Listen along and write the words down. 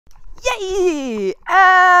Yay!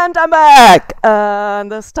 And I'm back!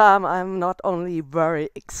 And this time I'm not only very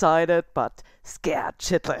excited, but scared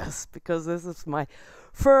shitless, because this is my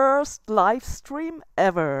first live stream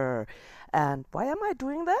ever. And why am I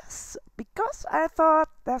doing this? Because I thought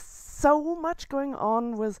there's so much going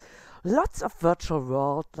on with lots of virtual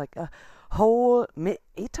world, like a whole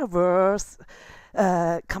metaverse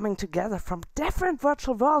coming together from different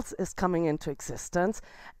virtual worlds is coming into existence,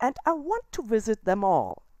 and I want to visit them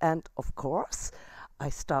all. And of course, I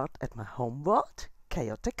start at my home world,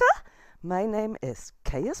 Chaotica. My name is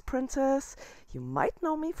XaosPrincess. You might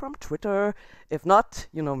know me from Twitter. If not,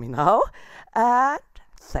 you know me now. And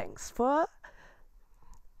thanks for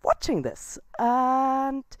watching this.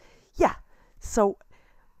 And yeah, so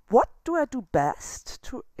what do I do best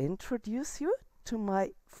to introduce you to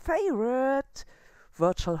my favorite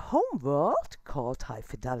virtual home world called High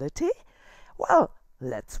Fidelity? Well,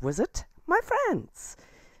 let's visit my friends.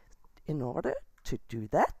 In order to do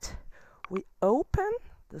that, we open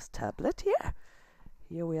this tablet here.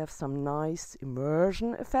 Here we have some nice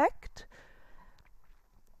immersion effect.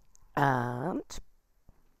 And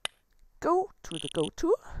go to the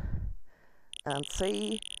go-to and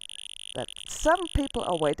see that 7 people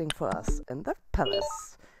are waiting for us in the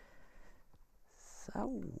palace.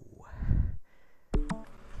 So...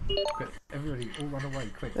 Quick, everybody, all run away,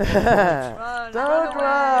 quick. Don't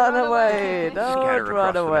run away! Don't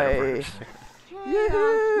run away!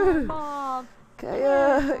 Yoo-hoo!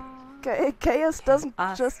 Chaos doesn't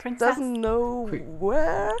know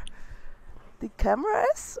where the camera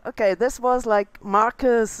is. Okay, this was like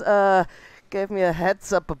Marcus gave me a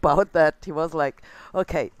heads up about that. He was like,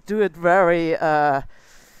 okay, do it very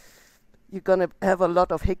you're gonna have a lot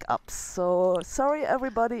of hiccups. So sorry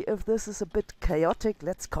everybody if this is a bit chaotic.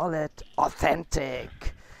 Let's call it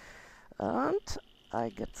authentic. And I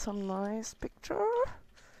get some nice picture.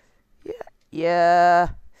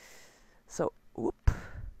 Yeah. So, whoop.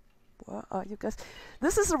 Where are you guys?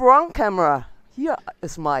 This is the wrong camera. Here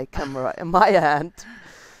is my camera in my hand.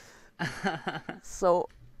 So,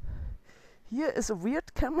 here is a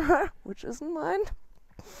weird camera, which isn't mine.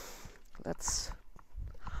 Let's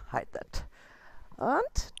hide that.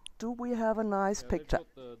 And do we have a nice picture?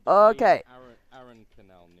 Okay.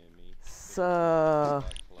 So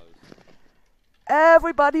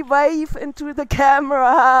everybody wave into the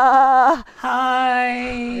camera. Hi.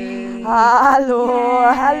 Hello.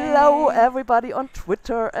 Yay. Hello everybody on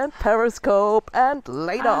Twitter and Periscope, and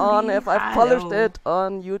later on if I published it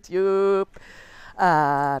on YouTube.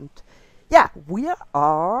 And yeah, we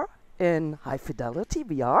are in High Fidelity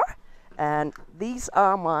VR. And these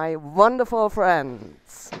are my wonderful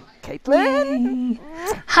friends. Caitlin.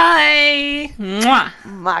 Hi. Mwah.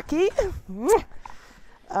 Maki.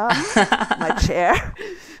 My chair.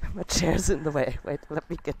 My chair's in the way. Wait, let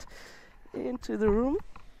me get into the room.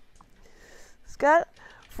 Scott.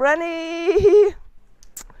 Franny.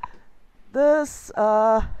 This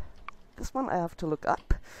one I have to look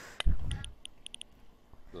up.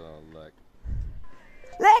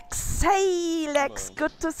 Lex, hey Lex,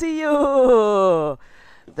 good to see you.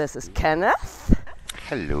 This is Kenneth.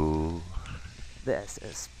 Hello. This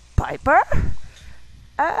is Piper.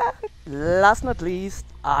 And last not least,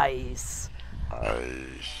 Ice. Ice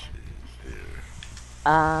is here.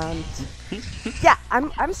 And yeah,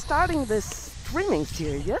 I'm starting this streaming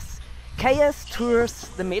series, Chaos Tours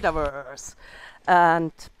the Metaverse.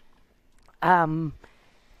 And I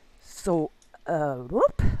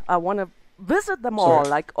want to visit them all,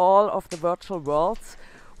 like all of the virtual worlds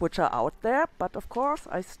which are out there. But of course,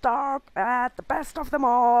 I start at the best of them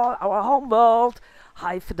all, our home world,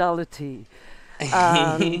 High Fidelity.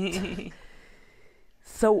 And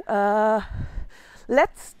so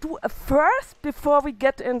let's do a first before we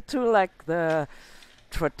get into like the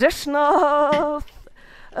traditional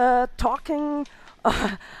talking.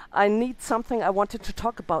 I need something I wanted to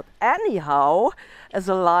talk about anyhow as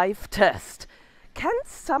a live test. Can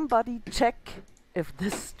somebody check if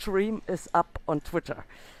this stream is up on Twitter?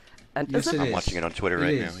 And Yes, I'm watching it on Twitter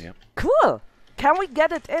right now. Yeah. Cool. Can we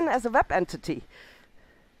get it in as a web entity?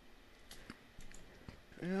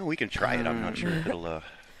 We can try it. I'm not sure if it'll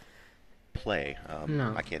play.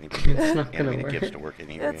 No. I can't even It's not gonna animate work. GIFs to work in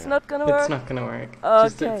here. It's not gonna work. It's not gonna work. Okay.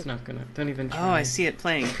 Just, it's not gonna. Don't even try. Oh, I see it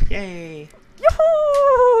playing. Yay!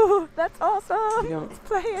 Yoo-hoo! That's awesome. You don't It's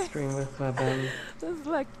playing. stream with WebM. This is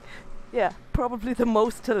like, yeah, probably the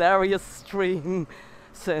most hilarious stream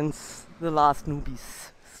since the last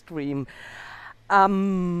Newbies stream.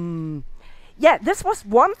 Yeah, this was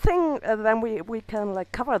one thing. Then we can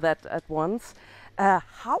like cover that at once.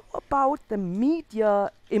 How about the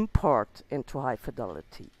media import into high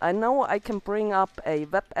fidelity? I know I can bring up a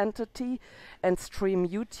web entity and stream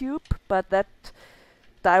YouTube, but that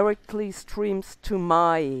directly streams to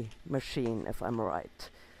my machine, if I'm right.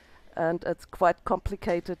 And it's quite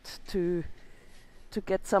complicated to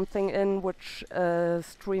get something in which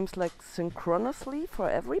streams like synchronously for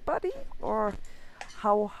everybody, or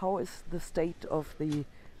how is the state of the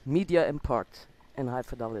media import in high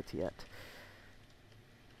fidelity yet?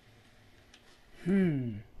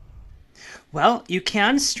 Well, you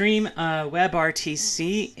can stream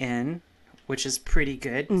WebRTC in, which is pretty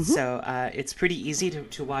good. So it's pretty easy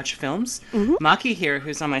to watch films. Maki here,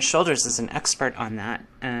 who's on my shoulders, is an expert on that.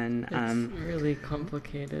 And It's really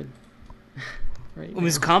complicated. Right it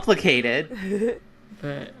was now. complicated.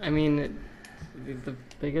 But I mean, the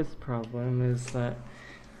biggest problem is that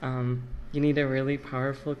you need a really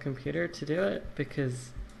powerful computer to do it, because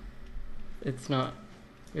it's not.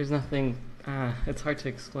 There's nothing. It's hard to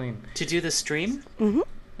explain. To do the stream?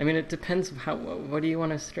 I mean, it depends. What do you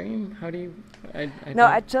want to stream? How do you? No,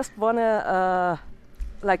 I just wanna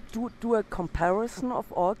like do a comparison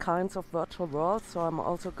of all kinds of virtual worlds. So I'm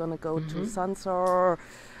also gonna go to Sensor,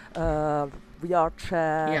 VR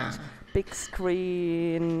chat, Yeah. big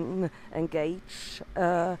screen, Engage,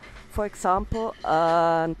 for example,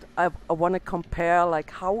 and I want to compare like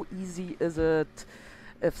how easy is it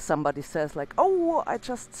if somebody says like, oh, I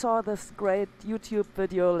just saw this great YouTube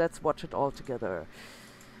video, let's watch it all together.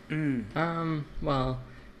 Well,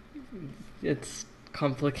 it's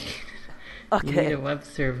complicated. You need Okay. a web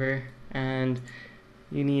server, and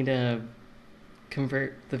you need to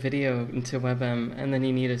convert the video into WebM, and then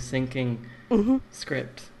you need a syncing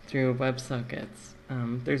script through WebSockets.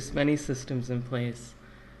 There's many systems in place.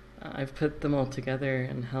 I've put them all together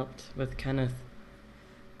and helped with Kenneth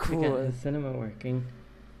to get Cool. his cinema working.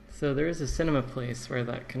 So there is a cinema place where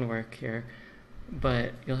that can work here,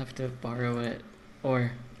 but you'll have to borrow it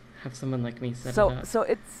or have someone like me set it up. So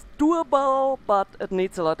it's doable, but it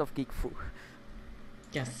needs a lot of geek foo.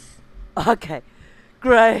 Yes. Okay,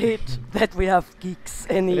 great that we have geeks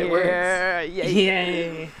in But it here. works. Yay.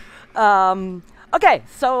 Yay! Okay,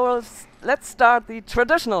 so let's start the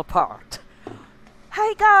traditional part.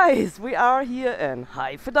 Hey guys, we are here in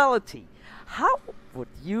high fidelity. How would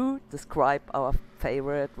you describe our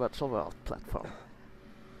favorite virtual world platform?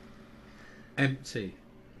 Empty.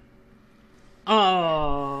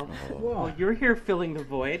 Oh, What? well, you're here filling the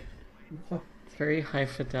void. It's very high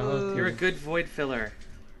fidelity. You're a good void filler.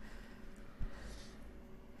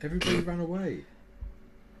 Everybody ran away.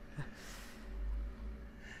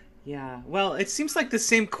 Yeah. Well, it seems like the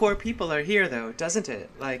same core people are here, though, doesn't it?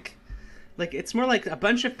 Like it's more like a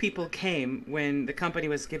bunch of people came when the company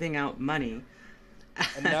was giving out money.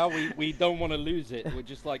 And now we don't want to lose it. We're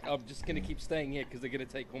just like, I'm just going to keep staying here because they're going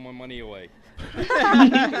to take all my money away.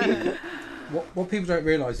 What people don't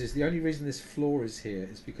realise is the only reason this floor is here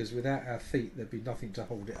is because without our feet there'd be nothing to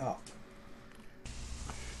hold it up.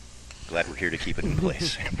 Glad we're here to keep it in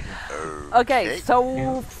place. Okay,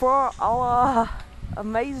 so for our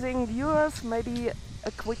amazing viewers, maybe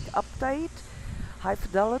a quick update. High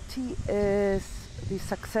Fidelity is the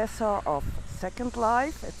successor of Second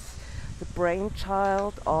Life. It's the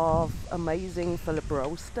brainchild of amazing Philip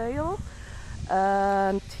Rosedale,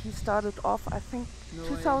 and he started off, I think,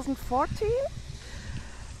 2014,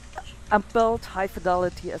 and built High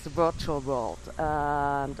Fidelity as a virtual world.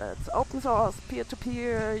 And it's open source,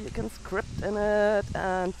 peer-to-peer. You can script in it,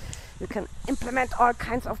 and you can implement all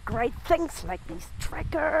kinds of great things like these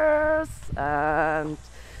trackers, and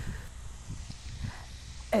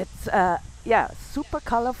it's yeah, super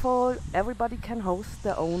colorful. Everybody can host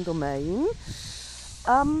their own domain.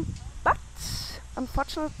 But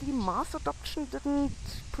unfortunately, mass adoption didn't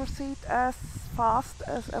proceed as fast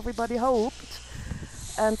as everybody hoped.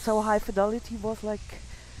 And so High Fidelity was like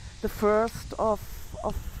the first of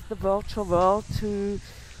the virtual world to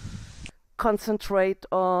concentrate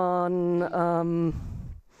on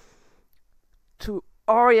to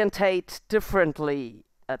orientate differently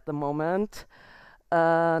at the moment,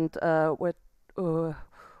 and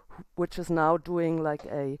which is now doing like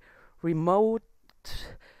a remote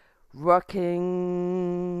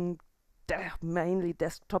working mainly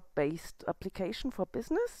desktop based application for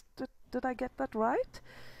business. Did I get that right?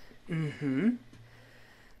 Mm-hmm.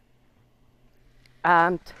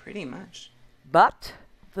 And Pretty much. but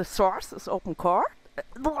the source is open core.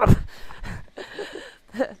 The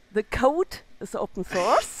code is open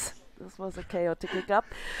source. This was a chaotic hiccup.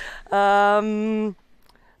 So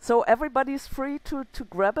everybody's free to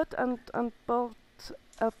grab it and build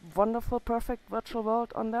a wonderful, perfect virtual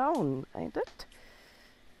world on their own, ain't it?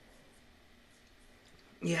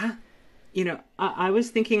 Yeah. You know, I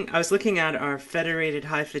was looking at our federated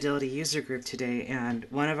high fidelity user group today, and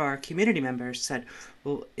one of our community members said,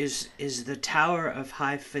 well, is the tower of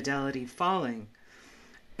high fidelity falling?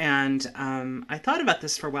 And I thought about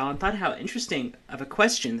this for a while and thought how interesting of a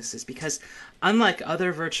question this is, because unlike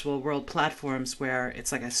other virtual world platforms where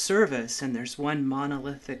it's like a service and there's one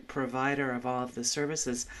monolithic provider of all of the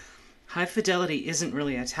services, high fidelity isn't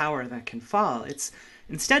really a tower that can fall.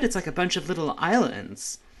 Instead, it's like a bunch of little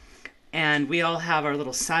islands. And we all have our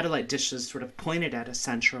little satellite dishes sort of pointed at a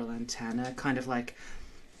central antenna, kind of like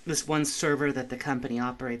this one server that the company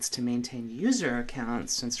operates to maintain user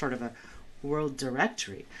accounts and sort of a world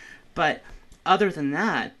directory. But other than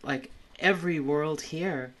that, like every world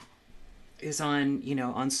here is on,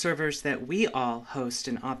 on servers that we all host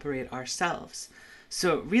and operate ourselves.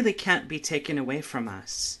 So it really can't be taken away from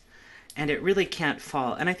us. And it really can't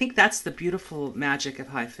fall. And I think that's the beautiful magic of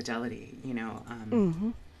high fidelity,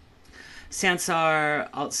 Sansar,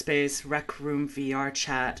 Altspace, Rec Room, VR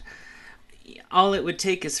Chat. All it would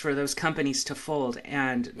take is for those companies to fold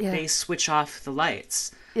and they switch off the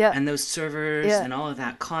lights. Yeah. And those servers and all of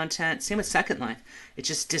that content. Same with Second Life. It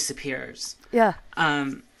just disappears. Yeah.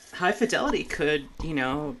 High Fidelity could,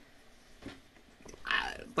 the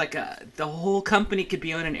whole company could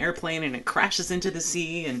be on an airplane and it crashes into the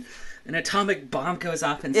sea and an atomic bomb goes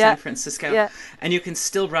off in San Francisco. And you can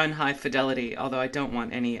still run High Fidelity, although I don't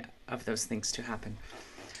want any of those things to happen.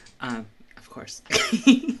 Of course.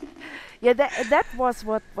 Yeah, that was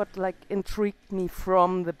what like intrigued me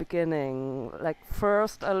from the beginning. Like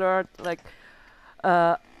first I learned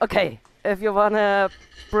okay, if you wanna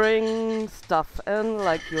bring stuff in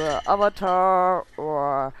like your avatar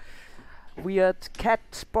or weird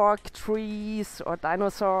cat bark trees or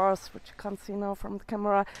dinosaurs, which you can't see now from the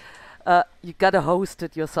camera, you gotta host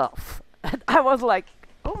it yourself. And I was like,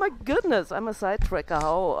 oh my goodness, I'm a side tracker.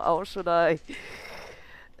 How should I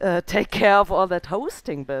take care of all that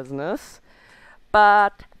hosting business?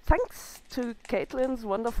 But thanks to Caitlin's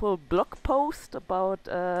wonderful blog post about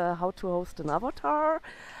how to host an avatar,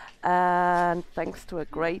 and thanks to a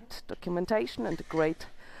great documentation and a great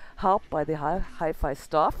help by the hi-fi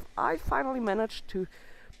staff, I finally managed to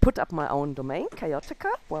put up my own domain,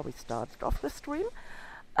 Chaotica, where we started off the stream.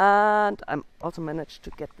 And I also managed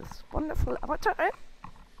to get this wonderful avatar in.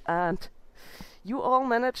 And you all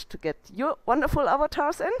managed to get your wonderful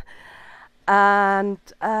avatars in. And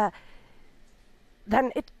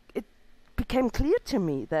then it became clear to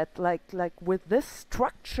me that like with this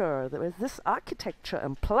structure, with this architecture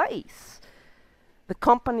in place, the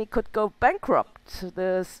company could go bankrupt.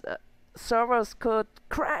 The servers could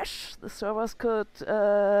crash. The servers could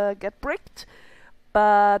get bricked.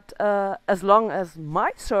 But as long as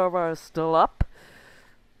my server is still up,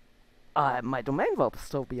 my domain will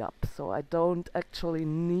still be up. So I don't actually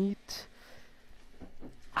need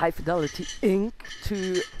High Fidelity Inc.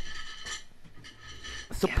 to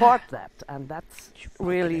support that. And that's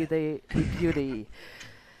really the beauty.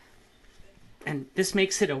 And this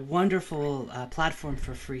makes it a wonderful platform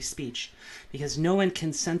for free speech, because no one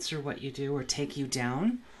can censor what you do or take you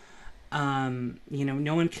down.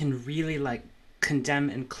 No one can really condemn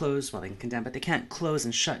and close. Well, they can condemn, but they can't close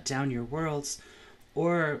and shut down your worlds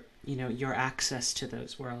or, your access to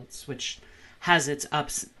those worlds, which has its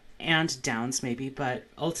ups and downs maybe, but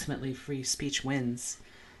ultimately free speech wins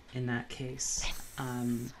in that case.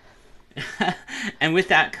 And with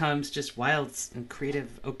that comes just wild and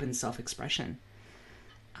creative open self-expression,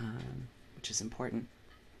 which is important.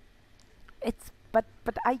 But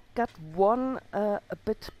I got one a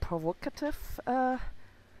bit provocative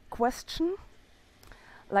question.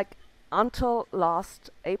 Like until last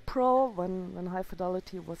April, when High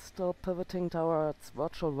Fidelity was still pivoting towards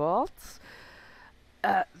virtual worlds,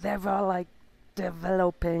 they were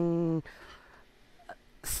developing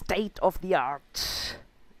state-of-the-art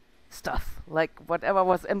stuff. Like whatever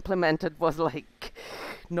was implemented was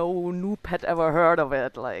no noob had ever heard of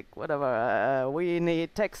it. We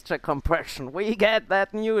need texture compression. We get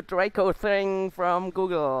that new Draco thing from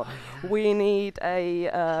Google. We need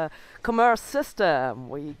a commerce system.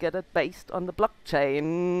 We get it based on the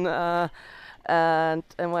blockchain and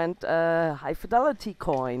went high fidelity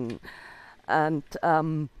coin. And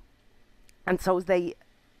so they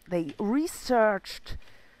researched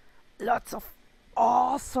lots of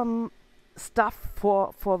awesome stuff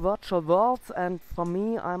for virtual worlds, and for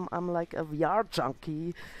me, I'm like a VR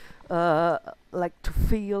junkie, to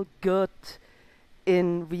feel good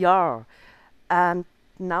in VR. And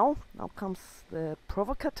now comes the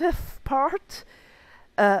provocative part.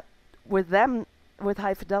 With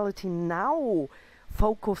High Fidelity now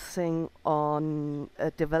focusing on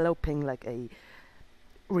developing a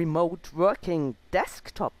remote working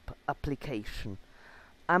desktop application.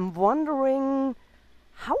 I'm wondering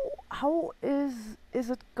how is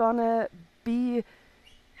it gonna be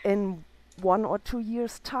in 1 or 2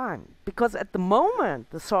 years' time? Because at the moment,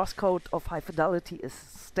 the source code of High Fidelity is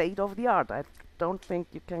state of the art. I don't think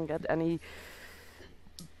you can get any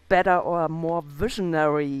better or more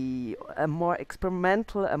visionary, a more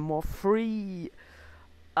experimental, a more free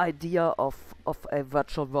idea of a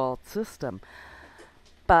virtual world system.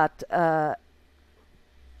 But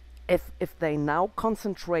if they now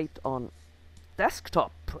concentrate on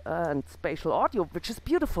desktop and spatial audio, which is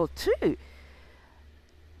beautiful too,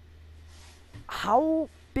 how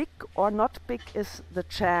big or not big is the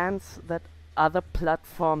chance that other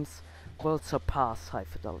platforms will surpass High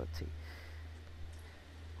Fidelity?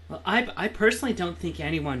 Well, I personally don't think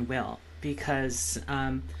anyone will, because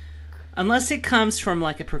unless it comes from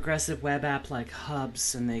like a progressive web app like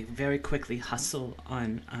Hubs, and they very quickly hustle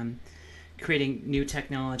on creating new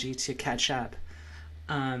technology to catch up.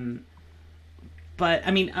 But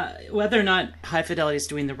I mean, whether or not High Fidelity is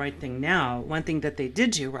doing the right thing now, one thing that they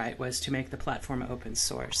did do right was to make the platform open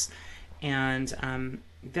source. And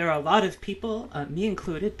there are a lot of people, me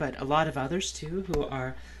included, but a lot of others too, who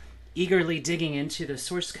are eagerly digging into the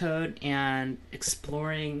source code and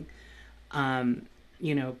exploring,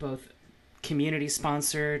 both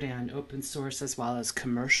community-sponsored and open source, as well as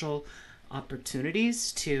commercial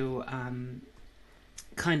opportunities to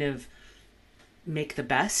kind of make the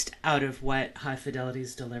best out of what High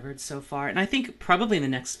Fidelity's delivered so far. And I think probably in the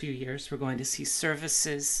next few years we're going to see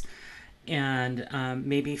services and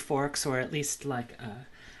maybe forks, or at least like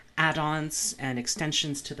add-ons and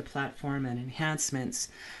extensions to the platform and enhancements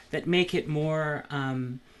that make it more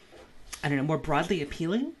more broadly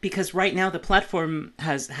appealing. Because right now the platform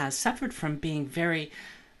has suffered from being very,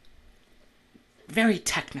 very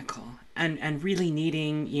technical and really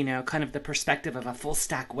needing, kind of the perspective of a full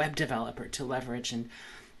stack web developer to leverage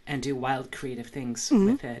and do wild creative things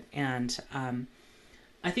with it. And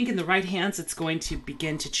I think in the right hands, it's going to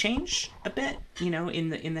begin to change a bit,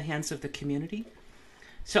 in the hands of the community.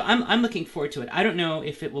 So I'm looking forward to it. I don't know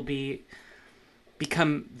if it will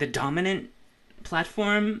become the dominant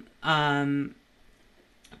platform,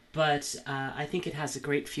 but I think it has a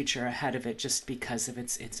great future ahead of it just because of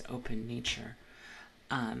its open nature.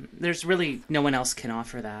 There's really no one else can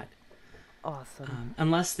offer that. Awesome.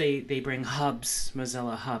 Unless they bring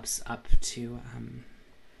Mozilla Hubs up to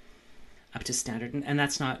standard, and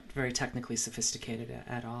that's not very technically sophisticated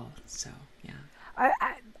at all. So yeah.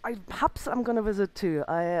 Hubs I'm gonna visit too.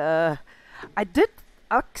 I did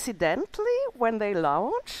accidentally when they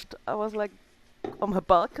launched. I was like on my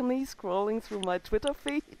balcony scrolling through my Twitter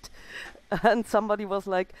feed, and somebody was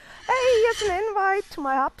like, "Hey, here's an invite to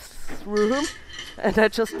my Hubs room," and I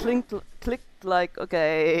just clicked like,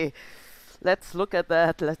 "Okay, let's look at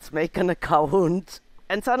that. Let's make an account."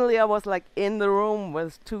 And suddenly I was like in the room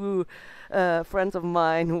with two friends of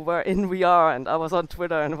mine who were in VR, and I was on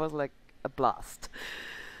Twitter, and it was like a blast.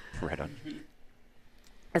 Right on.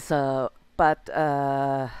 So, but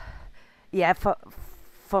yeah,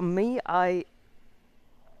 for me,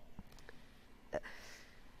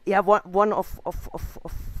 one of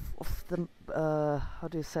the how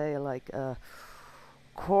do you say, like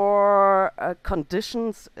core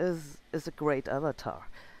conditions is a great avatar.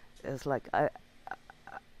 It's like I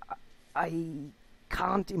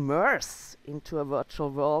can't immerse into a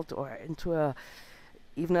virtual world or into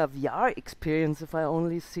even a VR experience if I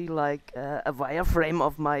only see like a wireframe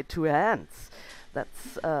of my two hands.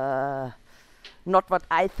 That's not what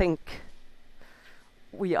I think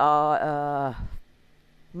we are.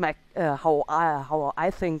 How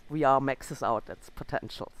I think VR maxes out its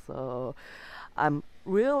potential. So I'm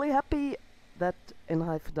really happy that in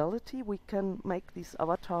High Fidelity we can make these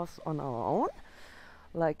avatars on our own.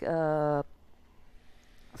 Like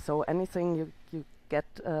so anything you get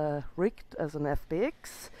rigged as an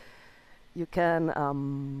FBX, you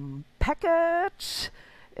can package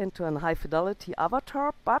into an High Fidelity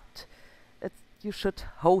avatar, but you should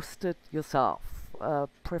host it yourself,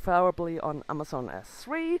 preferably on Amazon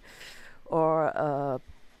S3 or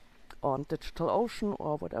on DigitalOcean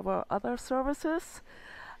or whatever other services.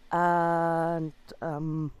 And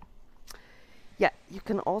yeah, you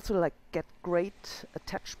can also like get great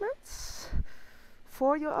attachments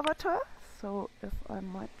for your avatar. So if I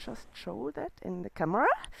might just show that in the camera.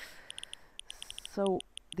 So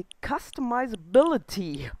the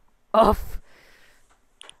customizability of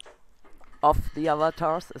the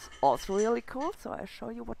avatars is also really cool. So I show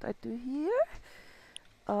you what I do here.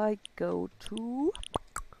 I go to,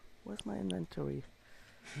 where's my inventory?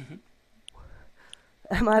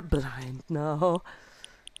 Am I blind now?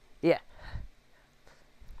 Yeah.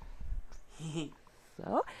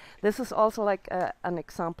 So this is also like an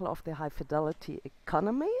example of the high fidelity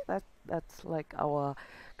economy. That's like our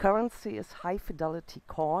currency is high fidelity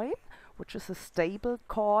coin, which is a stable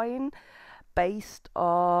coin based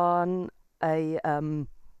on a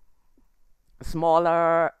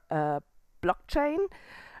smaller blockchain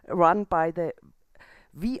run by the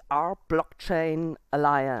VR Blockchain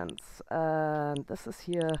Alliance. And this is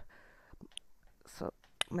here. So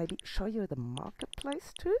maybe show you the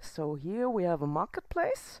marketplace too. So here we have a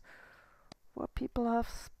marketplace where people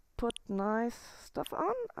have put nice stuff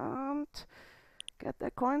on and get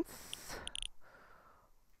their coins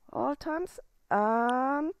all times.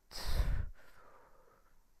 And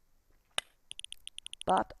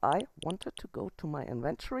but I wanted to go to my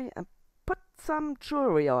inventory and put some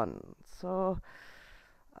jewelry on. So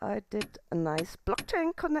I did a nice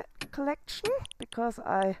blockchain collection because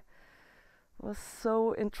I was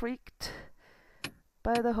so intrigued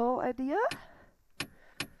by the whole idea.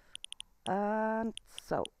 And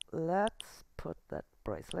so let's put that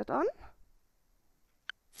bracelet on.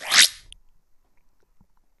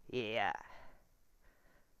 Yeah.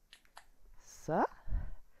 So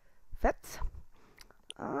fits.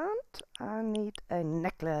 And I need a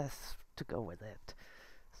necklace to go with it.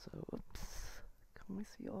 So oops. Can we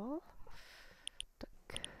see all?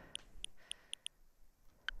 Tuck.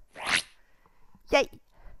 Yay!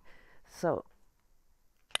 So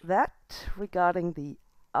that regarding the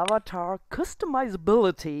avatar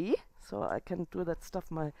customizability, so I can do that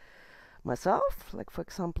stuff myself. Like for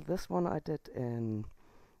example, this one I did in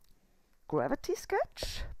Gravity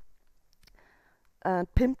Sketch and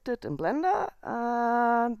pimped it in Blender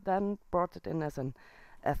and then brought it in as an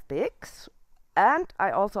FBX. And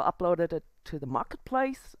I also uploaded it to the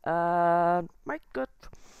marketplace and made good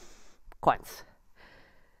coins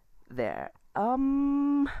there.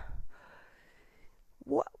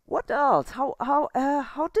 What else?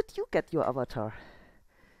 How did you get your avatar?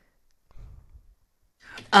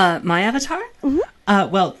 My avatar?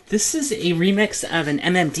 Well, this is a remix of an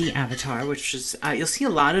MMD avatar, which is you'll see a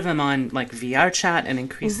lot of them on like VR chat and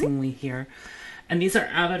increasingly here. And these are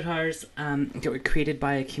avatars that were created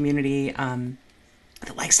by a community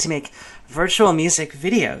that likes to make virtual music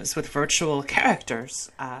videos with virtual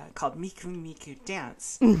characters called Miku Miku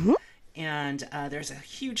Dance. And there's a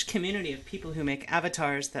huge community of people who make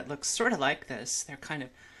avatars that look sort of like this. They're kind of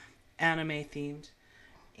anime themed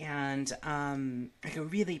and like a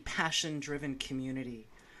really passion-driven community.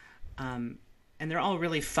 And they're all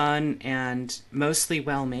really fun and mostly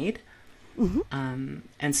well-made.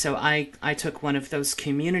 And so I took one of those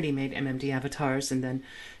community-made MMD avatars and then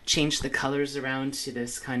changed the colors around to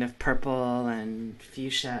this kind of purple and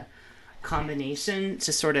fuchsia combination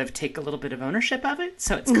to sort of take a little bit of ownership of it.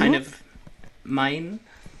 So it's kind of mine,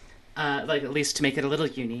 like at least to make it a little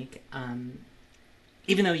unique.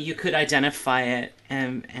 Even though you could identify it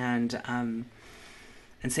and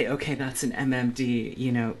say, okay, that's an MMD,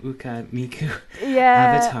 you know, Uka Miku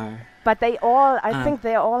avatar. But they all, I think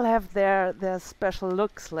they all have their special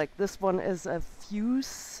looks. Like this one is a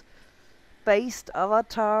fuse-based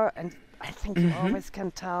avatar, and I think you always can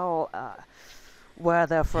tell where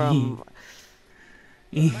they're from.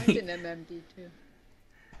 Mine's an MMD too.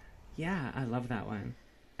 Yeah, I love that one.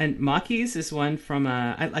 And Maki's is one from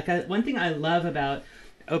one thing I love about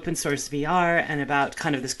open source VR and about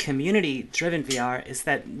kind of this community-driven VR is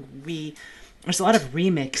that there's a lot of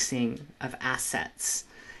remixing of assets.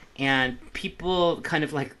 And people kind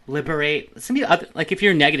of like liberate some other, like if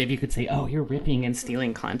you're negative, you could say, oh, you're ripping and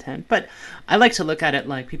stealing content. But I like to look at it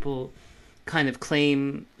like people kind of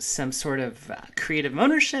claim some sort of creative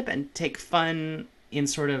ownership and take fun in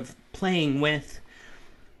sort of playing with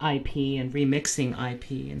IP and remixing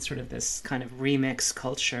IP and sort of this kind of remix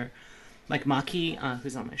culture. Like Maki,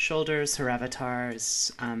 who's on my shoulders, her avatar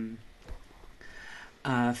is from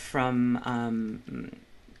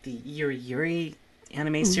the Yuri Yuri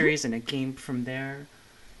anime series and a game from there,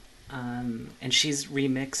 and she's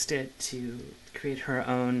remixed it to create her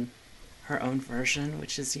own version,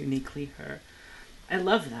 which is uniquely her. I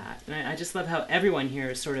love that, and I just love how everyone here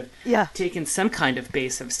has sort of taken some kind of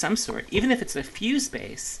base of some sort, even if it's a fuse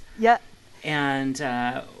base. Yeah. And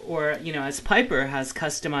or you know, as Piper has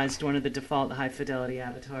customized one of the default high fidelity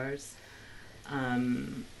avatars,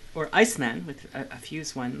 or Iceman with a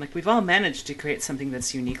fuse one. Like we've all managed to create something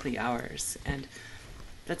that's uniquely ours, and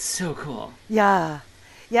that's so cool. Yeah,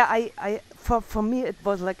 I for me it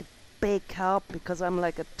was like a big help because I'm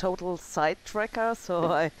like a total sidetracker,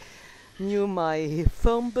 so I knew my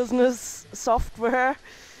film business software,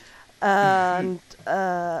 and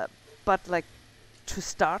but like to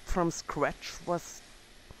start from scratch was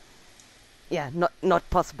not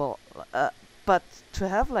possible. But to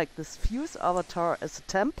have like this fuse avatar as a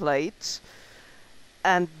template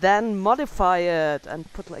and then modify it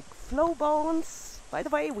and put like flow bones. By the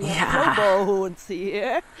way, we have flow bones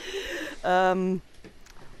here,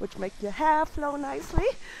 which make your hair flow nicely.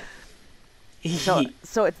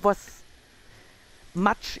 So it was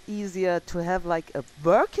much easier to have like a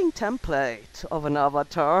working template of an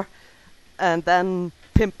avatar and then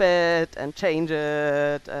pimp it and change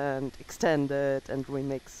it and extend it and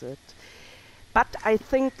remix it. But I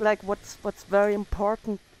think like what's very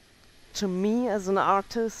important to me as an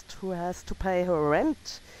artist who has to pay her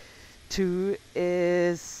rent to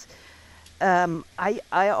is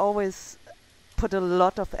I always put a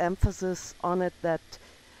lot of emphasis on it that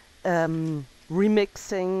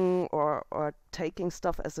remixing or taking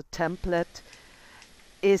stuff as a template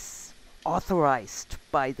is authorized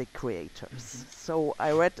by the creators. So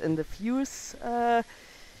I read in the Fuse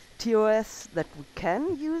TOS that we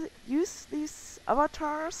can use these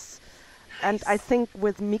avatars. And I think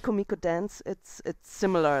with Miko Miko Dance it's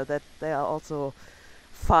similar, that they are also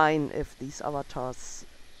fine if these avatars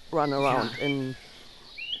run around in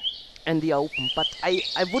the open. But I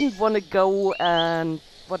wouldn't want to go and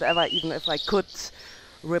whatever, even if I could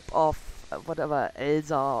rip off whatever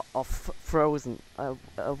Elsa of Frozen. I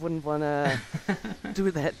wouldn't want to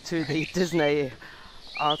do that to the Disney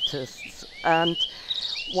artists. And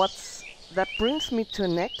that brings me to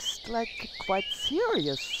next, like, quite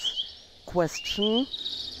serious question,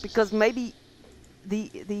 because maybe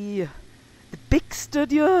the big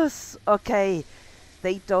studios, okay,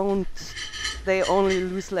 they only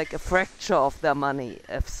lose like a fraction of their money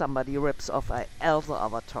if somebody rips off a Elsa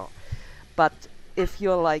avatar. But if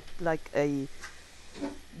you're like a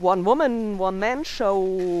one woman, one man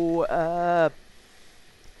show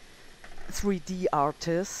 3D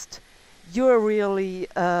artist, you're really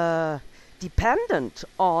dependent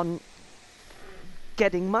on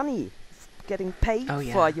getting money, getting paid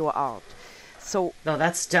for your art. So no,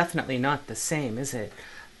 that's definitely not the same, is it?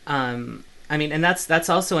 I mean, and that's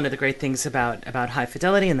also one of the great things about High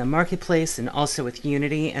Fidelity and the marketplace, and also with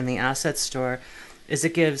Unity and the asset store, is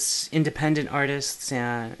it gives independent artists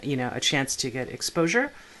a chance to get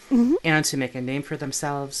exposure and to make a name for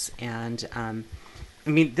themselves. And I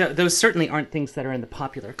mean, those certainly aren't things that are in the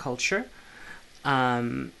popular culture.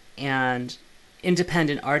 And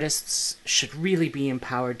independent artists should really be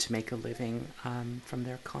empowered to make a living from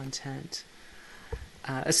their content.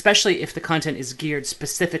 Especially if the content is geared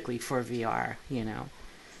specifically for VR,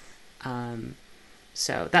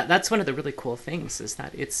 So that's one of the really cool things, is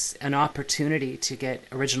that it's an opportunity to get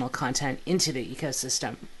original content into the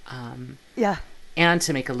ecosystem, and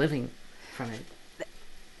to make a living from it.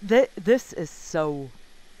 This is so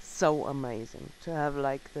amazing to have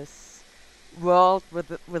like this world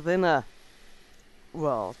within a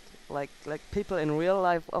world. Like people in real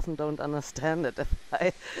life often don't understand it. If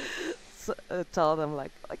I tell them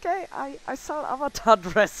like, okay, I sell avatar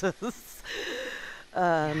dresses.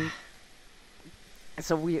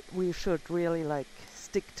 So we should really like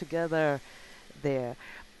stick together there.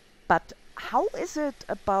 But how is it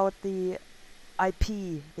about the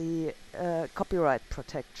IP, the copyright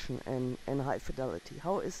protection in High Fidelity?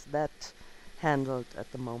 How is that handled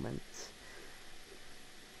at the moment?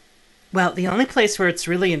 Well, the only place where it's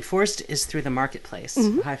really enforced is through the marketplace,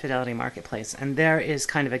 High Fidelity marketplace. And there is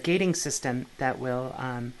kind of a gating system that will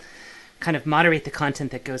kind of moderate the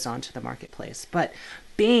content that goes onto the marketplace. But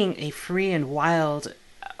being a free and wild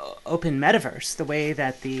open metaverse, the way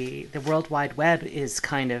that the World Wide Web is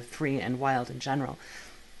kind of free and wild in general,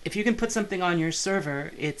 if you can put something on your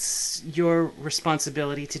server, it's your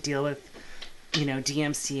responsibility to deal with,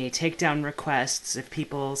 DMCA takedown requests if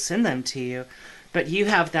people send them to you. But you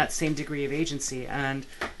have that same degree of agency. And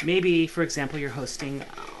maybe, for example, you're hosting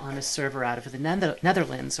on a server out of the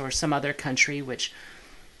Netherlands or some other country, which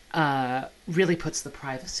really puts the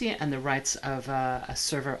privacy and the rights of a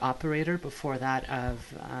server operator before that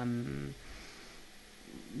of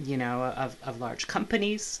large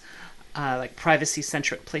companies, like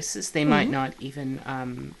privacy-centric places. They might not even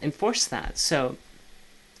enforce that. So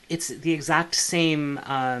it's the exact same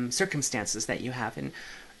circumstances that you have in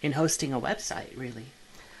hosting a website, really.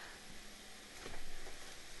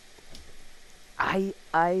 I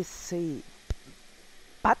see.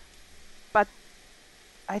 But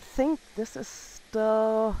I think this is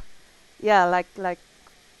still, like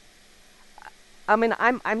I mean,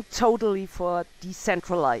 I'm totally for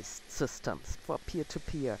decentralized systems, for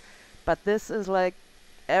peer-to-peer. But this is like,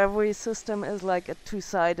 every system is like a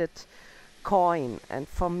two-sided coin, and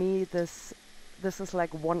for me this is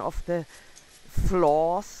like one of the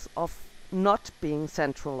flaws of not being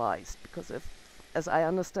centralized, because if, as I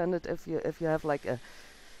understand it, if you have like a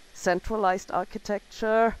centralized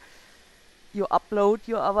architecture, you upload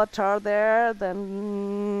your avatar there,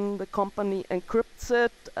 then the company encrypts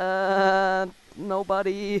it, and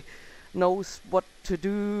nobody knows what to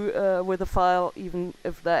do with the file, even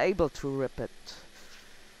if they're able to rip it.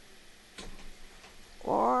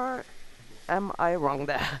 Or am I wrong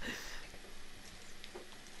there?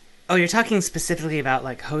 Oh, you're talking specifically about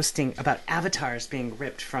like hosting, about avatars being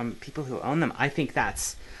ripped from people who own them. I think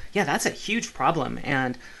that's a huge problem.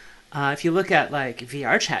 And if you look at like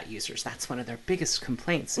VR chat users, that's one of their biggest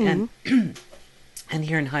complaints. And and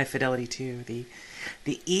here in high fidelity too, the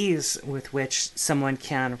ease with which someone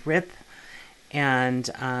can rip and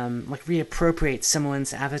like reappropriate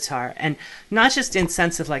someone's avatar, and not just in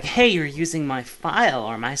sense of like, hey, you're using my file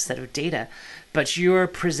or my set of data, but you're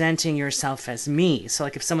presenting yourself as me. So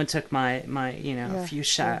like if someone took my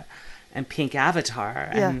fuchsia and pink avatar,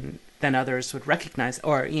 and then others would recognize,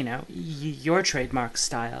 or your trademark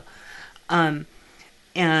style.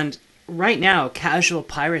 And right now, casual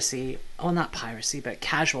piracy, well, not piracy, but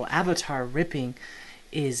casual avatar ripping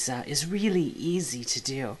is really easy to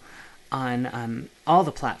do on all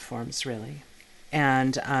the platforms, really.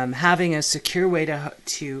 And having a secure way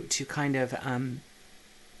to kind of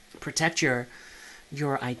protect your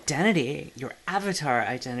identity, your avatar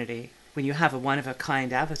identity, when you have a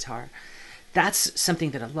one-of-a-kind avatar, that's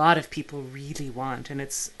something that a lot of people really want, and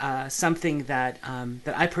it's something that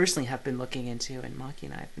that I personally have been looking into, and Maki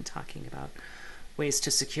and I have been talking about ways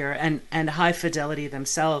to secure, and High Fidelity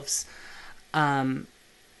themselves,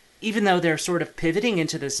 even though they're sort of pivoting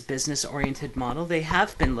into this business-oriented model, they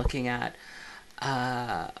have been looking at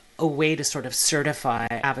a way to sort of certify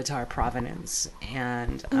avatar provenance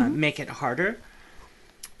and make it harder.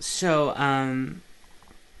 So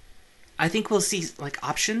I think we'll see like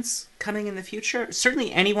options coming in the future.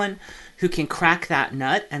 Certainly anyone who can crack that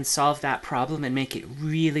nut and solve that problem and make it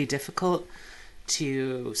really difficult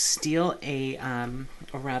to steal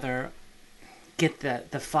or rather get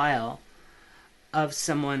the file of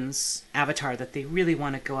someone's avatar that they really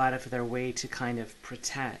want to go out of their way to kind of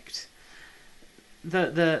protect.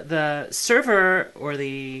 The server or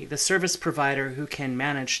the service provider who can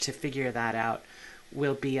manage to figure that out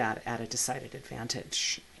will be at a decided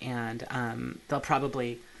advantage, and they'll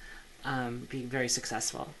probably be very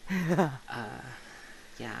successful.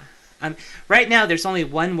 Right now, there's only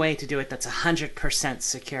one way to do it that's 100%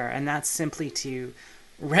 secure, and that's simply to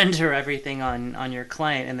render everything on your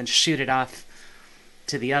client and then shoot it off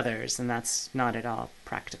to the others, and that's not at all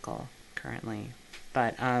practical currently.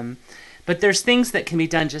 But there's things that can be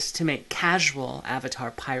done just to make casual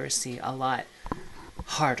avatar piracy a lot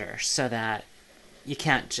harder, so that you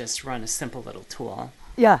can't just run a simple little tool.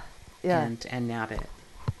 And nab it.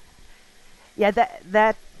 Yeah,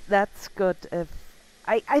 that's good.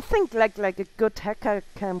 I think like a good hacker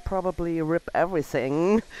can probably rip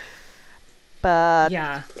everything, but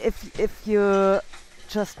if you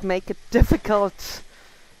just make it difficult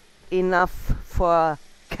enough for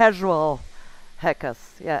casual hackers,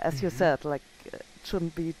 as you said, like it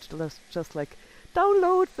shouldn't be just like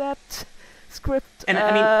download that script and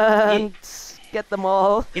I mean, get them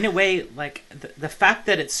all. In a way, like the fact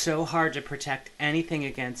that it's so hard to protect anything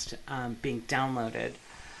against being downloaded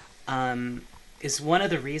is one of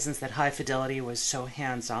the reasons that High Fidelity was so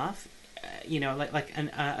hands off.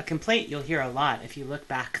 A complaint you'll hear a lot if you look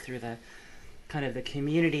back through the kind of the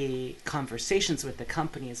community conversations with the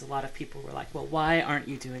companies. A lot of people were like, well, why aren't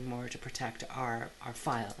you doing more to protect our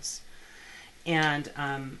files? And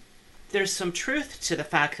there's some truth to the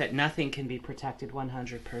fact that nothing can be protected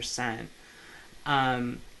 100%.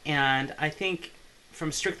 And I think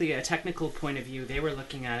from strictly a technical point of view, they were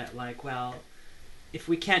looking at it like, well, if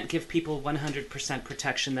we can't give people 100%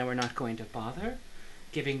 protection, then we're not going to bother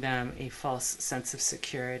giving them a false sense of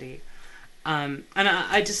security. And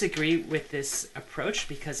I disagree with this approach,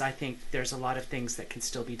 because I think there's a lot of things that can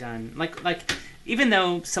still be done. Like even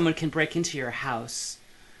though someone can break into your house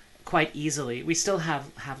quite easily, we still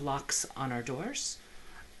have locks on our doors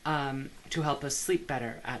to help us sleep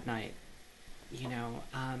better at night.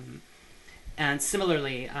 And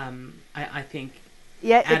similarly, I think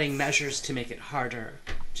adding measures to make it harder,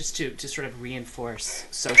 just to sort of reinforce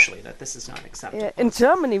socially that this is not acceptable. In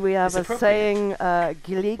Germany, we have a saying,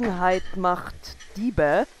 Gelegenheit macht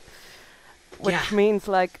Diebe, which means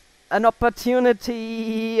like an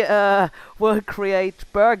opportunity will create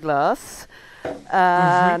burglars.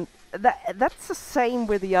 And that's the same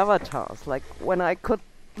with the avatars. Like when I could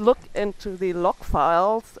look into the log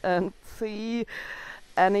files and see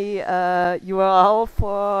any URL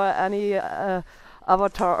for any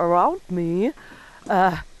avatar around me,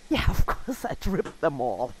 yeah, of course I'd rip them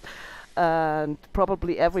all. And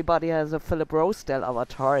probably everybody has a Philip Rosedale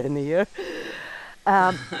avatar in here.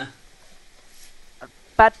 Um,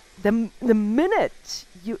 but the minute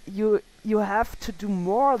you have to do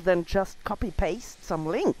more than just copy paste some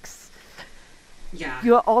links,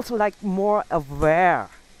 you're also like more aware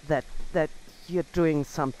that you're doing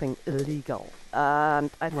something illegal.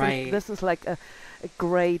 And I think this is like a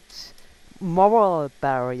great moral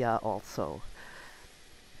barrier also.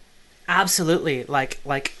 Absolutely. Like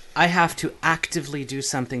I have to actively do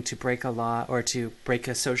something to break a law or to break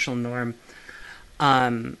a social norm.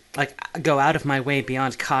 Like go out of my way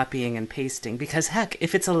beyond copying and pasting, because heck,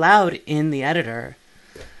 if it's allowed in the editor,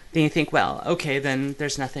 then you think, well, okay, then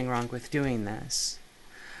there's nothing wrong with doing this.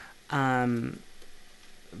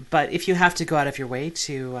 But if you have to go out of your way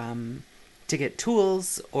to get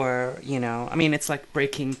tools, or, you know, I mean, it's like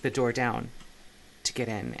breaking the door down to get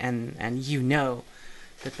in, and you know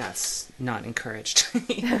that that's not encouraged,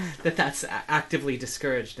 that that's actively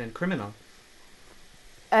discouraged and criminal.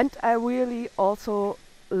 And I really also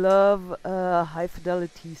love High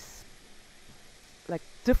Fidelity's like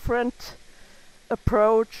different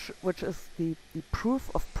approach, which is the proof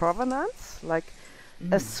of provenance. Like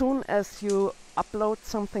as soon as you upload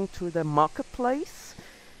something to the marketplace,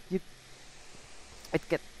 it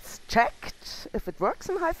gets checked if it works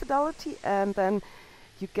in High Fidelity, and then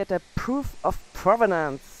you get a proof of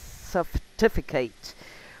provenance certificate,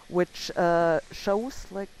 which shows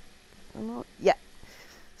like, yeah.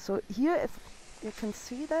 So here, if you can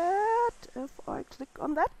see that, if I click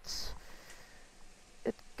on that,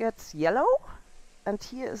 it gets yellow, and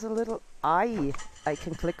here is a little eye I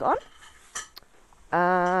can click on,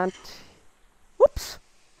 and whoops.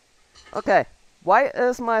 Okay, why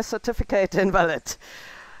is my certificate invalid?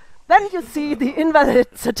 Then you see the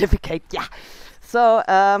invalid certificate. Yeah. So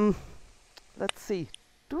let's see.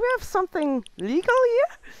 Do we have something legal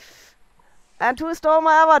here? And who stole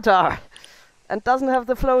my avatar and doesn't have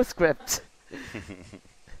the flow script?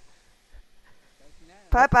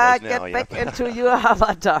 Papa, get back into your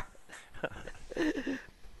avatar.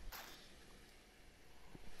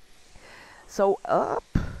 So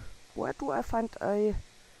where do I find a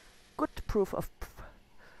good proof of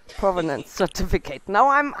provenance certificate? Now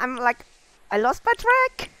I'm like, I lost my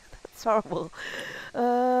track. That's horrible.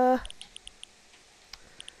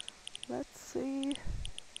 Let's see.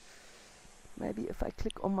 Maybe if I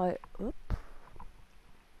click on my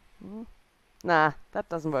nah, that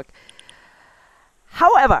doesn't work.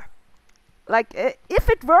 However, like if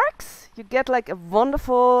it works, you get like a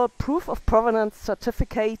wonderful proof of provenance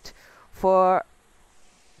certificate for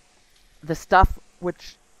the stuff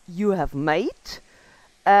which you have made,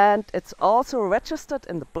 and it's also registered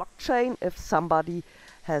in the blockchain if somebody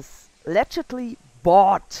has allegedly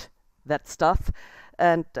bought that stuff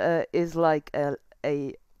and is like a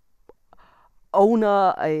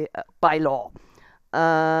owner by law.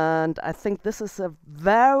 And I think this is a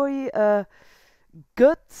very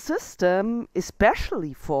good system,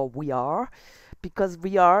 especially for VR, because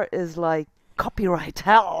VR is like copyright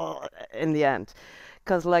hell in the end.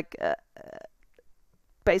 Because like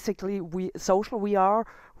basically social VR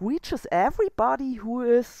reaches everybody who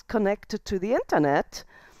is connected to the internet.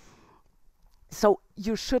 So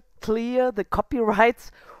you should clear the copyrights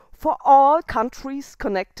for all countries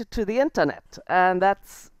connected to the internet, and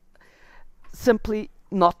that's simply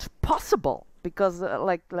not possible, because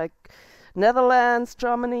like Netherlands,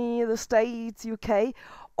 Germany, the States, UK,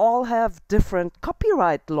 all have different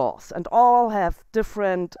copyright laws and all have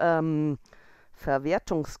different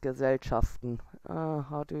Verwertungsgesellschaften.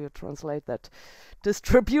 How do you translate that?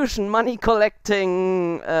 Distribution, money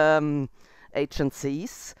collecting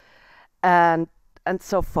agencies, and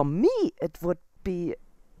so for me it would be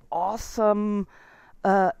awesome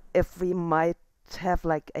if we might have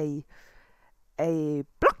like a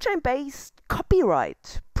blockchain-based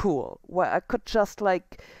copyright pool where I could just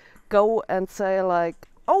like go and say like,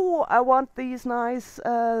 oh, I want these nice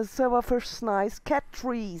silverfish nice cat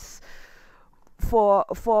trees for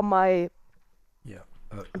my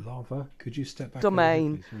Lava, could you step back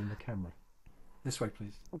domain. please? You're in the camera. This way,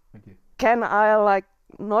 please. Thank you. Can I like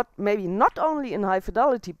not only in High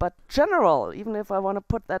Fidelity but general, even if I want to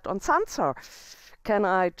put that on Sansa, can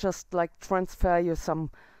I just like transfer you some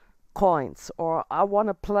coins, or I want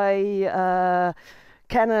to play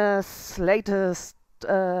Kenneth's latest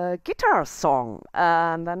guitar song,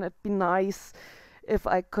 and then it'd be nice if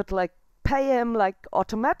I could like pay him like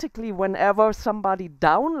automatically whenever somebody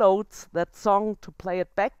downloads that song to play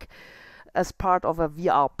it back as part of a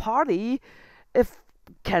VR party, if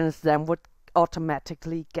Kenneth then would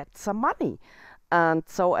automatically get some money. And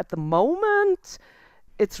so at the moment,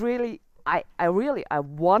 it's really, I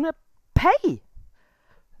want to pay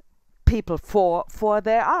people for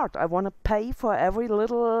their art. I want to pay for every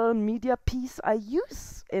little media piece I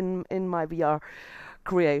use in my VR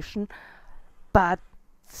creation, but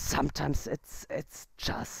sometimes it's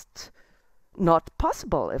just not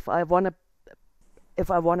possible. If I want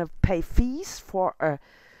to pay fees for a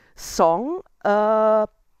song,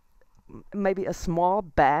 maybe a small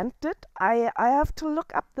band did, I have to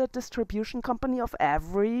look up the distribution company of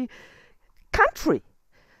every country.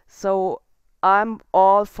 So I'm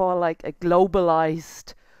all for like a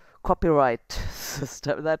globalized copyright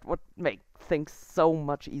system. That would make things so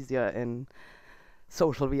much easier in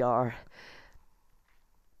social VR.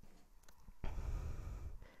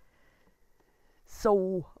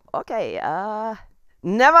 So, okay,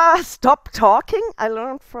 never stop talking. I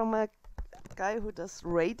learned from a guy who does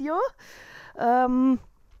radio.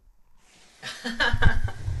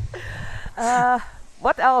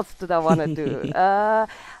 What else did I want to do?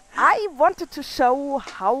 I wanted to show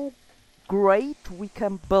how great we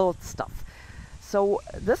can build stuff. So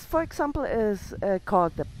this, for example, is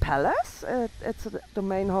called the Palace. It's a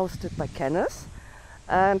domain hosted by Kenneth.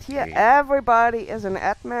 And here everybody is an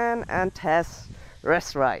admin and has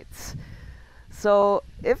res rights. So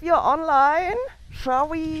if you're online, shall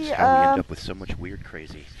we... How we end up with so much weird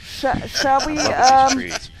crazy. Shall we...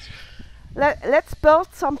 let's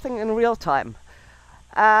build something in real time.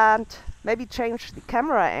 And maybe change the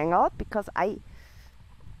camera angle, because I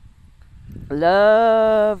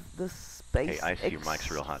love the space. Hey, I see your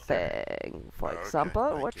mic's real hot thing, for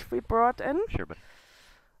example, which we brought in. Sure, but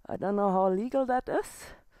I don't know how legal that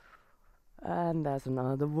is. And there's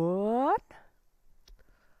another one.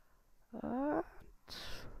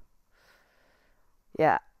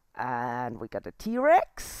 Yeah, and we got a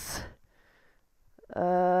T-Rex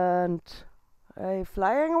and a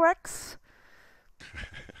flying Rex.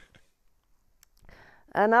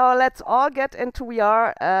 And now let's all get into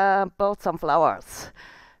VR and build some flowers.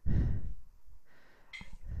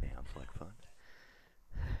 sounds like fun.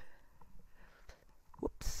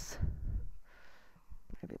 Whoops.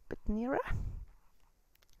 Maybe a bit nearer.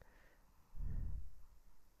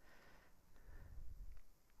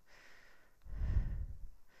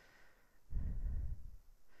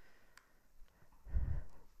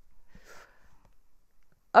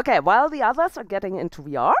 Okay, while the others are getting into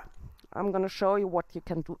VR, I'm going to show you what you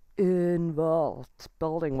can do involved,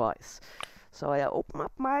 building-wise. So I open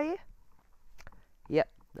up my... Yeah,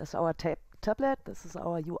 that's our tablet. This is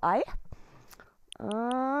our UI.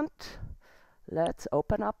 And let's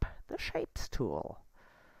open up the Shapes tool.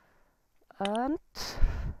 And...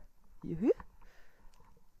 here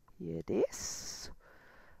it is.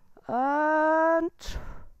 And...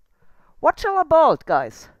 what shall I build,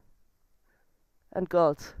 guys? And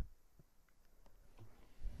girls.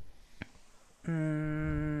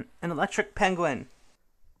 An electric penguin.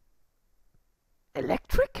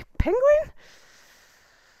 Electric penguin?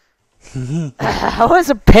 How is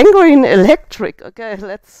a penguin electric? Okay,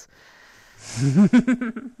 let's...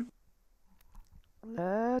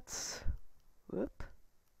 Whoop.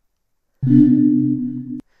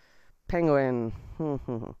 Penguin.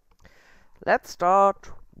 Let's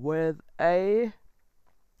start with a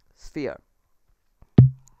sphere.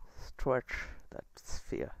 Stretch that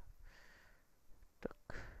sphere.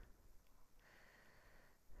 Duck.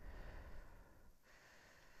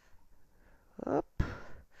 Up.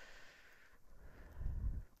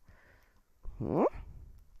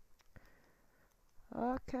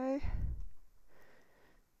 Okay.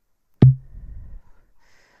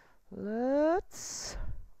 Let's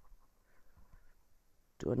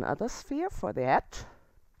do another sphere for that.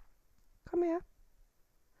 Come here.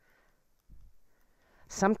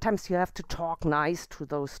 Sometimes you have to talk nice to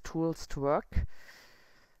those tools to work.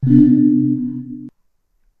 Bit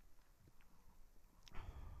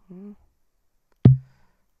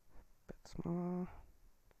smaller.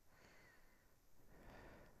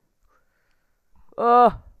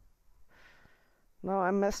 Oh! Now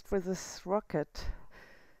I messed with this rocket.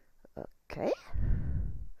 Okay.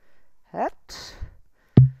 Hat.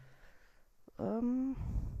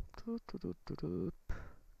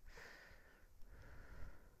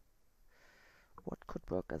 What could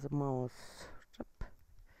work as a mouse?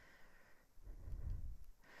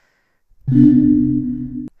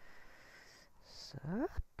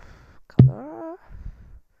 Zap. Color.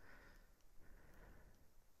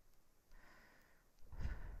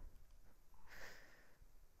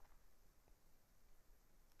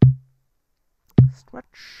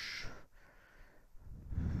 Stretch.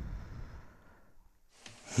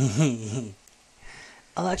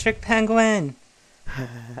 Electric penguin.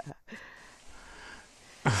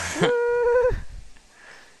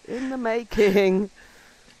 In the making.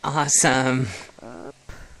 Awesome. Up.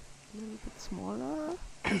 A little bit smaller.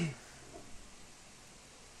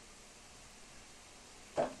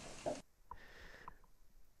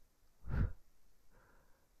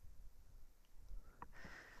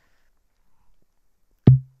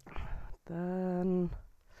 Then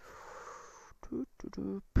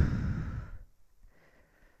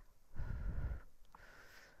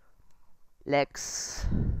legs.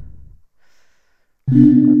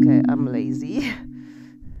 Okay, I'm lazy.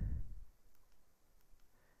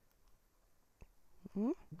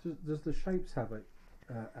 Does the Shapes have a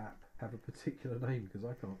app have a particular name? Because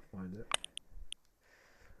I can't find it.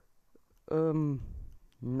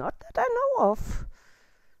 Not that I know of.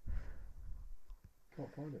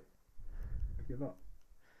 Can't find it. I give up.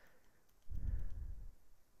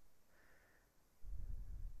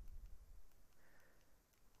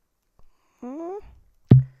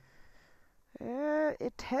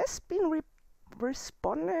 It has been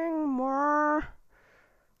responding more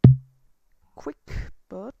quick,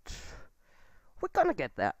 but we're gonna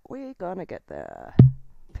get there. We're gonna get there.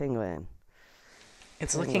 Penguin.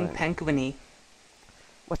 It's looking penguin-y.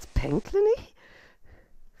 What's penguin-y?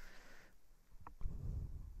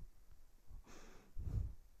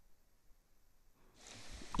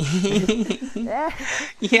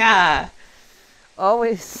 Yeah.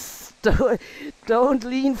 Always don't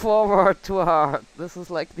lean forward too hard. This is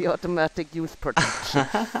like the automatic use protection.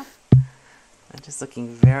 That is looking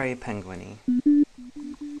very penguin-y.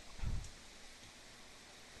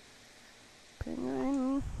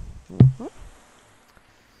 Penguin.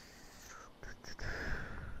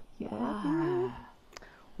 Yeah.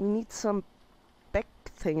 We need some back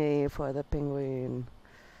thingy for the penguin.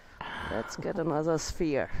 Let's get another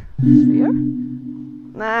sphere. Sphere?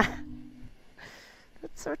 Nah.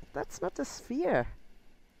 That's not a sphere.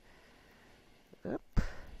 Up.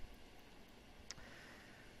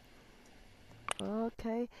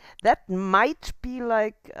 Okay. That might be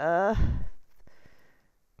like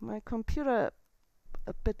my computer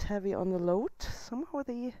a bit heavy on the load. Somehow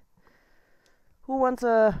the who wants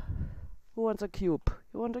a cube?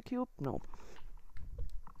 You want a cube? No.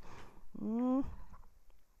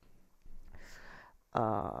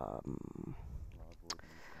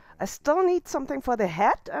 I still need something for the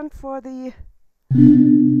head and for the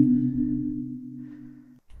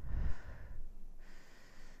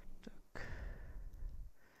duck.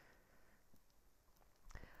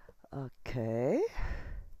 Okay.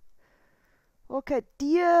 Okay,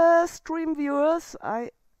 dear stream viewers,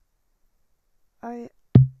 I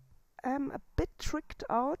am a bit tricked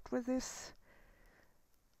out with this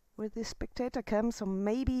spectator cam, so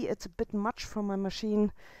maybe it's a bit much for my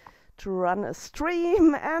machine to run a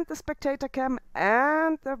stream and the spectator cam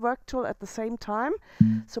and the work tool at the same time.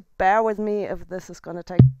 So bear with me if this is gonna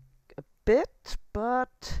take a bit,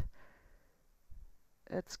 but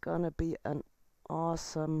it's gonna be an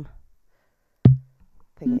awesome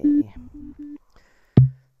thingy.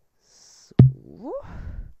 So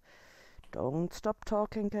don't stop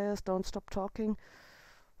talking, guys, don't stop talking.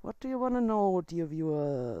 What do you want to know, dear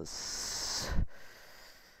viewers?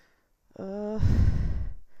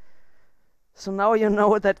 So now you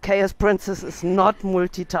know that XaosPrincess is not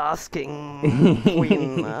multitasking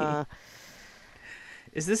queen.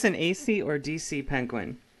 Is this an AC or DC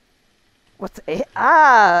penguin? What's a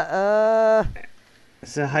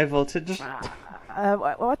It's a high voltage.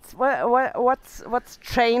 what's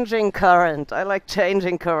changing current? I like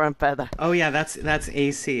changing current better. Oh yeah, that's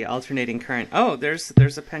AC, alternating current. Oh, there's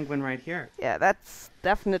a penguin right here. Yeah, that's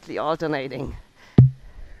definitely alternating.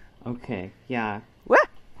 Okay, yeah. What?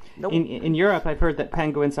 Nope. In Europe, I've heard that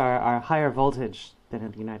penguins are higher voltage than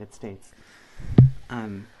in the United States.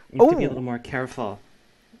 You have to be a little more careful.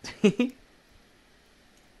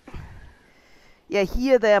 Yeah,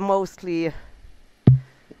 here they're mostly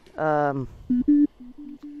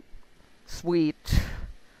sweet.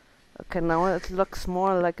 Okay, now it looks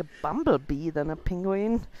more like a bumblebee than a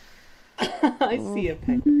penguin. I see a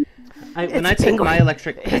penguin. When I took my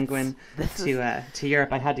electric penguin to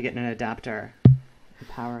Europe, I had to get an adapter, a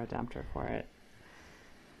power adapter for it.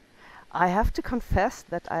 I have to confess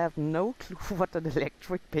that I have no clue what an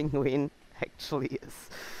electric penguin actually is.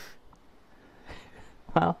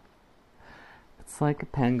 Well, it's like a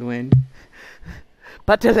penguin.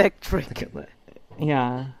 But electric.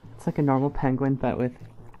 Yeah, it's like a normal penguin, but with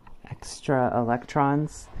extra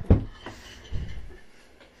electrons.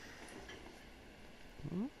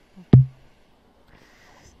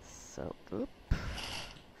 So,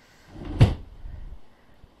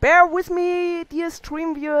 bear with me, dear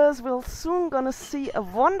stream viewers. We're soon gonna see a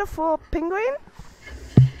wonderful penguin.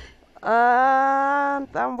 And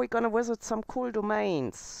then we're gonna visit some cool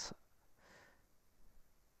domains.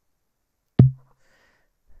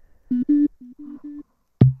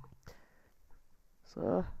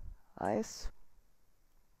 So, ice.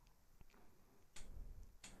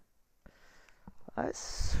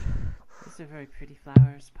 Ice. Those are very pretty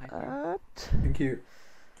flowers, Piper. Thank you.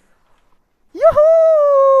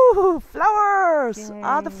 Yoo-hoo! Flowers! Yay.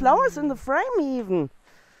 Are the flowers in the frame even?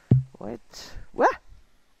 Wait, where?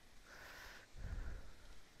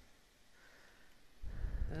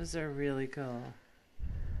 Those are really cool.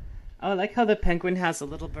 Oh, I like how the penguin has a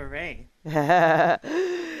little beret. Yeah,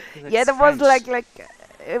 That's that was French. like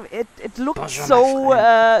it looked Bonjour,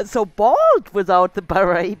 so so bald without the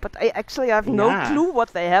beret, but I actually have no Yeah. clue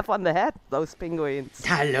what they have on the head, those penguins.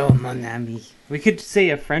 Hello, mon ami. We could say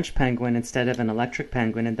a French penguin instead of an electric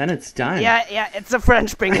penguin, and then it's done. Yeah, it's a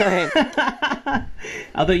French penguin.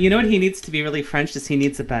 Although, you know what he needs to be really French is he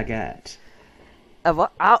needs a baguette.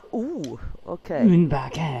 What? Ah, ooh, okay. Une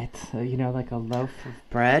baguette. You know, like a loaf of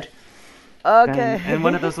bread. Okay. And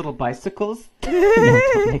one of those little bicycles. No,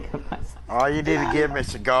 don't make a bicycle. Oh, you need to give me a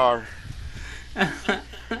cigar.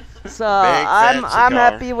 So fat I'm cigar.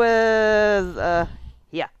 happy with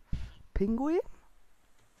yeah, penguin.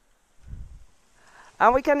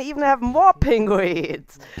 And we can even have more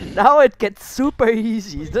penguins. Now it gets super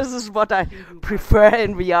easy. This is what I prefer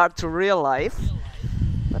in VR to real life.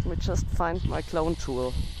 Let me just find my clone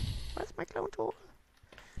tool. Where's my clone tool?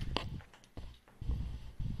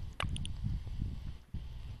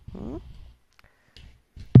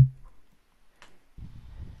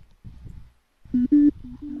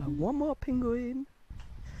 One more penguin.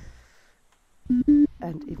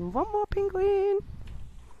 And even one more penguin.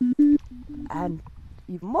 And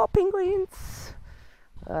even more penguins.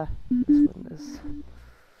 This one is.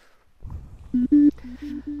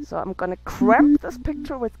 So I'm gonna cramp this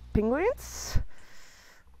picture with penguins.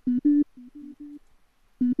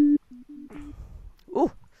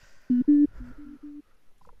 Ooh.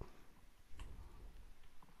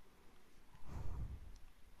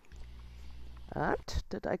 And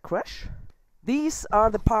did I crash? These are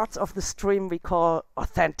the parts of the stream we call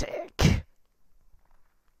authentic.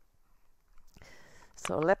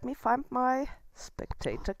 So let me find my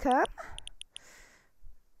spectator cam.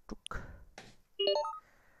 Tuk.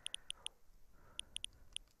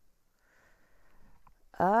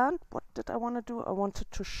 And what did I want to do? I wanted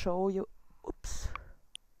to show you. Oops.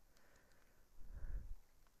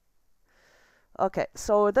 Okay,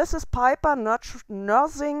 so this is Piper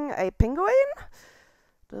nursing a penguin.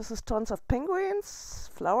 This is tons of penguins,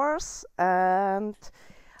 flowers, and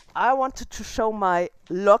I wanted to show my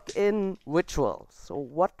login ritual. So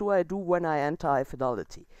what do I do when I enter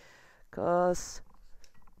Fidelity? Because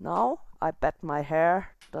now I bet my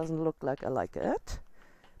hair doesn't look like I like it.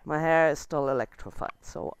 My hair is still electrified.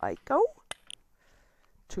 So I go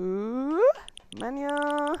to menu,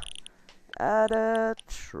 edit,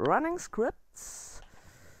 running scripts.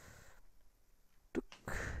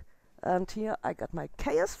 And here I got my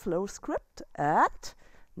chaos flow script, and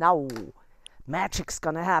now magic's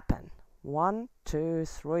gonna happen. 1, 2,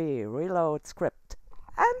 3, reload script.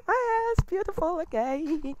 And my hair is beautiful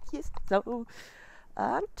again. Yes, so.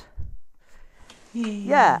 And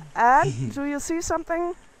yeah, and do you see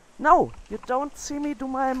something? No, you don't see me do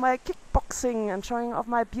my kickboxing and showing off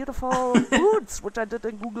my beautiful boots, which I did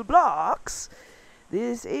in Google Blocks.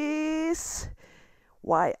 This is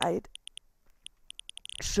why I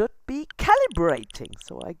should be calibrating.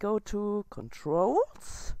 So I go to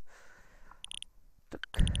controls,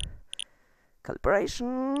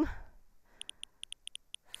 calibration,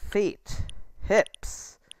 feet,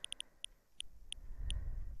 hips,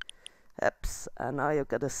 and now you're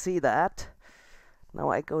gonna see that. Now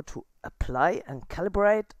I go to apply and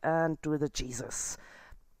calibrate and do the Jesus.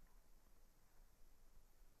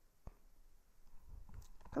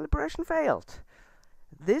 Calibration failed.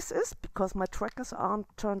 This is because my trackers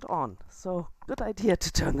aren't turned on. So good idea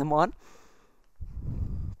to turn them on.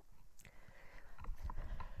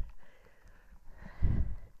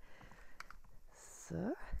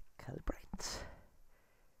 So calibrate.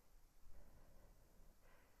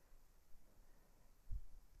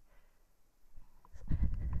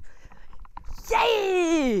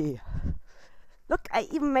 Yay! Look, I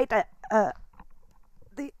even made the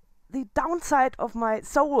downside of my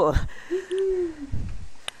soul.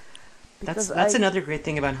 That's another great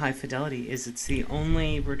thing about High Fidelity is it's the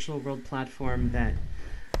only virtual world platform that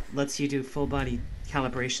lets you do full body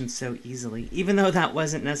calibration so easily, even though that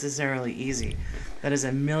wasn't necessarily easy. That is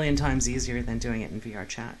a million times easier than doing it in VR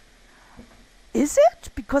chat. Is it?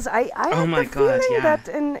 Because I Oh had my the God, feeling yeah. that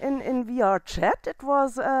in VR chat it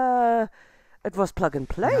was plug and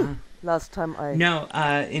play. No. Last time I No,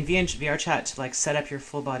 in VR chat, to like set up your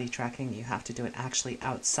full body tracking, you have to do it actually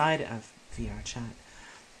outside of VR chat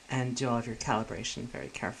and do all of your calibration very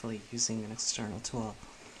carefully using an external tool.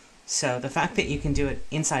 So the fact that you can do it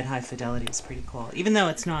inside high fidelity is pretty cool. Even though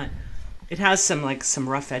it's not, it has some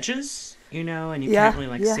rough edges, you know, and you can't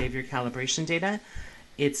really save your calibration data.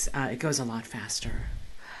 It goes a lot faster.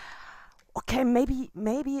 Okay, maybe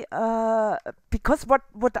because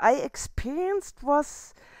what I experienced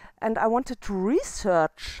was, and I wanted to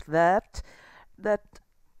research that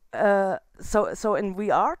so in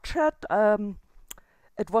VR chat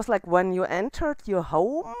it was like when you entered your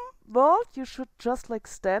home world, you should just like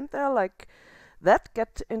stand there like that,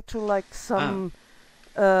 get into like some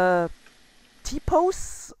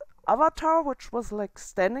T-pose avatar which was like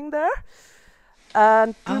standing there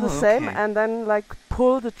and do the same, and then like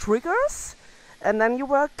pull the triggers, and then you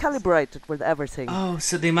were calibrated with everything. Oh,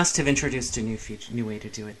 so they must have introduced a new way to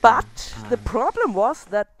do it. But the problem was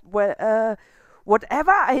that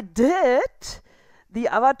whatever I did, the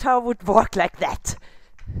avatar would work like that.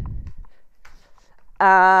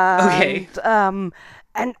 And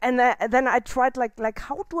then I tried like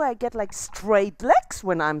how do I get like straight legs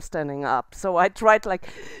when I'm standing up? So I tried like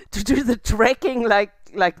to do the tracking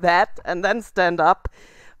like that and then stand up,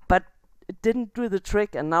 but it didn't do the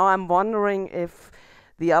trick. And now I'm wondering if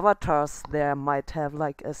the avatars there might have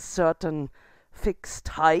like a certain fixed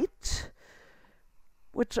height,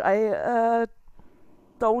 which I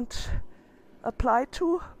don't apply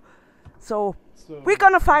to. So we're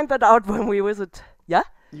gonna find that out when we visit. Yeah?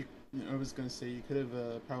 I was going to say you could have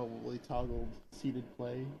probably toggled seated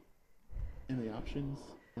play in the options,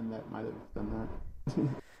 and that might have done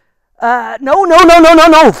that.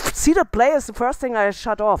 No. Seated play is the first thing I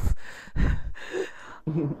shut off.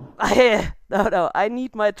 I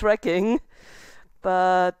need my tracking.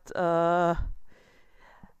 But are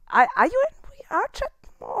you in VR chat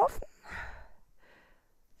more often?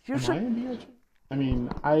 Am I in VR chat? I mean,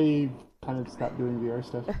 I kind of stopped doing VR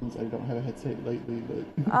stuff since I don't have a headset lately, but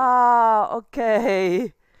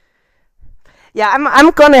okay. Yeah,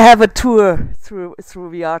 I'm gonna have a tour through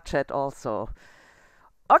VR chat also.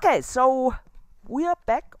 Okay, so we are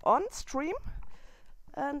back on stream,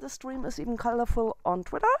 and the stream is even colorful on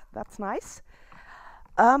Twitter. That's nice.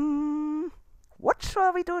 What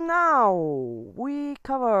shall we do now? We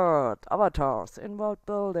covered avatars in world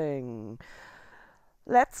building.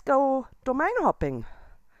 Let's go domain hopping.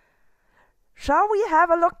 Shall we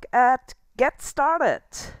have a look at Get Started?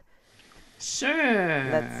 Sure.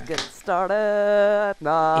 Let's get started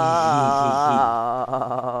now.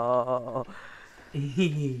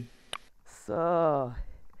 So,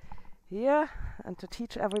 here, and to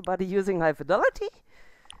teach everybody using high fidelity,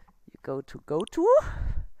 you go to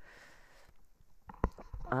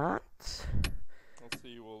and I'll see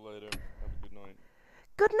you all later. Have a good night.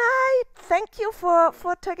 good night. Thank you for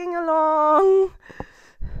tagging along. Oh,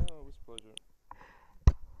 it was a pleasure.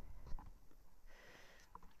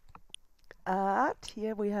 And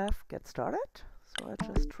here we have Get Started. So I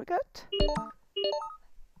just triggered.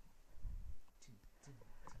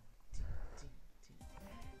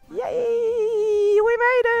 Yay! We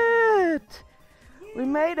made it! We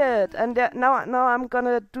made it! And now I'm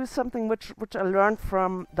gonna do something which I learned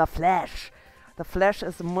from The Flash. The Flash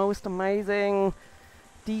is the most amazing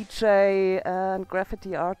DJ and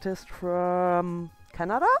graffiti artist from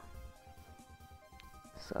Canada.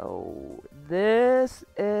 So this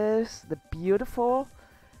is the beautiful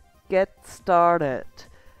Get Started.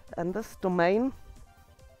 And this domain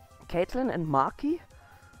Caitlin and Marky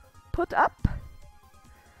put up.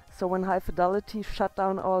 So when High Fidelity shut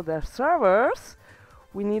down all their servers,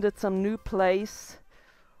 we needed some new place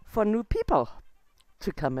for new people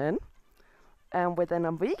to come in. And within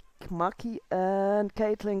a week, Marky and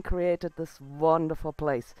Caitlin created this wonderful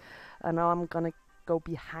place. And now I'm gonna go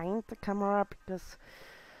behind the camera because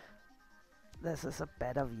this is a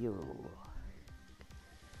better view.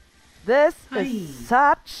 This is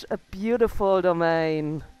such a beautiful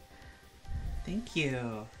domain. Thank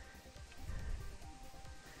you.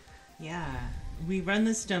 Yeah, we run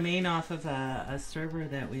this domain off of a server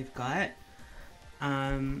that we've got.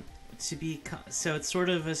 So it's sort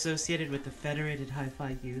of associated with the Federated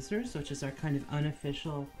Hi-Fi users, which is our kind of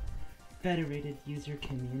unofficial federated user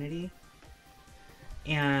community.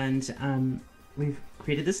 And we've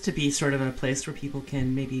created this to be sort of a place where people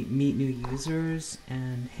can maybe meet new users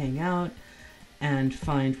and hang out. and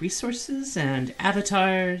find resources and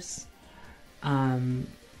avatars,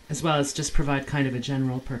 as well as just provide kind of a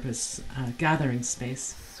general purpose gathering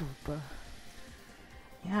space. Super.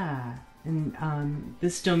 Yeah, and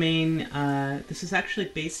this domain, this is actually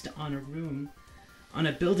based on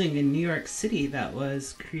a building in New York City that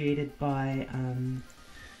was created by,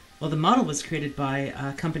 the model was created by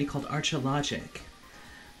a company called Archeologic.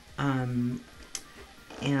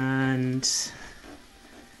 And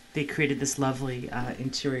they created this lovely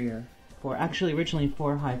interior originally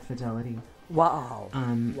for high fidelity. Wow.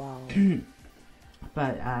 Wow.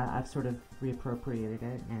 But I've sort of reappropriated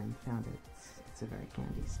it and found it's a very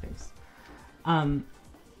handy space. Plus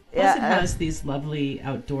it has these lovely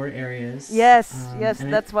outdoor areas. Yes,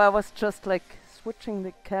 that's why I was just like switching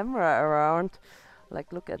the camera around.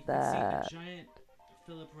 Like, look at that. See a giant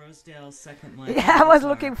Philip Rosedale second line. Yeah, I was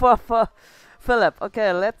looking for Philip.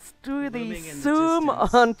 Okay, let's do the zoom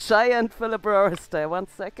on giant Philip Rosedale. 1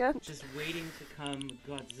 second. Just waiting to come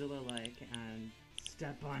Godzilla-like and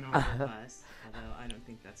step on our bus. Although I don't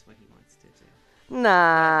think that's what he wants to do.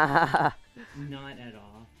 Nah. Not at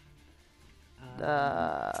all.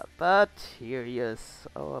 But here he is,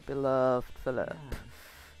 our beloved Philip. Yeah.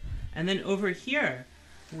 And then over here,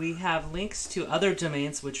 we have links to other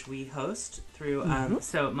domains which we host through.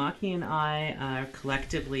 So Maki and I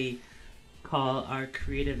collectively call our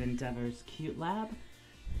creative endeavors Qt Lab,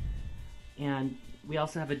 and we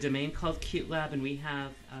also have a domain called Qt Lab, and we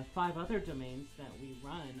have 5 other domains that we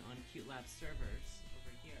run on Qt Lab servers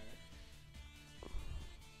over here.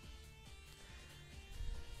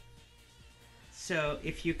 So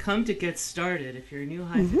if you come to get started, if you're a new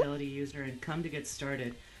high fidelity user and come to get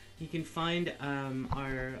started, you can find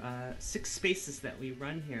our 6 spaces that we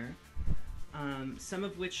run here, some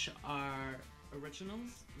of which are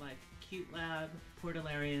originals, like Qt Lab,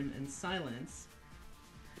 Portalarium, and Silence.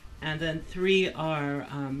 And then 3 are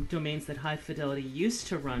domains that High Fidelity used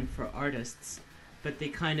to run for artists, but they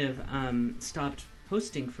kind of stopped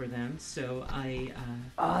hosting for them. So I,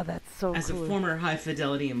 that's so as cool. a former High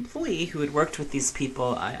Fidelity employee who had worked with these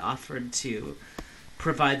people, I offered to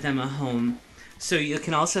provide them a home. So you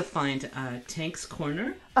can also find Tank's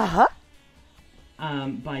Corner by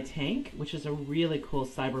Tank, which is a really cool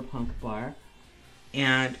cyberpunk bar,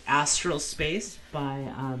 and Astral Space by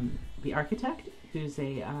The Architect, who's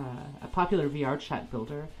a popular VR chat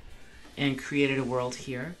builder and created a world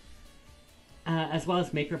here, as well as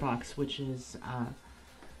MakerBox, which is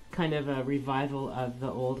kind of a revival of the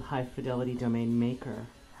old high fidelity domain Maker.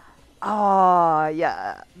 Oh,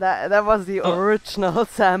 yeah, that was the original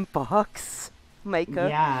sandbox Maker.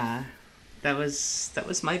 Yeah, that was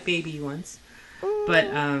my baby once. But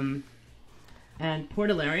and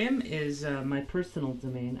Portalarium is my personal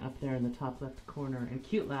domain up there in the top left corner, and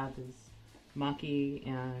Qt Lab is Maki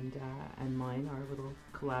and mine, our little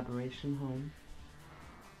collaboration home.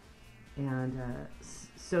 And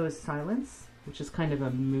so is Silence, which is kind of a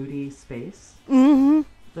moody space.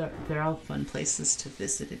 They're all fun places to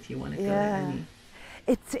visit if you want to go to any.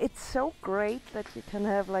 It's so great that you can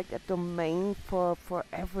have like a domain for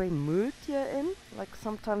every mood you're in. Like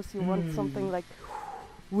sometimes you want something like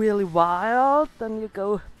really wild, then you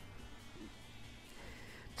go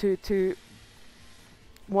to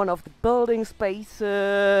one of the building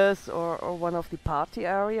spaces or one of the party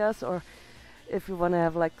areas, or if you want to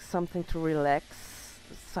have like something to relax,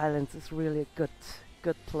 Silence is really a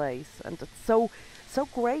good place. And it's so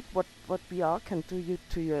great what VR can do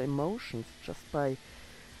to your emotions just by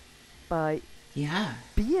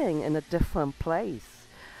being in a different place.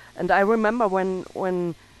 And I remember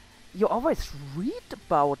when you always read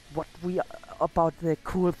about about the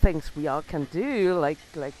cool things VR can do, like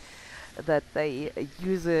that they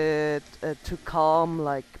use it to calm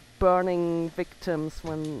like burning victims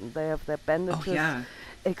when they have their bandages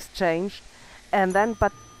exchanged, and then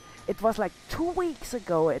but it was like 2 weeks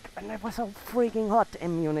ago, and it was so freaking hot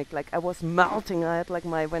in Munich. Like I was melting. I had like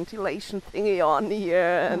my ventilation thingy on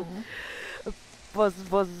here, and was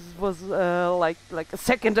like a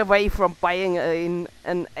second away from buying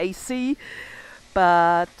an AC.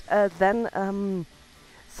 But then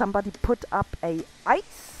somebody put up a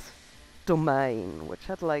ice domain, which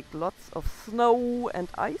had like lots of snow and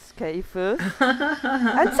ice caves, and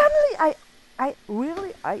suddenly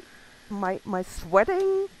my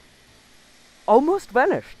sweating almost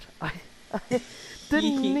vanished. I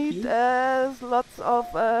didn't need lots of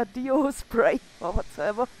deo spray or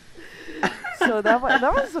whatsoever. So that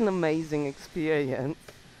was an amazing experience.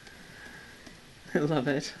 I love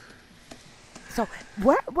it. So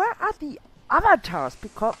where are the avatars?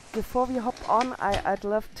 Because before we hop on, I'd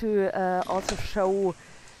love to also show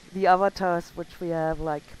the avatars which we have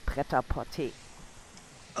like prêt-à-porter.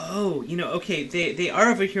 Oh, okay, they are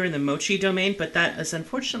over here in the Mochi domain, but that is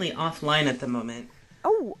unfortunately offline at the moment.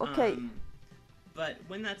 Oh, okay. But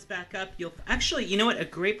when that's back up, you'll actually, you know what? A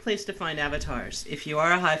great place to find avatars. If you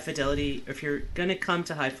are a high fidelity, if you're gonna come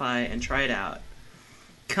to Hi-Fi and try it out,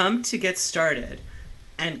 come to get started,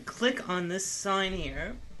 and click on this sign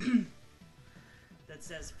here that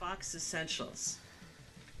says Fox Essentials.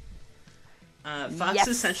 Fox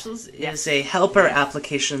Essentials is a helper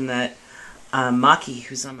application that Maki,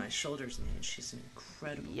 who's on my shoulders, made. She's an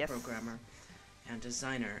incredible programmer and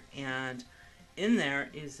designer, and in there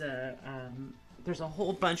is there's a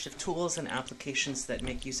whole bunch of tools and applications that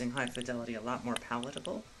make using high fidelity a lot more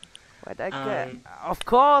palatable. But of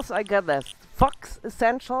course, I get this. Fox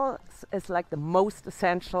Essentials is like the most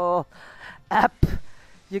essential app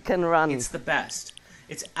you can run. It's the best.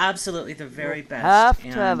 It's absolutely the very best. Have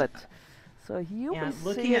to have it. So here we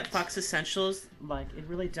looking at Fox Essentials, like, it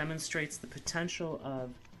really demonstrates the potential of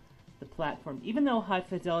the platform, even though high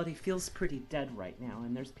fidelity feels pretty dead right now,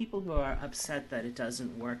 and there's people who are upset that it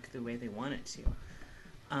doesn't work the way they want it to.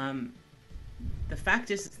 The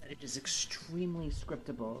fact is that it is extremely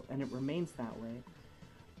scriptable, and it remains that way,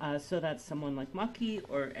 so that someone like Maki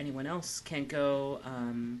or anyone else can go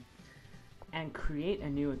and create a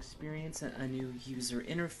new experience, a new user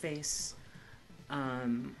interface,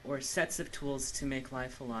 or sets of tools to make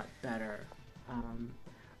life a lot better.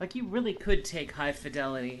 Like, you really could take high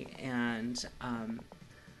fidelity and,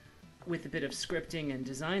 with a bit of scripting and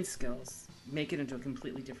design skills, make it into a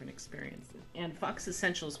completely different experience. And Fox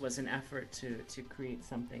Essentials was an effort to create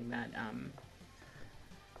something that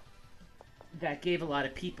that gave a lot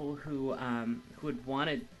of people who had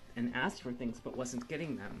wanted and asked for things but wasn't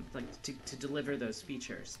getting them, like, to deliver those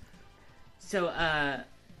features. So,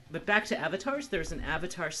 but back to avatars, there's an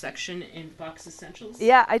avatar section in Fox Essentials.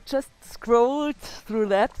 Yeah, I just scrolled through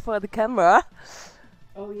that for the camera.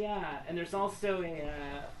 Oh yeah, and there's also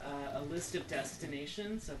a list of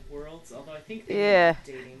destinations, of worlds, although I think they're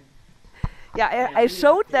updating. Yeah, I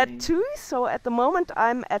showed that too, so at the moment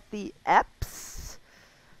I'm at the apps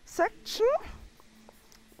section.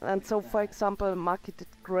 And so, for example, Maki did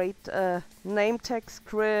great name tag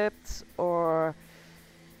scripts, or...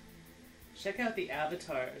 Check out the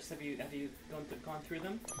avatars. Have you gone through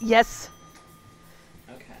them? Yes.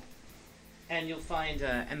 Okay. And you'll find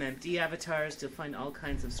MMD avatars. You'll find all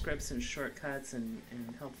kinds of scripts and shortcuts and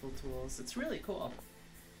helpful tools. It's really cool.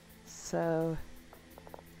 So,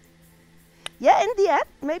 yeah, in the end,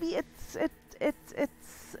 maybe it's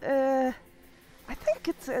I think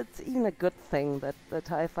it's even a good thing that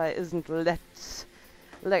Hi-Fi isn't let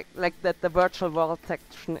like that the virtual world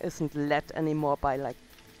section isn't led anymore by like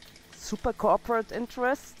super corporate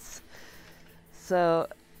interests. So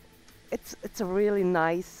it's a really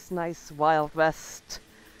nice Wild West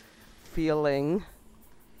feeling.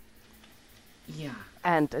 Yeah.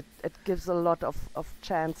 And it gives a lot of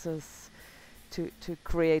chances to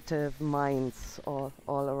creative minds all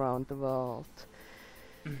around the world.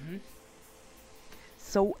 Mm-hmm.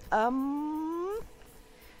 So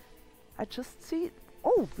I just see.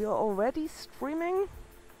 Oh, we are already streaming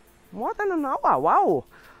more than an hour. Wow.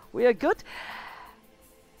 We are good.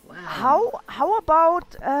 Wow. How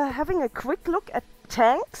about having a quick look at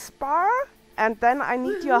Tank's bar, and then I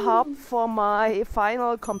need your help for my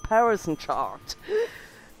final comparison chart.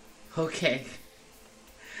 Okay.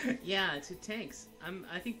 Yeah, to Tanks.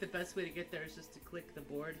 I think the best way to get there is just to click the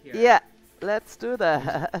board here. Yeah, let's do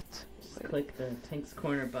that. Just click the Tanks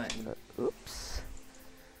corner button. Oops.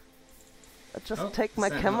 Just take my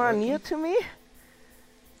camera near to me.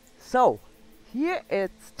 So. Here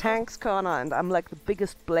it's Tank's Corner, and I'm like the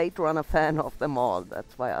biggest Blade Runner fan of them all.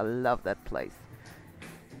 That's why I love that place.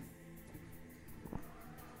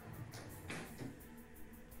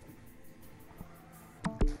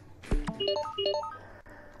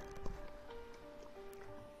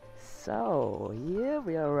 So, here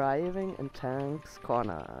we are arriving in Tank's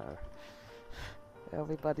Corner.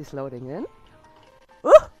 Everybody's loading in.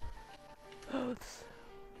 Ooh!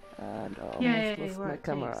 And I almost lost my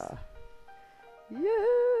camera. Yeah!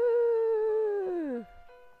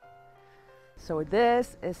 So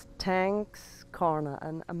this is Tank's Corner,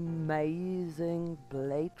 an amazing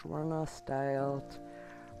Blade Runner styled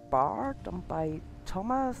bar done by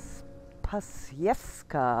Thomas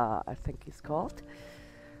Pasiewska, I think he's called,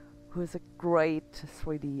 who is a great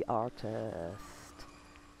 3D artist.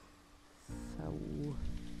 So,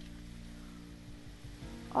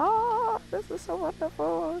 this is so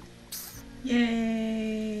wonderful.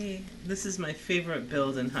 Yay! This is my favorite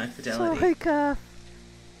build in high fidelity. Soy calf.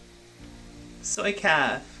 Soy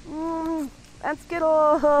calf. And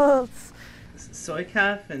Skittles. Soy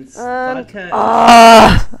calf and And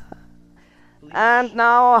vodka. And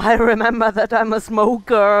now I remember that I'm a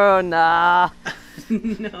smoker. Nah.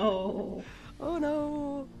 No. Oh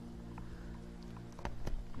no.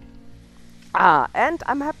 Ah, and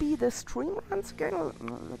I'm happy the stream once again.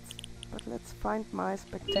 Let's find my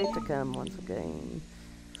spectator cam once again.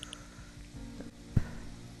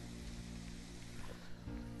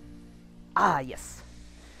 Ah, yes.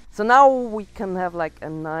 So now we can have like a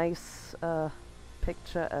nice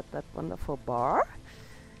picture at that wonderful bar.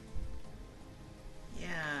 Yeah.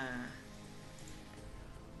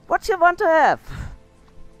 What you want to have?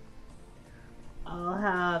 I'll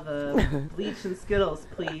have a bleach and Skittles,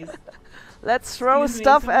 please. Let's throw Excuse me,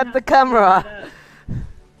 stuff someone at has the to clean camera. that up.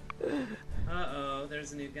 Uh-oh,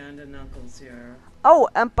 there's an Uganda Knuckles here. Oh,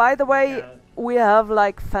 and by the way, out. we have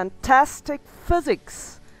like fantastic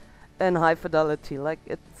physics in high fidelity. Like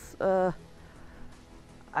it's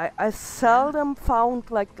I seldom found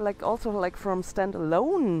like also like from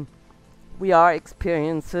standalone VR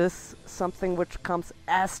experiences something which comes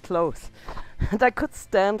as close. And I could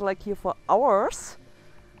stand like here for hours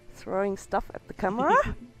throwing stuff at the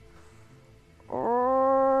camera.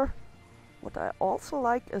 Or what I also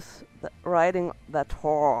like is riding that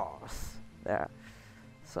horse there.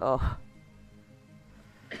 So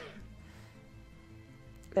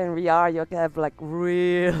in VR you have like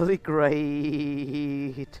really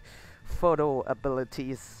great photo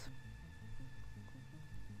abilities.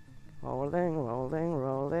 Rolling, rolling,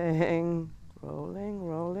 rolling, rolling,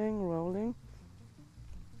 rolling, rolling.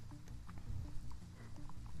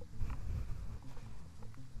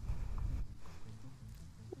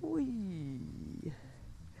 Whee.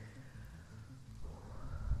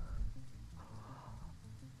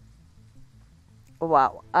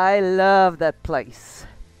 Wow, I love that place.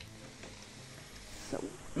 So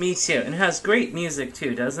Me too. And it has great music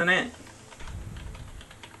too, doesn't it?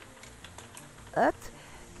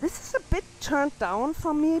 this is a bit turned down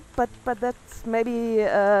for me, but that's maybe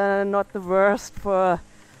not the worst for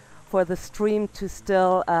the stream to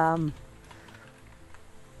still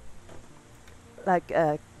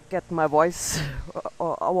get my voice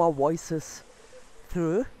or our voices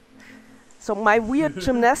through. So my weird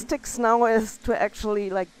gymnastics now is to actually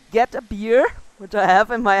like get a beer, which I have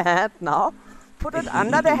in my hand now, put it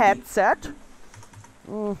under the headset.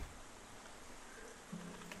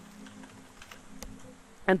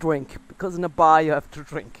 And drink, because in a bar you have to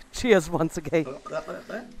drink. Cheers once again.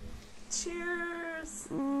 Cheers.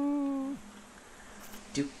 Doop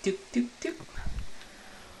doop doop doop.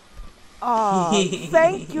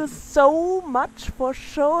 Thank you so much for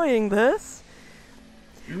showing this.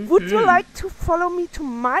 Would you like to follow me to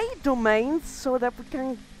my domains so that we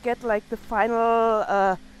can get like the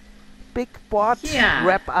final big board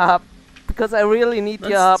wrap up? Because I really need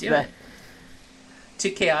your help there.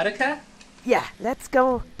 To Chaotica? Yeah, let's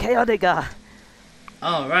go Chaotica.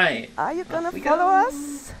 All right. Are you gonna follow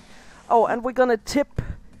us? Oh, and we're gonna tip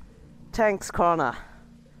Tank's Corner.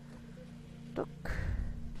 Look.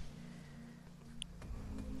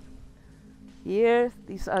 Here,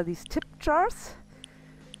 these are these tip jars.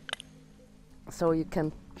 So you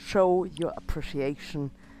can show your appreciation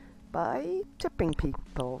by tipping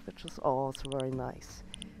people, which is also very nice.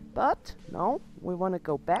 But now we want to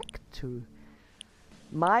go back to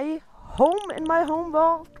my home in my home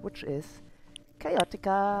world, which is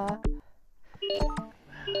Chaotica.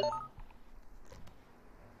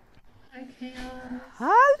 Hi, Chaos.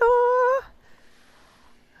 Hello.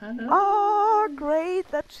 Hello. Oh, great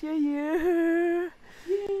that you're here.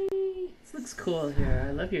 Yay. This looks cool here.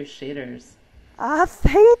 I love your shaders. Ah,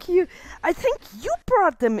 thank you. I think you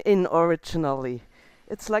brought them in originally.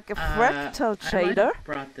 It's like a fractal shader. I might have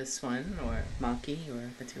brought this one, or Maki, or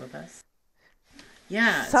the two of us.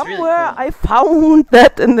 Yeah, it's Somewhere really cool. I found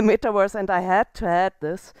that in the Metaverse, and I had to add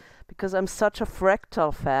this because I'm such a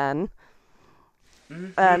fractal fan.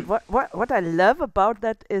 And what I love about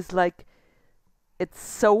that is like it's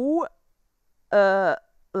so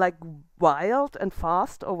like wild and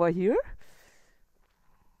fast over here.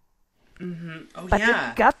 Oh, but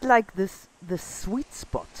yeah. it got like this sweet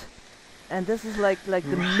spot, and this is like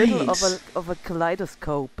the middle of a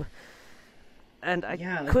kaleidoscope, and I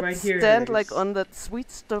could right here, stand like on that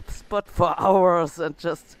sweet spot for hours and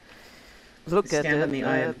just look at it. Stand in the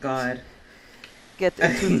eye of God. Get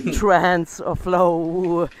into trance or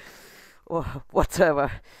flow or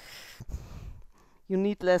whatever. You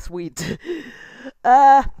need less weed.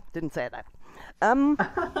 Didn't say that.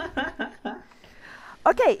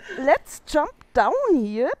 Okay, let's jump down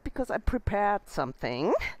here because I prepared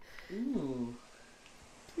something. Ooh.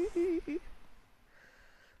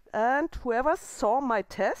 And whoever saw my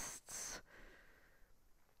tests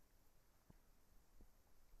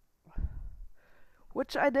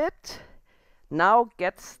which I did, now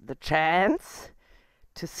gets the chance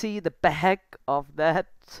to see the back of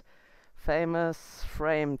that famous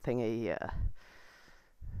frame thingy here.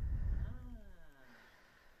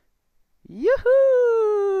 Yoo-hoo!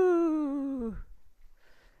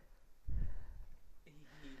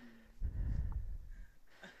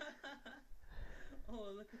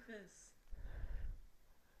 Oh, look at this.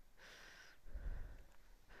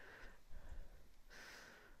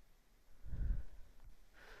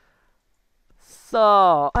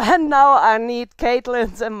 So, and now I need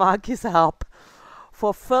Caitlin's and Marky's help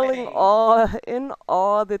for filling all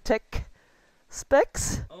the tech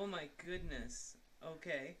specs. Oh my goodness.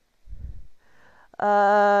 Okay.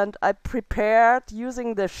 And I prepared,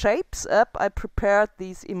 using the Shapes app, I prepared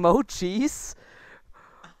these emojis,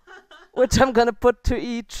 which I'm gonna put to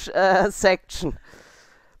each section.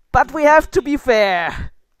 But we have to be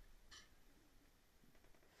fair.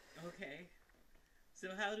 Okay. So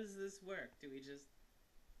how does this work? Do we just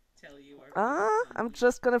tell you our... I'm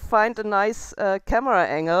just gonna find a nice camera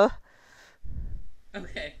angle.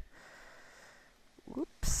 Okay.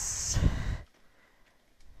 Whoops.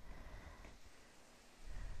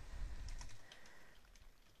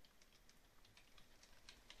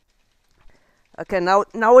 Okay, now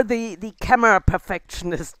the camera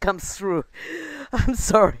perfectionist comes through. I'm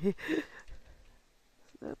sorry.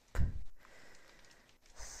 Yep.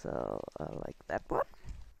 So like that one.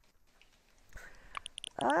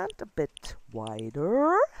 And a bit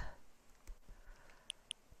wider.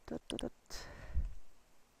 That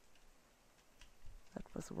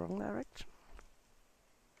was the wrong direction.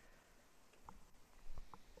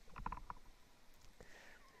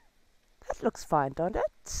 That looks fine, don't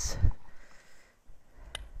it?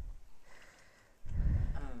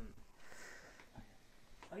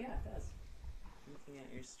 Oh yeah, it does. Looking at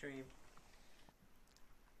your stream.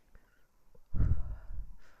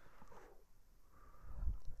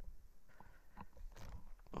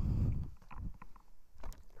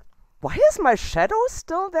 Why is my shadow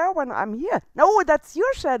still there when I'm here? No, that's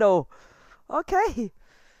your shadow. Okay.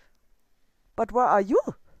 But where are you?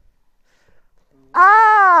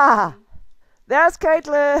 Ah! There's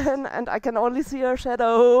Caitlin, and I can only see her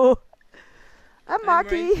shadow. And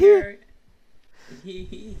Marky. Right here.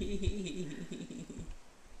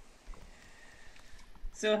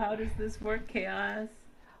 So how does this work, Chaos?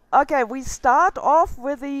 Okay, we start off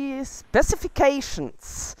with the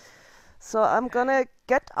specifications. So I'm gonna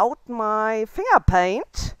get out my finger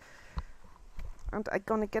paint, and I'm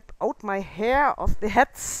gonna get out my hair of the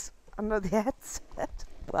heads under the headset.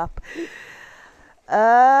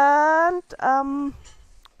 And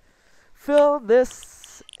fill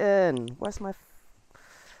this in. Where's my...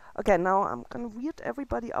 Okay, now I'm gonna weird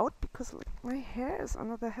everybody out because like, my hair is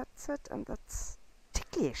under the headset and that's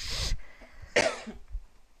ticklish.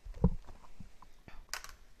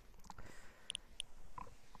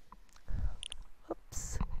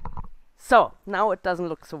 Oops. So, now it doesn't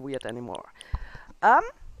look so weird anymore.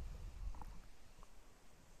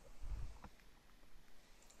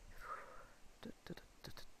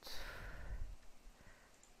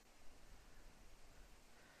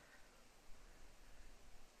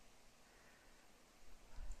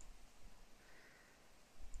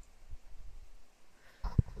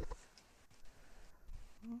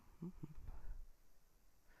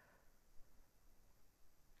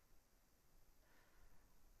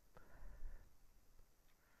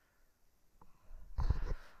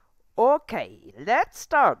 Okay, let's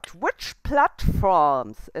start. Which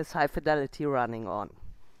platforms is High Fidelity running on?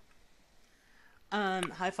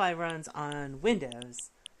 Hi-Fi runs on Windows,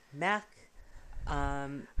 Mac.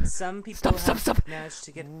 Some people have managed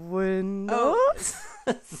to get Windows.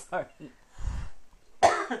 Oh, sorry.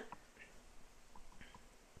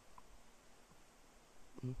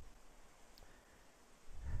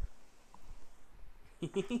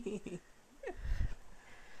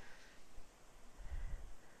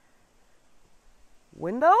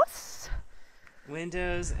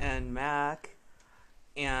 Windows and Mac,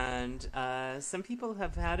 and some people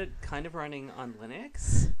have had it kind of running on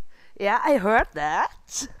Linux. Yeah, I heard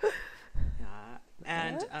that.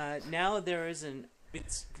 And now there is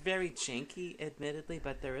it's very janky, admittedly,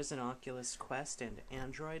 but there is an Oculus Quest and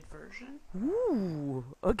Android version. Ooh,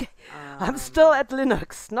 okay. I'm still at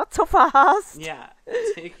Linux, not so fast. Yeah,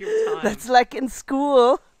 take your time. That's like in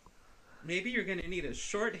school. Maybe you're going to need a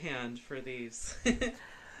shorthand for these.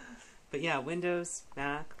 But yeah, Windows,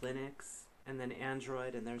 Mac, Linux, and then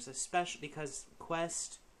Android, and there's a special, because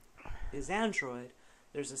Quest is Android,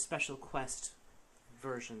 there's a special Quest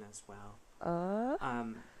version as well.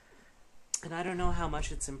 And I don't know how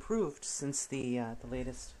much it's improved since the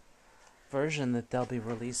latest version that they'll be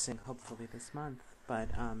releasing hopefully this month. But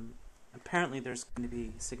apparently there's going to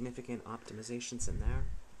be significant optimizations in there.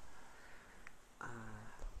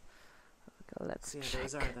 Let's yeah, check.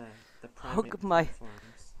 those are the primary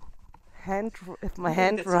platforms. If my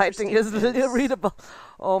handwriting is readable.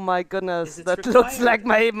 Oh my goodness, that required? looks like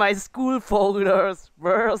my school folders.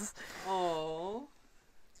 Worse. Oh.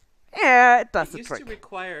 Yeah, it does the used trick. to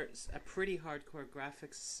require a pretty hardcore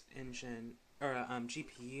graphics engine or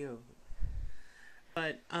GPU,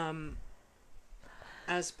 but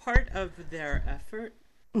as part of their effort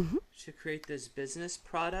to create this business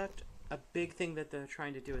product, a big thing that they're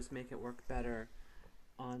trying to do is make it work better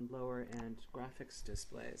on lower end graphics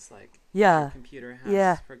displays. Like your computer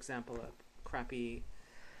has, for example, a crappy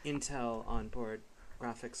Intel onboard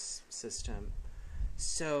graphics system.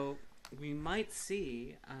 So we might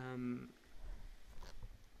see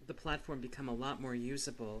the platform become a lot more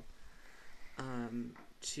usable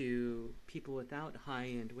to people without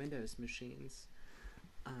high-end Windows machines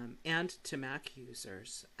and to Mac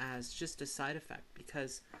users as just a side effect,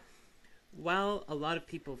 because while a lot of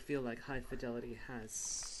people feel like High Fidelity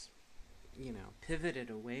has, pivoted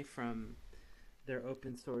away from their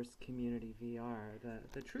open source community VR,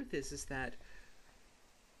 the truth is that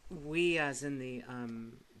we, as in the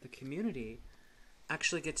community,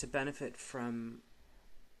 actually get to benefit from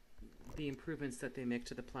the improvements that they make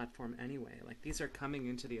to the platform anyway. Like, these are coming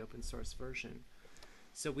into the open source version,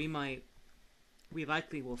 so we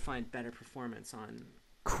likely will find better performance on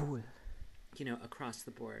across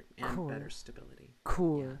the board, and better stability.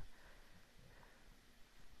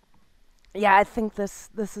 Yeah, I think this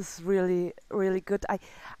is really, really good.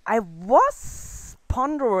 I was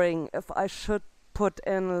pondering if I should put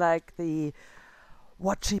in like the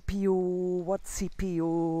what GPU, what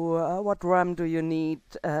CPU, what RAM do you need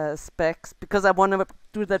specs, because I want to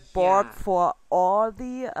do that board for all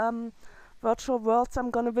the virtual worlds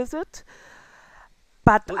I'm gonna visit.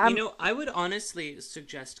 But I would honestly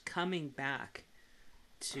suggest coming back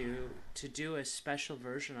to do a special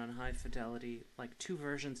version on High Fidelity, like 2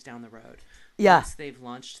 versions down the road, once they've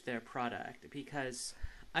launched their product, because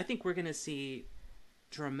I think we're going to see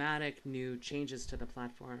dramatic new changes to the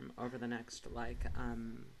platform over the next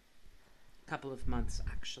couple of months,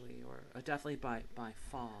 actually, or definitely by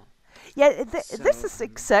fall. Yeah, this is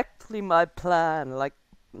exactly my plan. Like,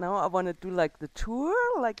 now I want to do like the tour,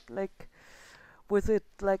 like with it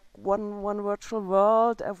like one virtual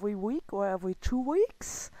world every week or every 2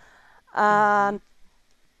 weeks, and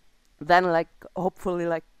then like hopefully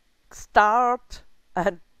like start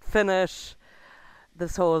and finish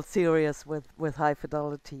this whole series with High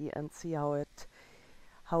Fidelity and see how it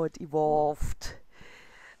evolved.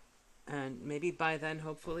 And maybe by then,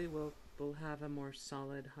 hopefully, we'll have a more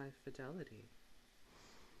solid High Fidelity.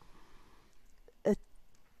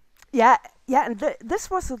 And this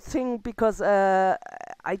was the thing, because I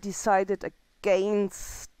decided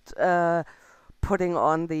against putting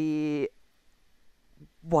on the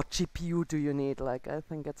what GPU do you need. Like, I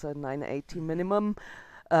think it's a 980 minimum,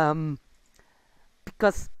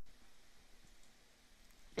 because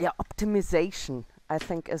optimization, I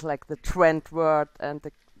think, is like the trend word and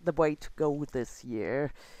the way to go this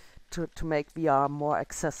year to make VR more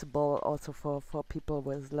accessible also for people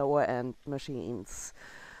with lower end machines.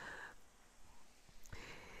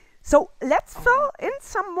 So let's fill in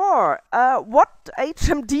some more. What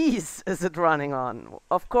HMDs is it running on?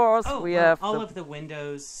 Of course, we have all of the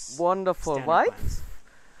Windows wonderful Vive.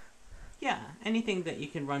 Yeah, anything that you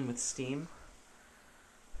can run with Steam.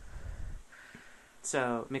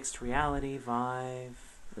 So mixed reality,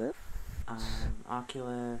 Vive,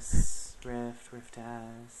 Oculus, Rift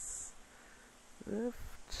S.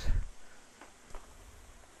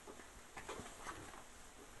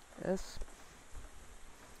 Yes.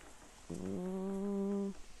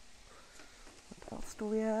 What else do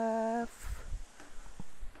we have?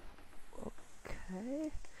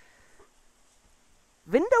 Okay.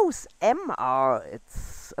 Windows MR,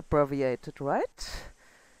 it's abbreviated, right?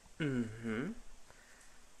 Mm-hmm.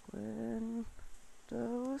 Windows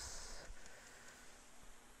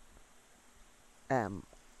MR.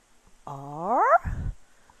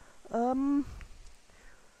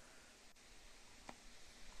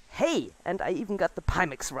 Hey, and I even got the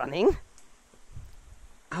Pimax running.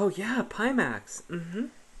 Oh yeah, Pimax. Mm-hmm.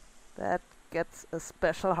 That gets a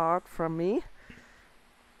special heart from me.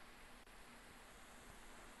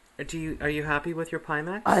 Are you happy with your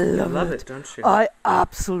Pimax? I love it, don't you? I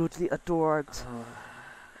absolutely adore it.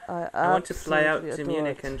 I want to fly out to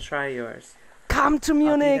Munich and try yours. Come to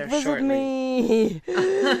Munich, visit me.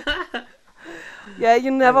 Yeah, you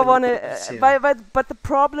never want love to. to. But the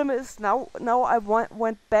problem is now. Now I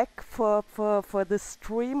went back for this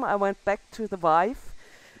stream. I went back to the Vive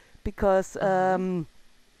because the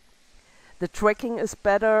tracking is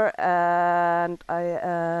better, and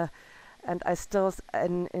I still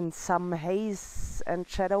in some haze and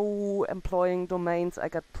shadow employing domains. I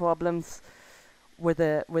got problems with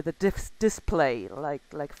the display,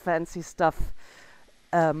 like fancy stuff.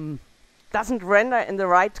 Doesn't render in the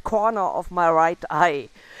right corner of my right eye,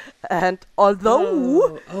 and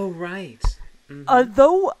although right,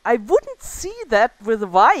 although I wouldn't see that with a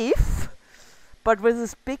Vive, but with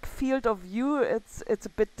this big field of view, it's a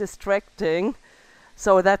bit distracting.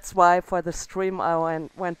 So that's why for the stream I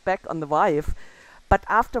went back on the Vive. But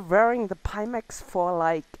after wearing the Pimax for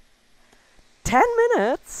like 10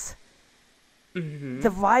 minutes, the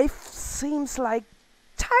Vive seems like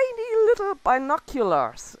tiny little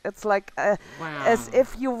binoculars. It's like as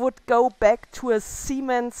if you would go back to a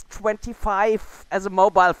Siemens 25 as a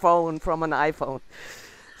mobile phone from an iPhone.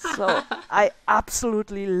 So I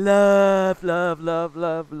absolutely love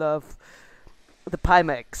the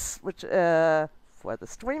Pimax, which for the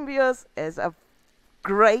stream viewers is a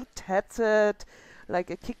great headset,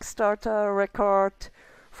 like a Kickstarter record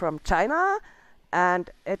from China,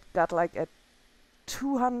 and it got like a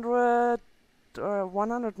 200 or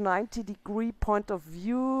 190 degree point of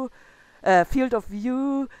view, field of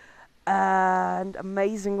view, and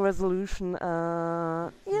amazing resolution.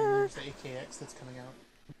 Yeah. There's the 8KX that's coming out.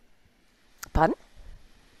 Pardon?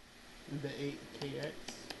 The 8KX.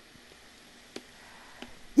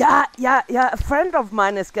 Yeah. A friend of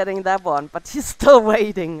mine is getting that one, but he's still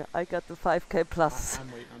waiting. I got the 5K plus. I'm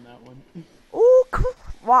waiting on that one. Oh, cool.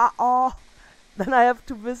 Wow. Then I have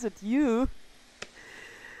to visit you.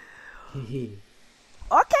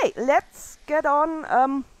 Okay, let's get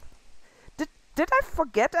on. Did I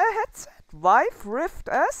forget a headset? Vive Rift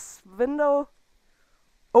S window.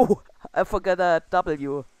 Oh, I forgot a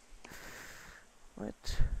W.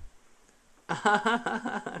 Wait.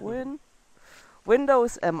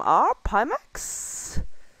 Windows MR Pimax.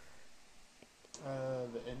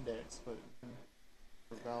 The index, but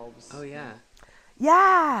for valves. Oh yeah.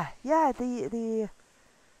 Yeah. The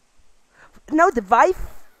no, the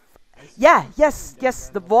Vive. Yeah, yes,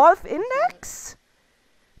 the Valve Index.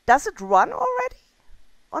 Does it run already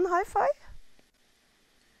on Hi-Fi?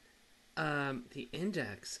 The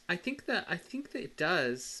index. I think that it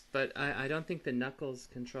does, but I don't think the Knuckles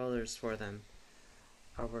controllers for them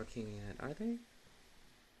are working yet. Are they?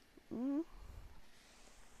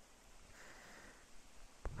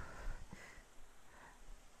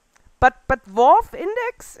 But Valve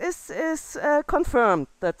Index is confirmed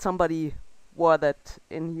that somebody wore that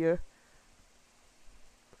in here.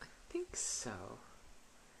 I think so.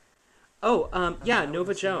 Oh, yeah,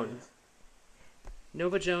 Nova Joan.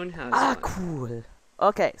 Nova Joan has one. Cool.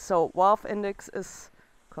 Okay, so Valve Index is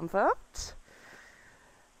confirmed.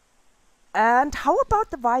 And how about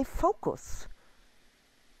the Vive Focus?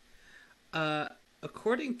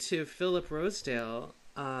 According to Philip Rosedale,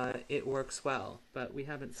 it works well, but we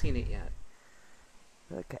haven't seen it yet.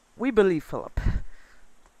 Okay, we believe Philip.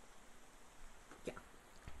 Yeah.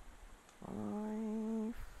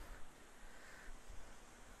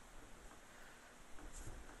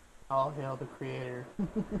 All hail the creator.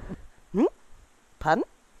 Pardon?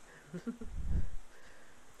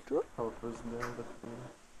 Philip Rosedale, the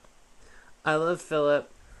creator. I love Philip,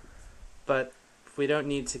 but we don't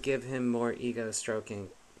need to give him more ego stroking.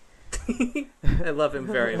 I love him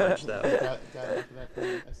very much, though. Got that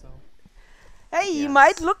myself. Hey, you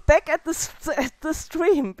might look back at the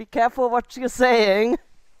stream. Be careful what you're saying.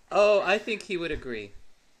 Oh, I think he would agree.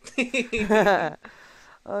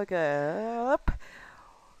 Okay.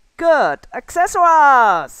 Good.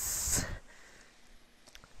 Accessories.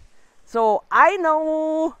 So I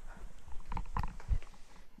know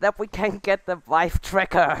that we can get the Vive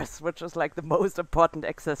trackers, which is like the most important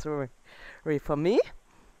accessory for me.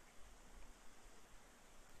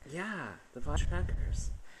 Yeah, the Vive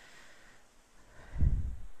trackers.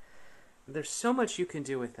 There's so much you can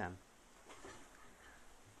do with them.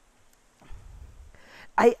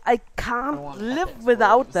 I can't live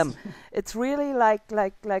without them. It's really like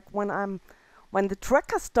when the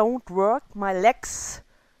trackers don't work, my legs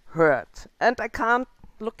hurt, and I can't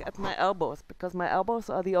look at my elbows because my elbows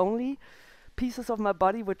are the only pieces of my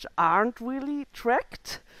body which aren't really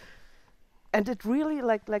tracked. And it really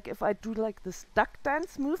like if I do like this duck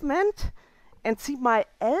dance movement and see my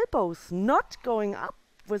elbows not going up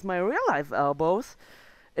with my real life elbows,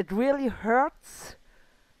 it really hurts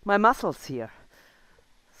my muscles here.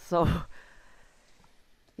 So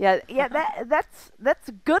yeah, that's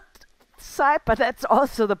a good side, but that's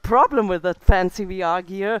also the problem with that fancy VR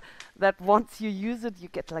gear, that once you use it, you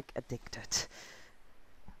get like addicted.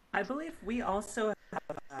 I believe we also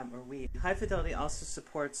have, High Fidelity also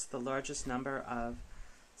supports the largest number of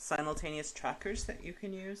simultaneous trackers that you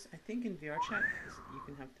can use. I think in VRChat you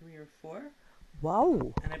can have 3 or 4.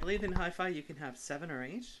 Wow. And I believe in Hi-Fi you can have 7 or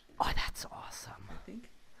 8. Oh, that's awesome. I think.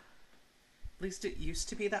 At least it used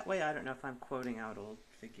to be that way. I don't know if I'm quoting out old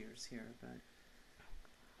figures here, but...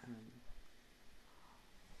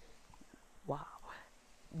 Wow.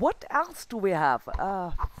 What else do we have?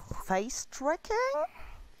 Face tracking?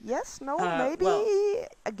 Yes, no, maybe well,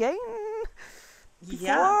 again?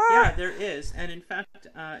 Yeah, there is. And in fact,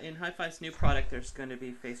 in Hi-Fi's new product, there's going to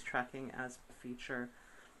be face tracking as a feature.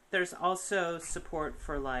 There's also support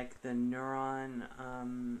for like the Neuron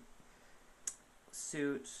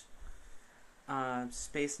suit,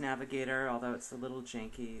 Space Navigator, although it's a little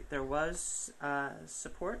janky. There was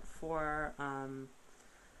support for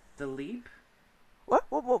the Leap. What?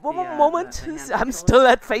 One moment. I'm still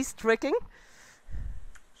at face tracking.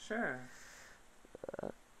 Sure.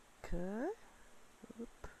 Okay.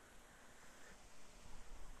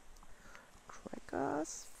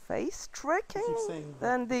 Trackers, face tracking.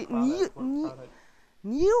 Then the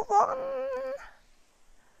new one.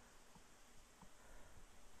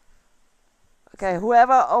 Okay,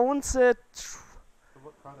 whoever owns it,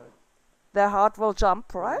 What product? their heart will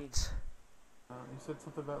jump, right? You said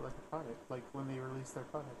something about like a product, like when they release their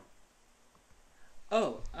product.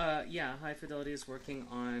 Oh, yeah, High Fidelity is working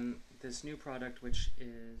on this new product, which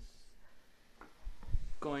is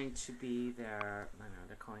going to be their, I don't know,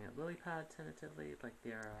 they're calling it LilyPad tentatively, like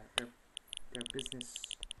their business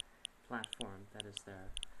platform. That is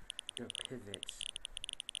their pivot.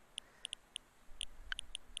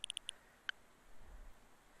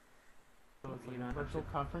 So it's like a virtual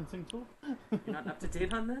conferencing tool? You're not up to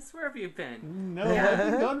date on this? Where have you been? No, I've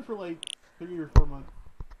been gone for like 3 or 4 months.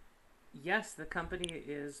 Yes, the company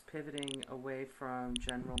is pivoting away from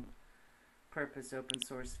general purpose open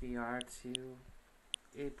source VR to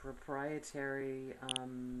a proprietary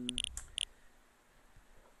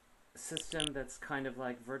system that's kind of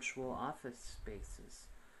like virtual office spaces,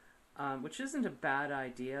 which isn't a bad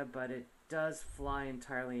idea, but it does fly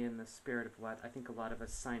entirely in the spirit of what I think a lot of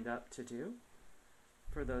us signed up to do,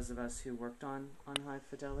 for those of us who worked on High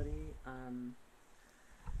Fidelity.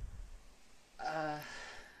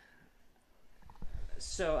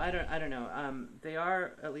 So I don't know. They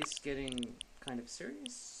are at least getting kind of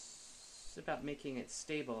serious about making it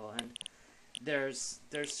stable, and there's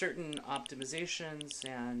certain optimizations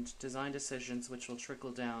and design decisions which will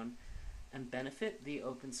trickle down and benefit the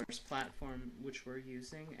open source platform which we're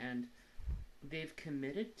using, and they've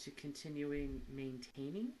committed to continuing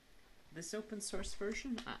maintaining this open source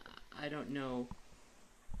version. I don't know.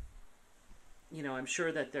 You know, I'm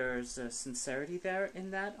sure that there's a sincerity there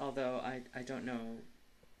in that, although I don't know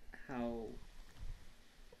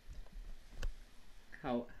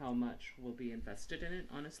how much will be invested in it,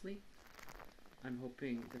 honestly. I'm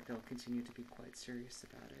hoping that they'll continue to be quite serious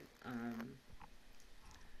about it.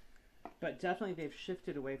 But definitely they've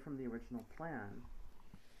shifted away from the original plan,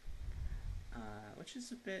 which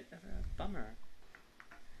is a bit of a bummer,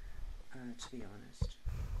 to be honest.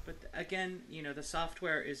 But again, you know, the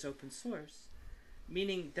software is open source,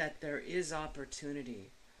 meaning that there is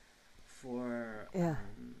opportunity for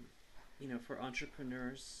you know, for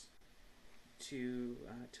entrepreneurs to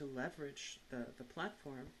leverage the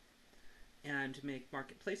platform and make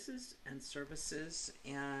marketplaces and services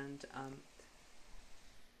and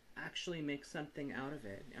actually make something out of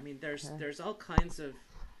it. I mean, there's all kinds of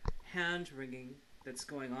hand wringing that's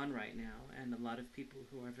going on right now, and a lot of people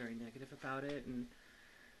who are very negative about it. And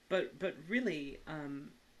but really,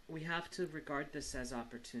 we have to regard this as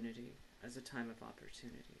opportunity, as a time of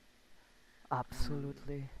opportunity.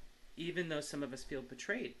 Absolutely. Even though some of us feel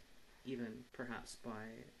betrayed, even perhaps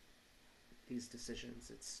by these decisions,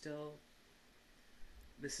 it's still,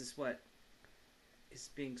 this is what is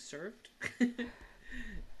being served.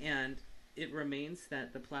 And it remains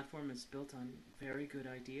that the platform is built on very good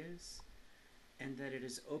ideas, and that it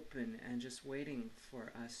is open and just waiting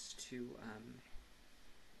for us to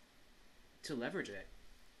leverage it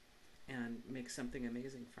and make something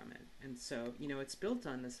amazing from it. And so, you know, it's built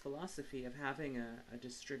on this philosophy of having a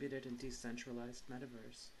distributed and decentralized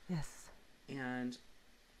metaverse. Yes. And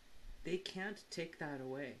they can't take that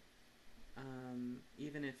away,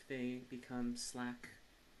 even if they become Slack,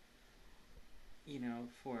 you know,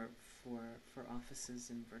 for offices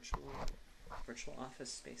and virtual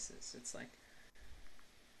office spaces. It's like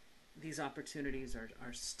these opportunities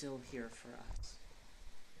are still here for us.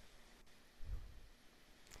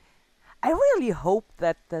 I really hope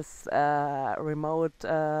that this remote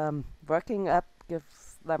working app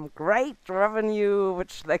gives them great revenue,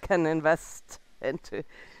 which they can invest into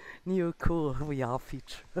new cool VR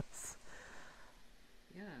features.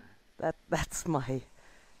 Yeah. That's my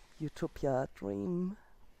utopia dream.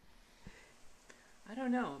 I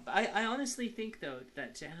don't know. I honestly think, though,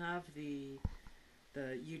 that to have the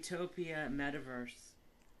utopia metaverse,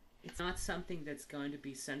 it's not something that's going to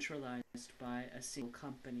be centralized by a single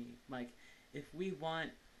company. Like, if we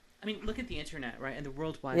want... I mean, look at the internet, right? And the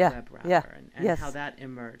World Wide Web, rather, and how that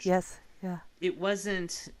emerged. Yes, yeah. It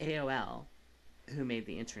wasn't AOL who made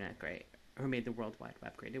the internet great, or who made the World Wide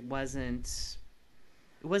Web great. It wasn't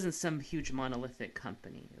some huge monolithic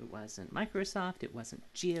company. It wasn't Microsoft. It wasn't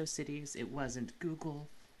GeoCities. It wasn't Google,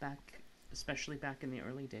 especially back in the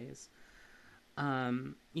early days.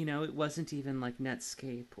 It wasn't even like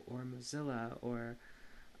Netscape or Mozilla or,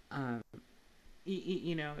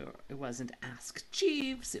 it wasn't Ask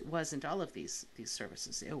Jeeves. It wasn't all of these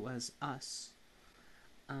services. It was us.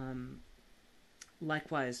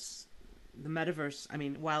 Likewise, the metaverse, I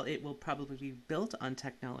mean, while it will probably be built on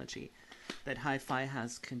technology that Hi-Fi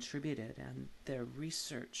has contributed and their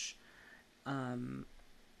research, and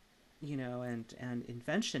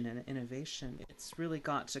invention and innovation, it's really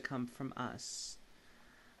got to come from us,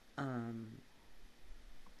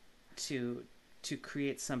 to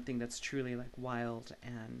create something that's truly like wild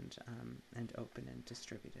and open and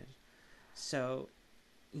distributed. So,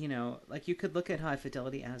 like you could look at High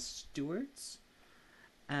Fidelity as stewards,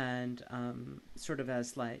 and sort of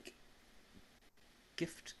as like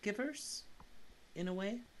gift givers, in a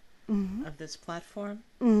way, of this platform.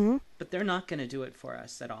 But they're not going to do it for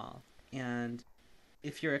us at all. And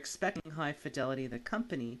if you're expecting High Fidelity, the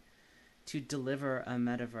company, to deliver a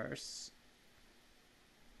metaverse,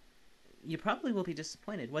 you probably will be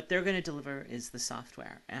disappointed. What they're going to deliver is the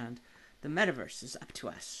software, and the metaverse is up to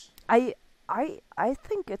us. I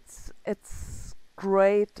think it's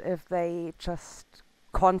great if they just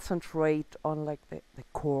concentrate on like the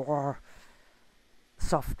core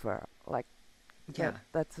software, like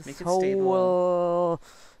that's this whole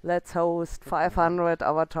let's host 500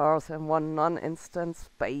 avatars in one non-instance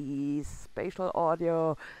spatial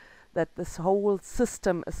audio, that this whole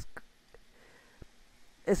system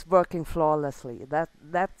is working flawlessly.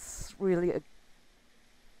 That's really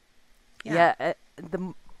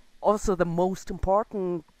also the most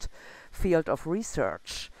important field of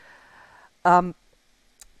research. But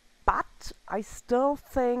I still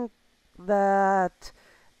think that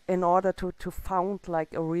in order to found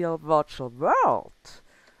like a real virtual world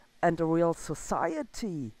and a real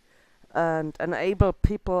society and enable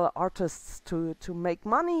people, artists, to make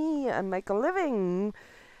money and make a living,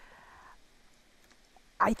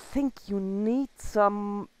 I think you need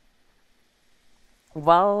some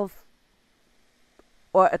wealth,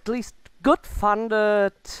 or at least good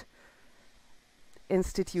funded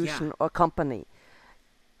institution or company.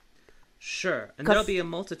 Sure, and there'll be a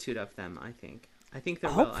multitude of them, I think. I think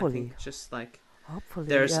there will. I think just like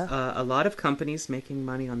there's a lot of companies making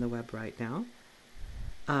money on the web right now.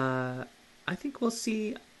 I think we'll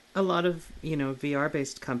see a lot of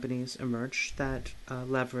VR-based companies emerge that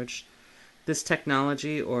leverage this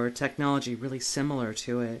technology or technology really similar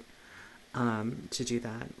to it to do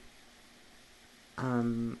that.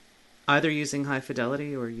 Either using High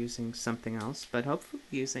Fidelity or using something else, but hopefully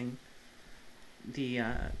using the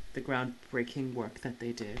groundbreaking work that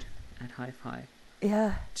they did at Hi-Fi.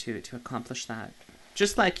 Yeah. To accomplish that.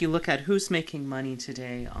 Just like you look at who's making money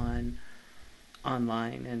today online,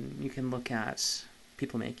 and you can look at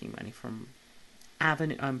people making money from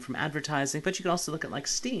advertising, but you can also look at like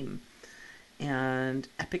Steam and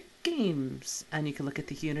Epic Games, and you can look at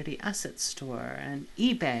the Unity Asset Store and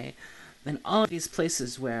eBay, and all of these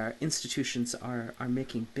places where institutions are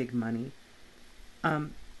making big money.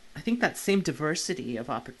 I think that same diversity of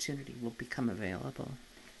opportunity will become available.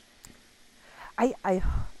 I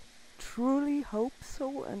truly hope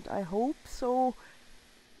so, and I hope so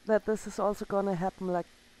that this is also going to happen like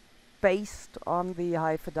based on the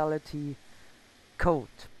High Fidelity code,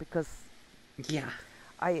 because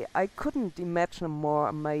I couldn't imagine a more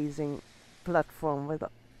amazing platform with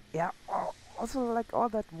also like all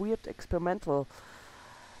that weird experimental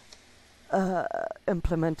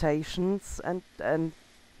implementations and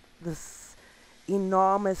this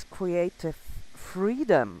enormous creative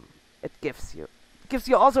freedom it gives you. It gives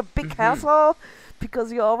you also a big hassle,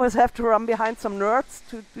 because you always have to run behind some nerds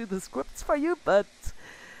to do the scripts for you, but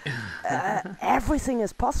everything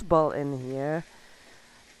is possible in here.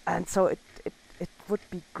 And so it would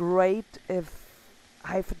be great if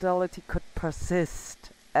High Fidelity could persist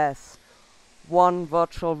as one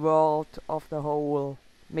virtual world of the whole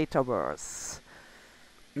metaverse.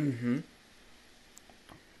 Mm-hmm.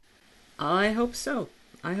 I hope so.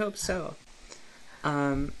 I hope so.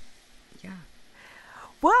 Yeah.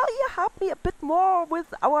 Well, you help me a bit more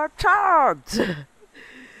with our chart.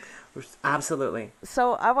 Absolutely.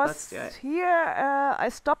 So I was Let's do it. here, I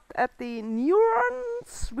stopped at the neuron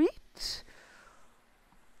suite.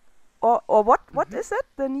 Or what is it?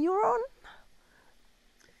 The neuron?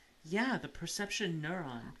 Yeah, the perception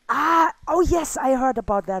neuron. Oh yes, I heard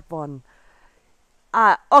about that one.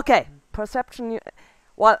 Okay, perception.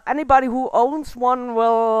 Well, anybody who owns one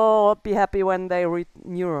will be happy when they read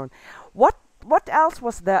neuron. What else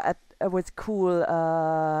was there with cool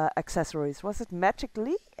accessories? Was it Magic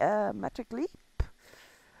Leap? Magic Leap?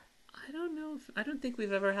 I don't know. I don't think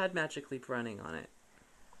we've ever had Magic Leap running on it.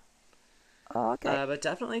 Okay. But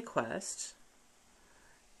definitely Quest.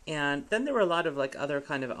 And then there were a lot of like other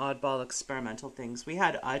kind of oddball experimental things. We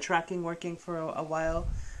had eye tracking working for a while.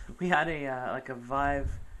 We had an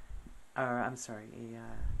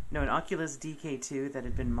Oculus DK2 that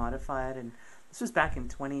had been modified, and this was back in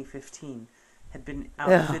 2015. Had been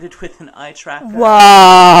outfitted with an eye tracker.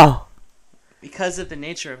 Wow! Because of the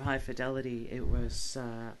nature of high fidelity, it was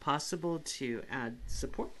possible to add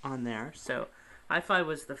support on there. So Hi-Fi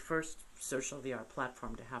was the first social VR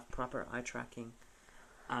platform to have proper eye tracking.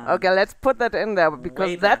 Okay, let's put that in there,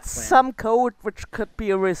 because that's some code which could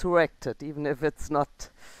be resurrected, even if it's not...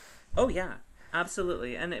 Oh yeah,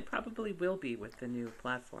 absolutely. And it probably will be with the new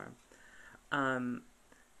platform.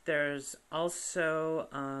 There's also...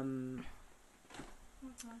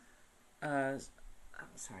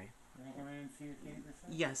 sorry.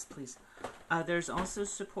 Yes, please. There's also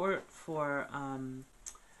support for...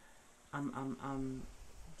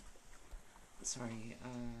 sorry.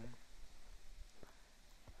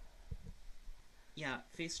 Yeah,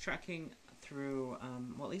 face tracking through,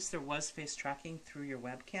 well, at least there was face tracking through your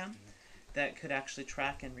webcam that could actually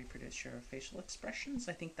track and reproduce your facial expressions.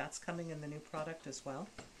 I think that's coming in the new product as well.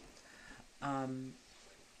 And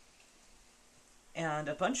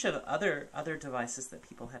a bunch of other devices that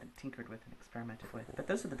people had tinkered with and experimented with. But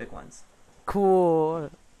those are the big ones.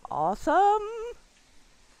 Cool. Awesome.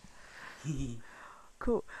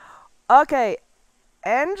 Cool. Okay.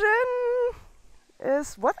 Engine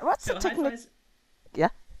is... What's So the technique? Yeah.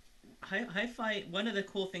 Hi-Fi, one of the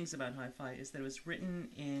cool things about Hi-Fi is that it was written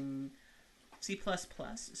in C++,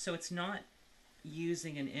 so it's not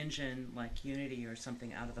using an engine like Unity or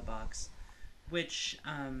something out of the box, which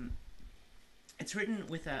it's written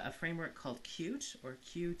with a framework called Qt, or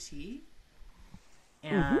Qt,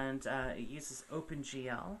 and it uses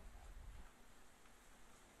OpenGL.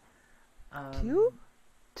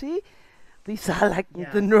 Qt? These are like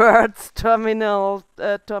the nerds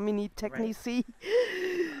termini technici.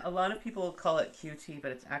 A lot of people call it Qt, but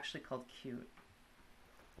it's actually called Qt.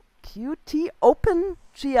 Qt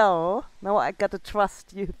OpenGL. Now I gotta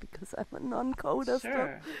trust you because I'm a non-coder.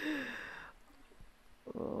 Sure.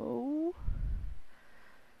 Oh.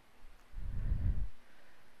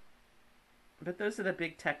 But those are the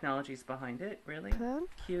big technologies behind it, really.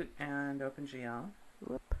 Qt and OpenGL.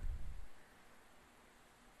 Whoop.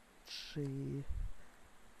 G.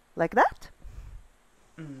 Like that?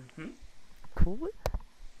 Mm-hmm. Cool.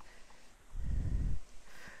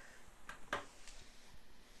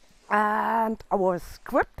 And our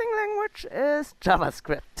scripting language is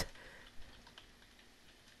JavaScript.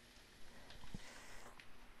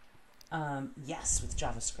 Yes, with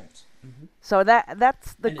JavaScript. Mm-hmm. So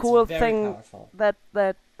that's the and cool it's very thing powerful.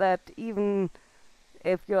 that even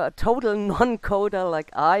if you're a total non-coder like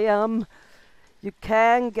I am, you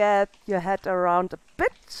can get your head around a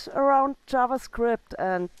bit around JavaScript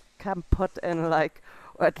and can put in like,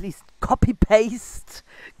 or at least copy paste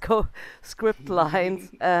script lines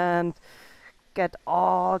and get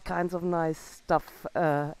all kinds of nice stuff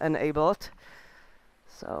enabled.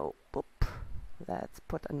 So, boop, let's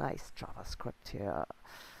put a nice JavaScript here.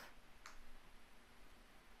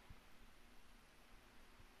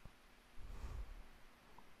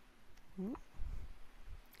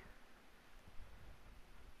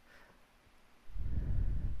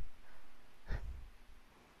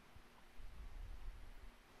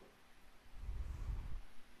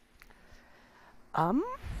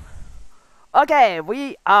 Okay,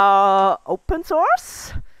 we are open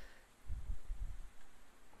source.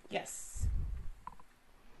 Yes.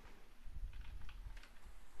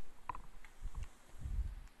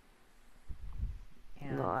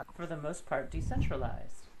 And for the most part,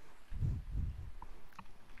 decentralized.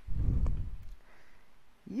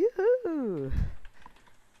 Yoo-hoo!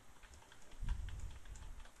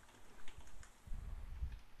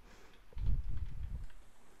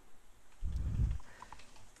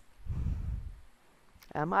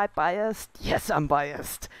 Am I biased? Yes, I'm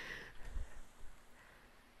biased.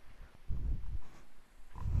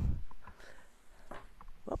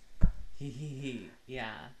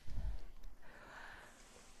 Yeah.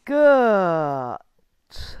 Good.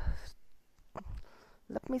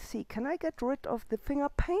 Let me see. Can I get rid of the finger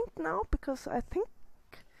paint now? Because I think...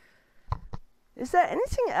 Is there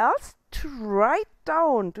anything else to write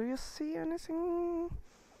down? Do you see anything?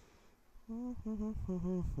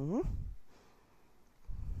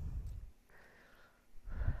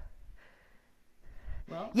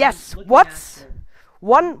 Well, yes, what's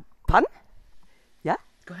one pun? Yeah?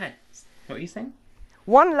 Go ahead. What were you saying?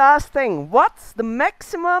 One last thing. What's the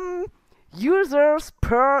maximum users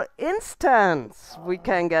per instance we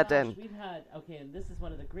can get in? We've had, okay, and this is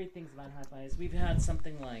one of the great things about Hi-Fi is we've had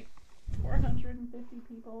something like 450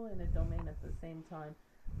 people in a domain at the same time.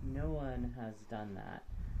 No one has done that.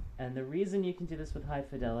 And the reason you can do this with high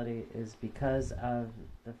fidelity is because of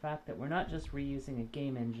the fact that we're not just reusing a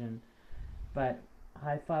game engine, but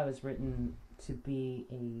Hi-Fi was written to be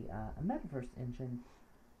a Metaverse engine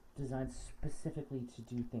designed specifically to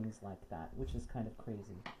do things like that, which is kind of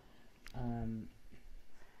crazy.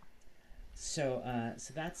 So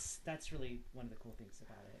that's really one of the cool things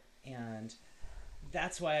about it, and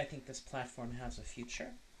that's why I think this platform has a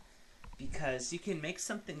future, because you can make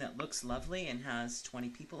something that looks lovely and has 20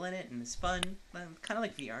 people in it and is fun, kind of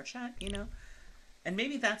like VR chat, you know, and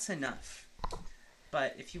maybe that's enough.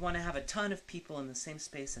 But if you want to have a ton of people in the same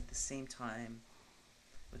space at the same time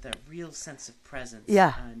with a real sense of presence,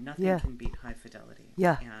 nothing can beat high fidelity.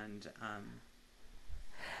 Yeah. And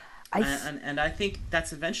I think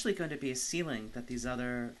that's eventually going to be a ceiling that these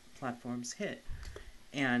other platforms hit,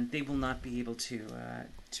 and they will not be able to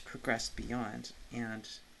progress beyond. And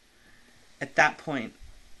at that point,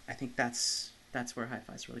 I think that's where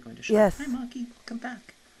Hi-Fi is really going to shine. Yes. Hi, Maki, welcome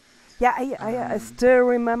back. Yeah, I still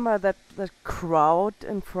remember that the crowd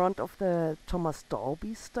in front of the Thomas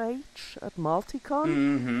Dolby stage at Multicon.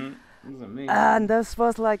 Mm-hmm. It was amazing. And this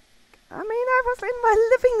was like, I mean, I was in my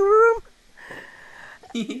living room.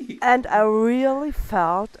 And I really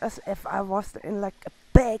felt as if I was in like a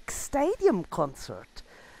big stadium concert.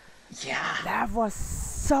 Yeah. That was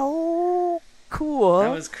so cool. That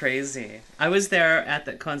was crazy. I was there at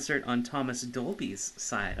that concert on Thomas Dolby's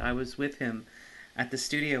side. I was with him at the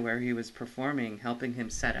studio where he was performing, helping him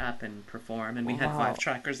set up and perform. And we had 5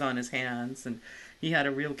 trackers on his hands, and he had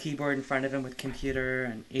a real keyboard in front of him with computer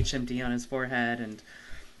and HMD on his forehead. And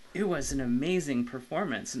it was an amazing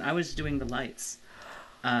performance. And I was doing the lights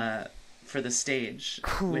for the stage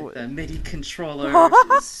with the MIDI controller. It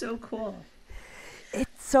was so cool.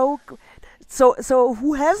 It's so good. So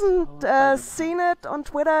who hasn't seen it on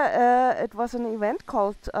Twitter? It was an event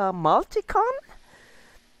called Multicon.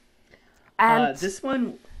 And this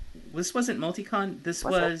wasn't Multicon. This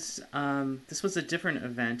was a different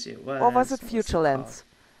event. It was. Or was it Futurelands?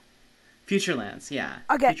 Futurelands, yeah.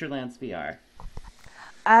 Okay. Futurelands VR.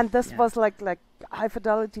 And this was like High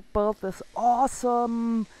Fidelity built this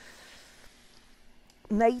awesome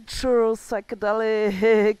nature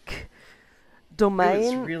psychedelic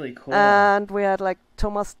domain. It was really cool. And we had like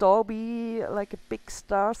Thomas Dolby, like a big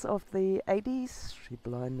stars of the 80s. She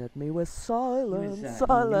blinded me with silence.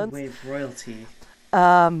 New wave royalty.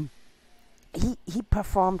 He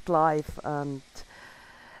performed live, and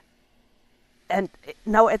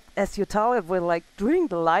now as you tell it, we're like doing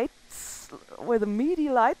the lights with a MIDI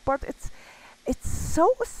light, but it's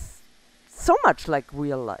so much like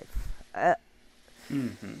real life.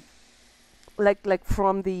 Like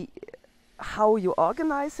from the how you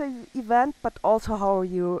organize an event, but also how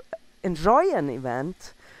you enjoy an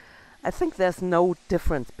event. I think there's no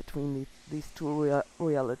difference between these two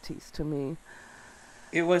realities to me.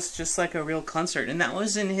 It was just like a real concert, and that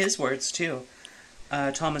was in his words too.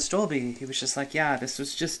 Thomas Dolby, he was just like, yeah, this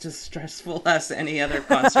was just as stressful as any other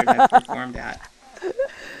concert I've performed at.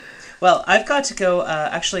 Well, I've got to go.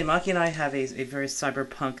 Actually, Maki and I have a very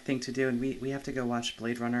cyberpunk thing to do, and we have to go watch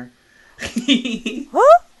Blade Runner.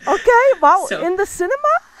 Huh? Okay, wow, so, in the cinema?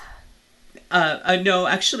 No,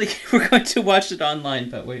 actually, we're going to watch it online,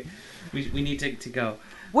 but we need to go.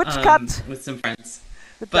 Which cut? With some friends.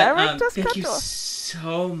 The director's cut? Thank you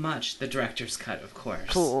so much. The director's cut, of course.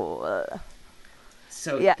 Cool.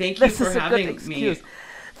 So yeah, thank you for having me.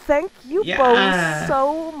 Thank you both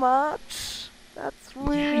so much. That's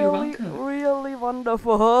really, really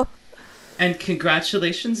wonderful. And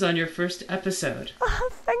congratulations on your first episode.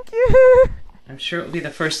 Thank you. I'm sure it will be the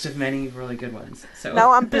first of many really good ones. So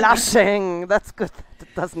now I'm blushing. That's good that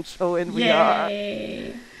it doesn't show in VR.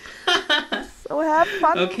 Yay! So have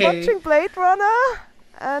fun watching Blade Runner.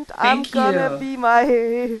 and I'm Thank gonna you. be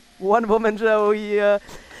my one-woman show here.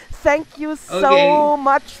 Thank you so Okay.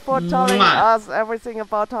 much for telling Mwah. us everything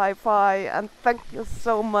about hi-fi, and thank you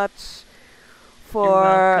so much You're for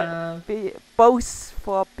welcome. both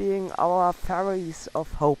for being our fairies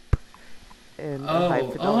of hope in the high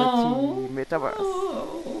fidelity metaverse.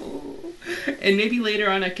 Oh. And maybe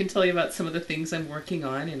later on I can tell you about some of the things I'm working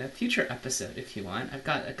on in a future episode if you want. I've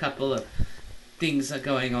got a couple of things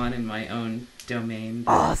going on in my own domain.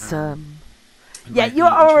 That, Awesome. Yeah, might you're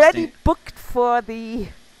be already interesting. booked for the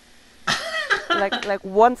like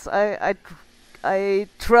once I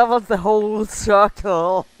traveled the whole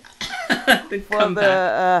circle Then for come the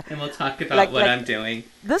back and we'll talk about what like I'm doing.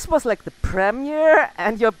 this was like the premiere,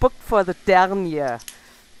 and you're booked for the dernier.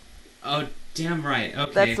 Oh, damn right.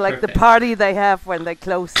 Okay, That's like perfect. the party they have when they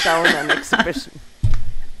close down an exhibition.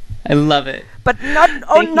 I love it. But not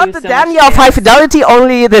Thank not you the so dernier much, of high guys. fidelity,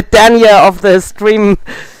 only the dernier of the stream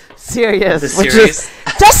series, The which series. is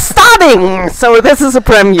just starting. So this is a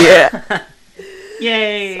premiere.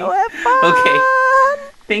 Yay. So have fun. Okay.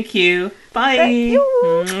 Thank you. Bye. Thank you.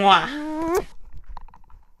 Mwah.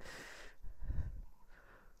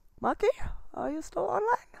 Marky, are you still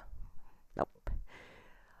online? Nope.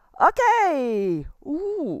 Okay.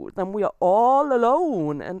 Ooh, then we are all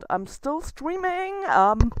alone, and I'm still streaming.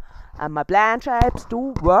 And my blind shapes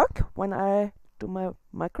do work when I do my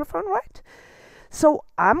microphone right. So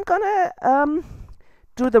I'm gonna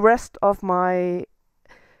do the rest of my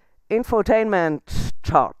infotainment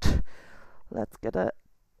chart. Let's get a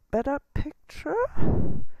better picture.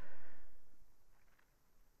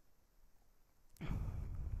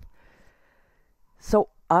 So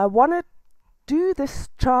I want to do this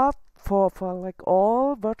chart for like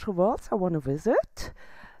all virtual worlds I want to visit,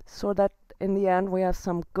 so that in the end we have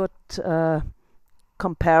some good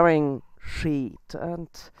comparing sheet. And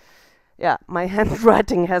yeah, my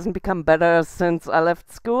handwriting hasn't become better since I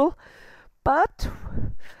left school, but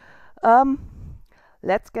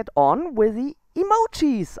let's get on with the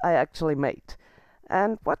emojis I actually made.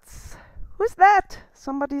 And who's that?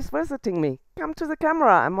 Somebody's visiting me. Come to the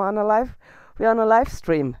camera. We're on a live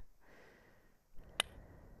stream.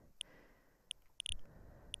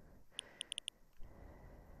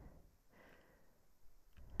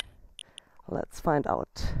 Let's find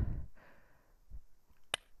out.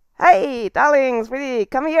 Hey, darlings, really,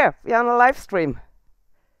 come here. We're on a live stream.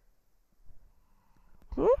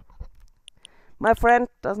 My friend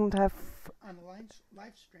doesn't have... On a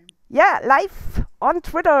live stream? Yeah, live on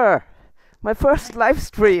Twitter. My first live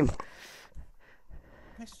stream.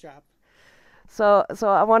 Nice job. So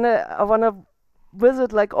I wanna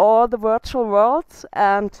visit like all the virtual worlds,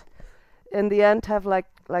 and in the end have like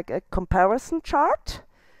a comparison chart.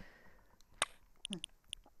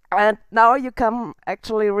 And now you come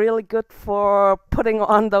actually really good for putting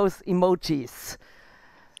on those emojis.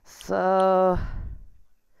 So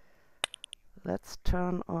let's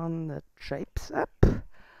turn on the Shapes app.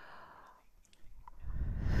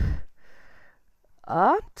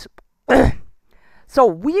 And so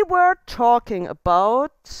we were talking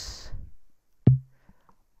about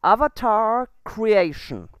avatar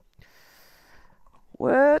creation,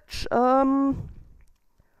 which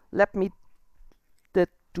let me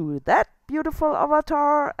do that beautiful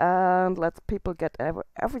avatar, and let people get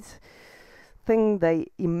everything they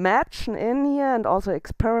imagine in here, and also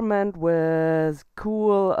experiment with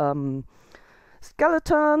cool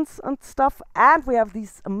skeletons and stuff. And we have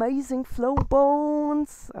these amazing flow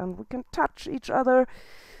bones, and we can touch each other.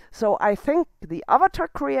 So I think the avatar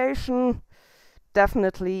creation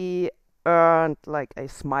definitely earned like a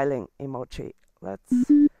smiling emoji. Let's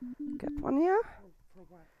get one here.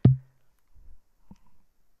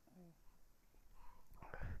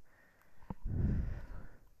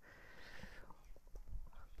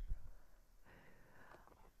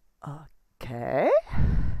 Okay.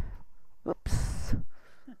 Oops.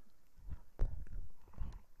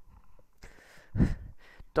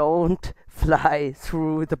 Don't fly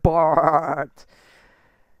through the board.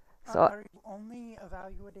 So Are you only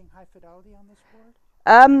evaluating high fidelity on this board?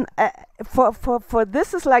 For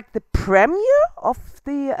this is like the premiere of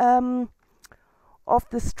the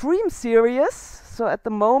stream series. So at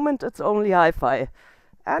the moment it's only hi-fi,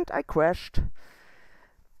 and I crashed.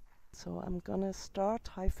 So I'm gonna start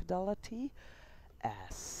high fidelity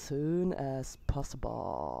as soon as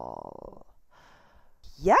possible.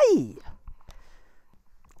 Yay!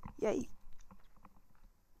 Yay!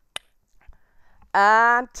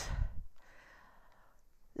 And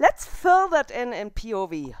let's fill that in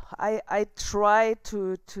POV. I try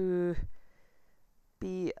to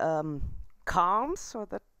be calm so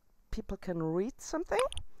that people can read something.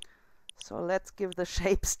 So let's give the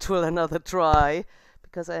shapes tool another try,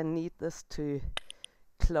 because I need this to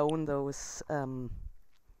clone those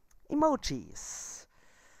emojis.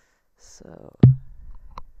 So,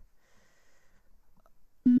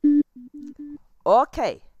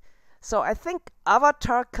 okay. So I think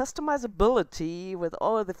avatar customizability with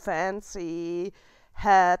all the fancy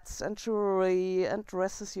hats and jewelry and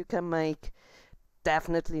dresses you can make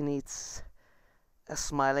definitely needs a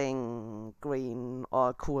smiling green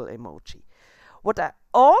or cool emoji. What I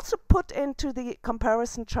also put into the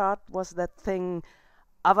comparison chart was that thing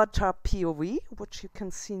avatar POV, which you can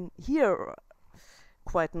see here,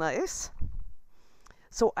 quite nice.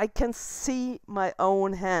 So I can see my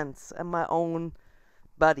own hands and my own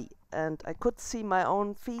body, and I could see my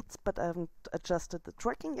own feet, but I haven't adjusted the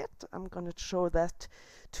tracking yet. I'm gonna show that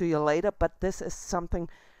to you later, but this is something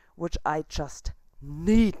which I just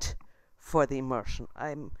need for the immersion.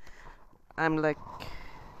 I'm like,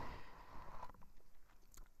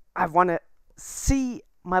 I want to see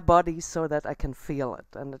my body so that I can feel it,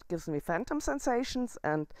 and it gives me phantom sensations,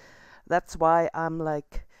 and that's why I'm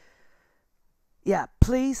like, yeah,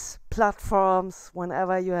 please, platforms,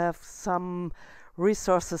 whenever you have some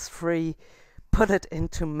resources free, put it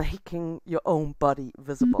into making your own body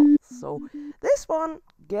visible. So this one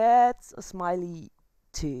gets a smiley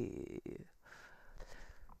too.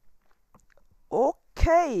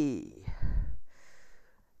 Okay.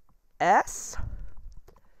 S.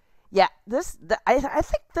 Yeah, I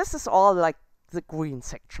think this is all like the green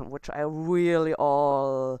section, which I really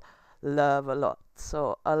all love a lot.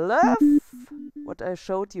 So I love what I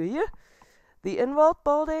showed you here. The in-world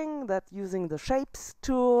building, that using the shapes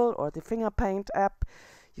tool or the finger paint app,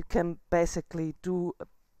 you can basically do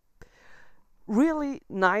really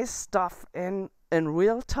nice stuff in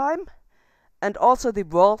real time. And also the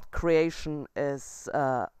world creation is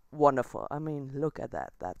wonderful. I mean, look at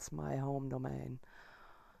that. That's my home domain.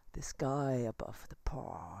 The sky above the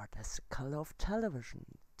port is the color of television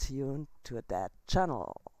tuned to a dead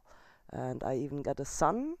channel. And I even got a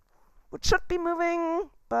sun, which should be moving,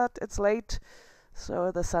 but it's late,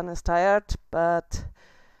 so the sun is tired, but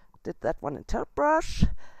did that one in tilt brush.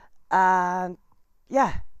 And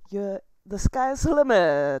yeah, the sky is the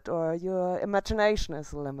limit, or your imagination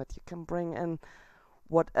is the limit. You can bring in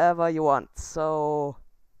whatever you want. So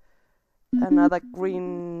another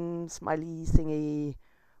green smiley thingy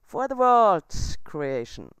for the world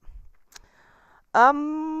creation.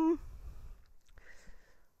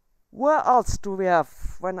 Where else do we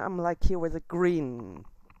have when I'm like here with the green?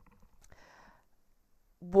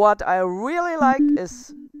 What I really like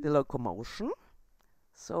is the locomotion.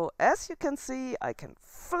 So as you can see, I can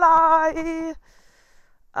fly,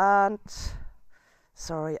 and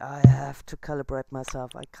sorry, I have to calibrate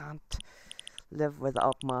myself. I can't live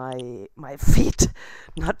without my feet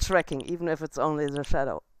not tracking, even if it's only the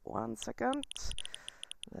shadow. 1 second.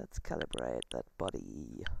 Let's calibrate that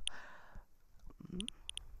body.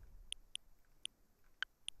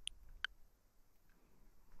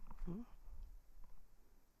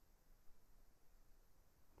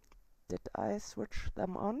 Did I switch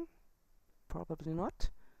them on? Probably not.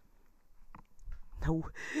 No.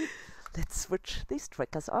 Let's switch these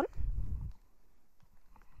trackers on.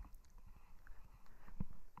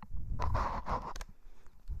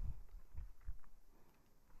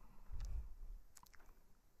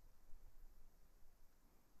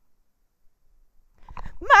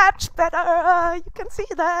 Much better! You can see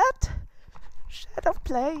that! Shadow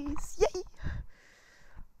plays! Yay!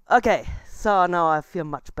 Okay, so now I feel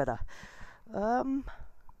much better.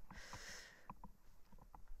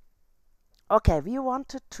 Okay, we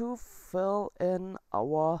wanted to fill in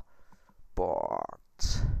our board.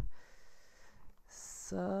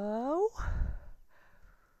 So,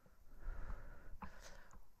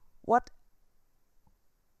 what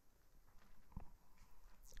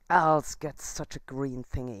else gets such a green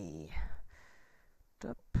thingy?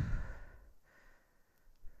 Dup.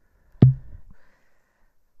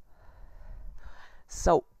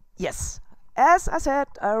 So, yes, as I said,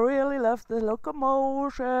 I really love the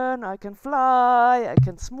locomotion. I can fly, I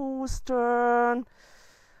can smooth turn,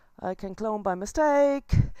 I can clone by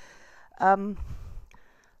mistake.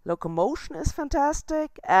 Locomotion is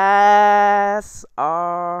fantastic, as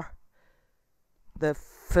are the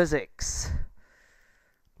physics.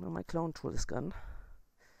 Well, my clone tool is gone.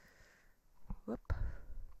 Whoop.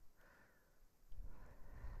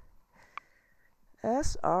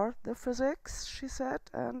 As are the physics, she said,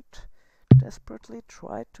 and desperately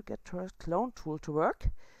tried to get her clone tool to work.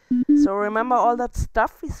 So remember all that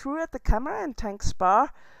stuff we threw at the camera in Tank Spa?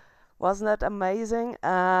 Wasn't that amazing?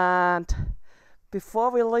 And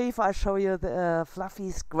before we leave, I show you the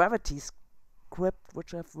Fluffy's gravity script,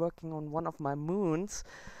 which I'm working on one of my moons.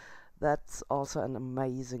 That's also an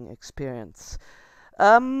amazing experience.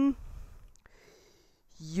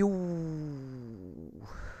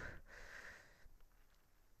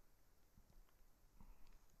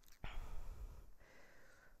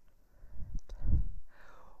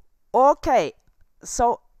 Okay,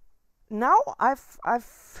 so now I've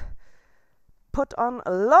put on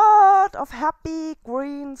a lot of happy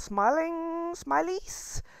green smiling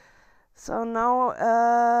smileys. So now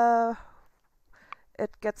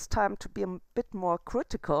it gets time to be a bit more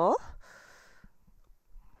critical.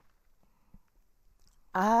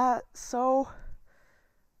 So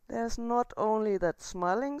there's not only that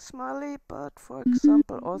smiling smiley, but for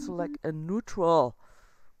example also like a neutral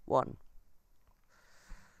one.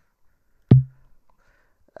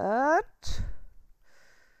 And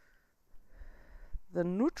the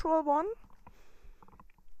neutral one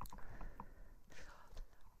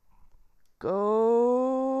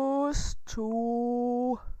goes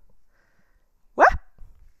to what?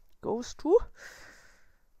 Goes too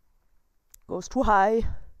high.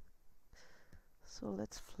 So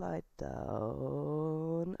let's fly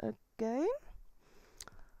down again.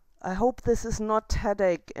 I hope this is not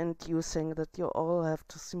headache inducing, that you all have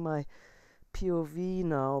to see my POV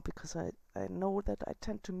now, because I know that I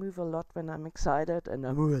tend to move a lot when I'm excited, and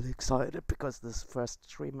I'm really excited because this is the first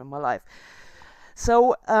stream in my life.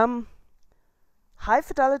 So high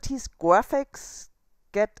fidelity's graphics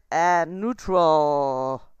get a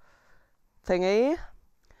neutral thingy.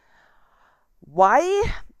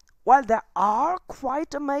 Why? Well, they are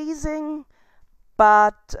quite amazing,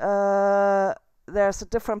 but there's a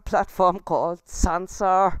different platform called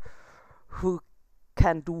Sansa who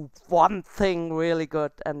can do one thing really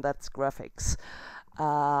good, and that's graphics.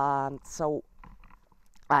 And so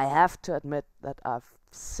I have to admit that I've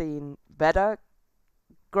seen better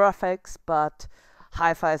graphics, but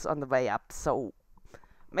hi-fi is on the way up, so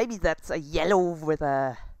maybe that's a yellow with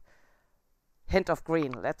a hint of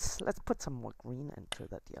green. Let's put some more green into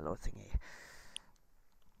that yellow thingy.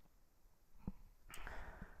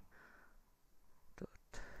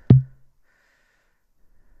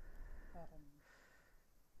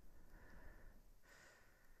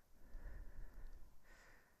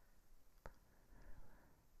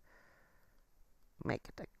 Make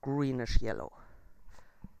it a greenish yellow.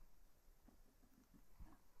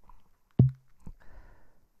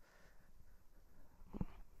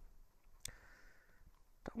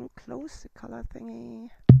 Don't close the color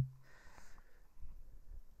thingy.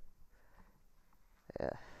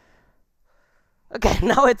 Yeah. Okay,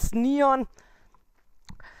 now it's neon.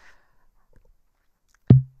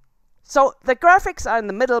 So the graphics are in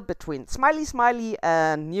the middle between smiley smiley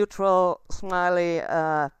and neutral smiley.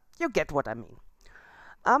 You get what I mean.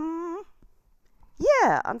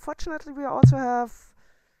 Yeah, unfortunately we also have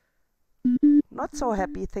not so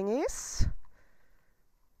happy thingies,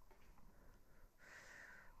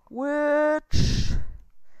 which,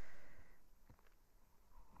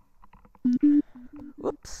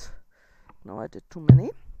 whoops, no, I did too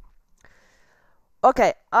many.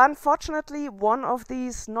 Okay, unfortunately one of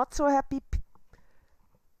these not so happy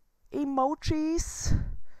emojis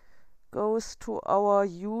goes to our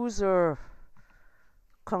user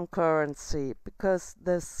concurrency, because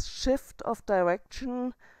this shift of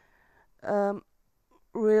direction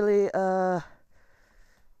really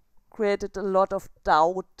created a lot of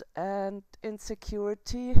doubt and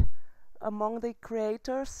insecurity among the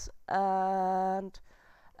creators, and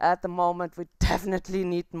at the moment we definitely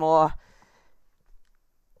need more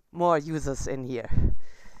users in here,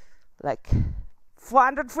 like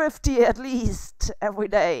 450 at least every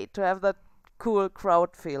day, to have that cool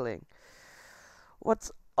crowd feeling.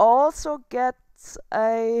 What's also gets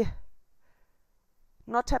a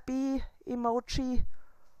not happy emoji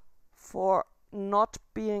for not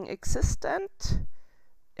being existent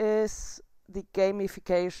is the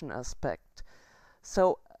gamification aspect.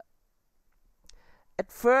 So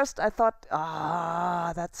at first I thought,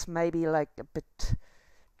 that's maybe like a bit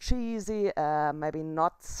cheesy, maybe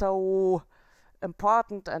not so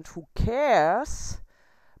important, and who cares?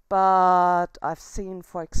 But I've seen,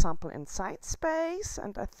 for example, in Sidespace,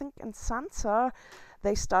 and I think in Sansa,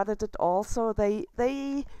 they started it also. They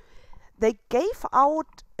gave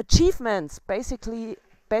out achievements basically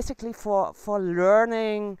for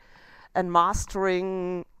learning and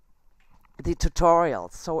mastering the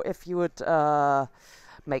tutorials. So if you would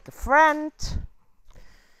make a friend,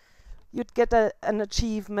 you'd get an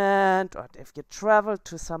achievement, or if you travel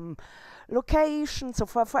to some location. So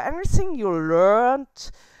for anything you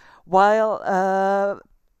learned while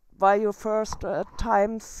by your first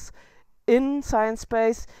times in Science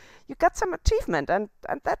Space, you get some achievement, and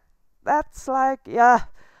that's like, yeah,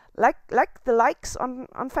 like the likes on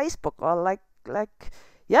Facebook, or like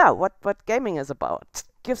yeah, what gaming is about.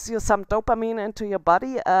 Gives you some dopamine into your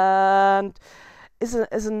body, and is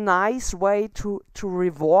a nice way to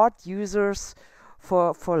reward users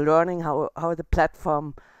for learning how the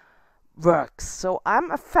platform works. So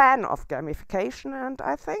I'm a fan of gamification, and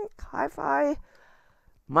I think Hi-Fi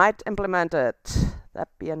might implement it.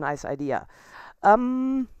 That'd be a nice idea.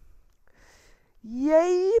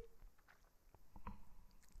 Yay!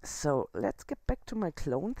 So let's get back to my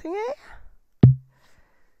clone thingy.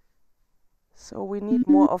 So we need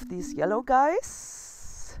more of these yellow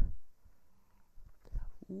guys.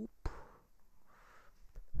 Oop.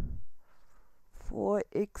 For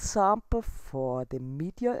example, for the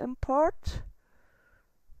media import,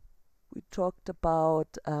 we talked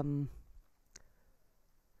about in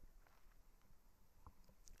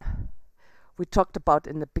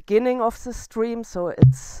the beginning of the stream, so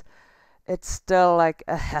it's still like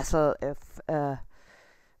a hassle if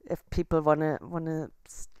people wanna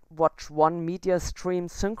watch one media stream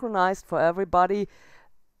synchronized for everybody.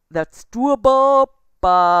 That's doable,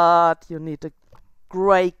 but you need a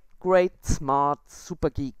great smart super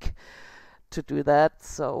geek to do that.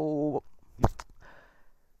 So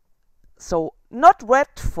not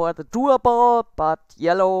red for the doable, but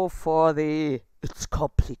yellow for the it's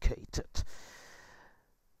complicated.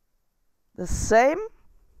 The same.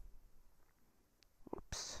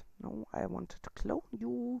 Oops, no, I wanted to clone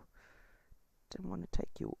you. Didn't want to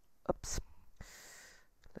take you. Oops.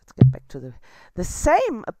 Let's get back to the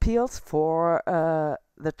same appeals for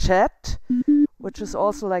the chat, which is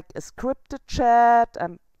also like a scripted chat,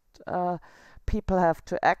 and people have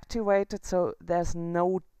to activate it, so there's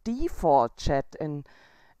no default chat in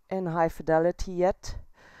High Fidelity yet.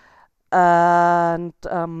 And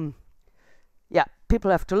yeah,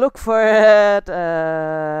 people have to look for it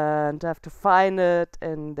and have to find it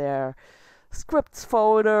in their scripts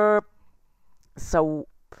folder. So,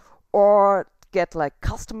 or get like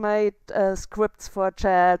custom-made scripts for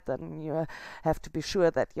chat, and you have to be sure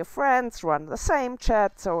that your friends run the same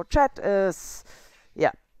chat. So chat is,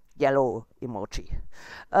 yeah, yellow emoji.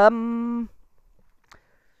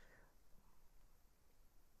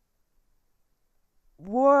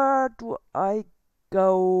 Where do I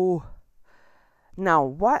go now?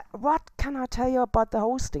 What can I tell you about the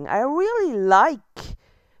hosting? I really like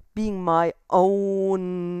being my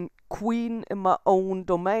own queen in my own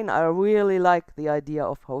domain. I really like the idea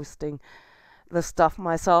of hosting the stuff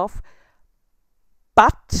myself,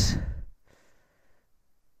 but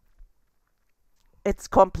it's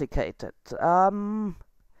complicated.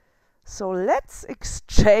 So let's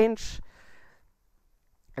exchange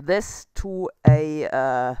this to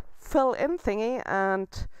a fill-in thingy and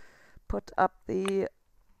put up the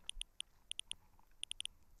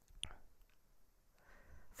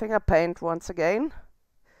finger paint once again.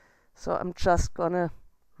 So I'm just gonna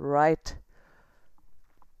write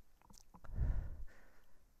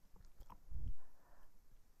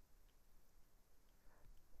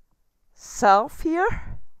self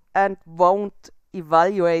here and won't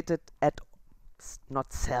evaluate it at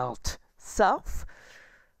not self.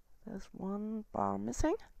 There's one bar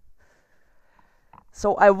missing.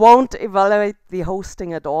 So I won't evaluate the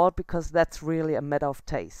hosting at all, because that's really a matter of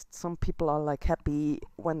taste. Some people are like happy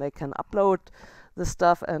when they can upload the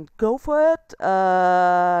stuff and go for it,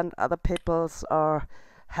 and other peoples are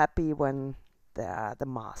happy when they are the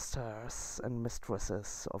masters and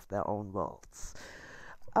mistresses of their own worlds.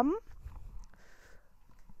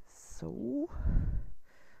 So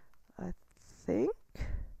I think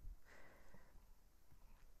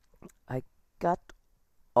I got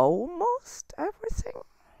almost everything.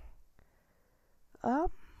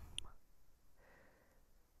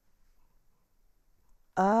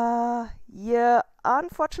 Yeah,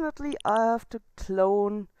 unfortunately I have to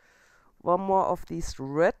clone one more of these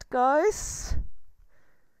red guys.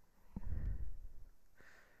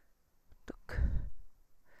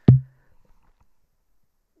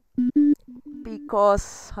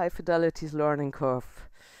 Because High Fidelity's learning curve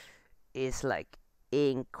is like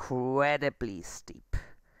incredibly steep.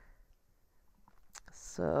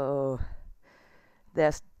 So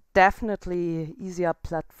there's definitely easier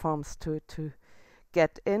platforms to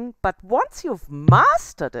get in, but once you've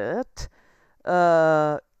mastered it,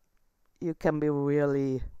 you can be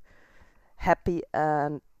really happy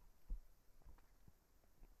and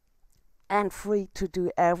free to do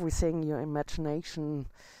everything your imagination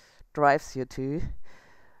drives you to.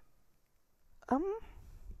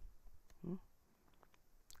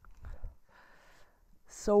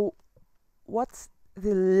 So what's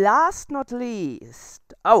the last not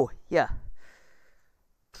least? Oh, yeah.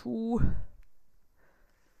 Two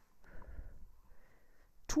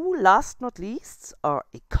last not leasts are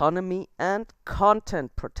economy and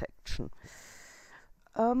content protection.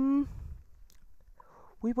 We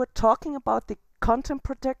were talking about the content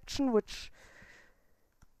protection, which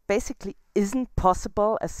basically isn't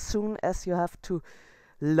possible as soon as you have to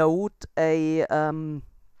load a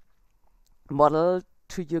model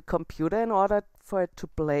to your computer in order for it to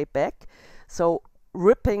play back. So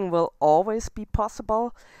ripping will always be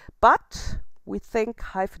possible, but we think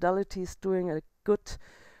High Fidelity is doing a good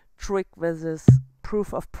trick with this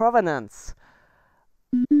proof of provenance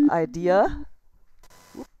idea.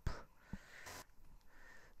 Whoop.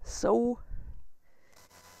 So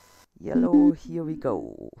yellow, here we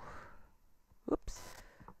go. Oops.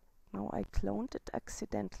 Now I cloned it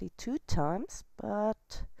accidentally 2 times,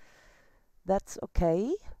 but that's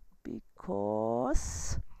okay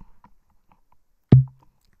because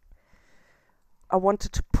I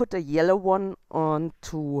wanted to put a yellow one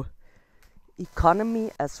onto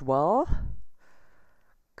economy as well,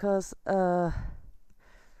 because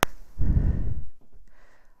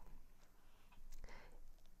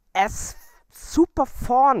as super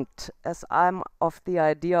fond as I'm of the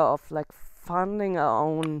idea of like funding our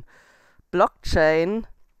own blockchain,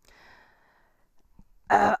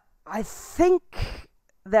 I think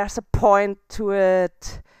there's a point to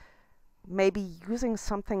it maybe using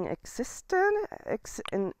something existing,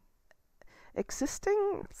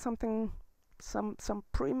 some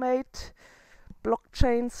pre-made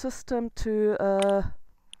blockchain system to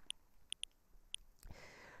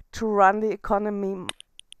run the economy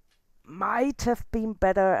might have been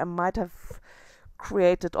better and might have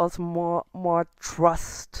created also more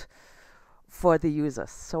trust for the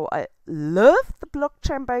users. So I love the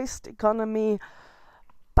blockchain-based economy,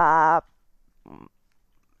 but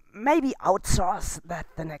maybe outsource that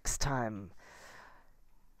the next time.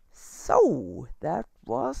 So that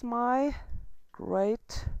was my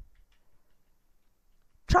great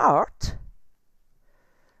chart,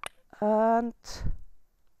 and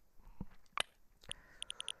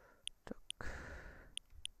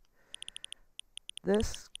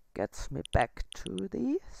this gets me back to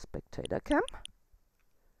the spectator cam.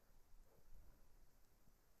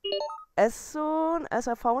 As soon as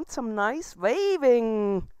I found some nice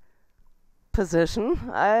waving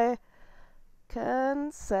position, I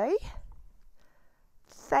can say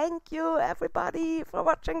thank you everybody for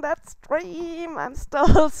watching that stream. I'm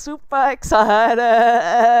still super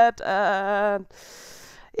excited and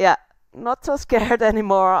yeah, not so scared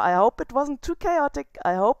anymore. I hope it wasn't too chaotic.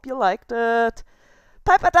 I hope you liked it.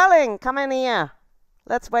 Piper darling, come in here.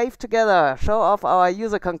 Let's wave together. Show off our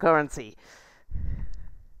user concurrency.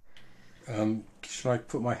 Should I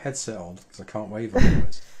put my headset on? Because I can't wave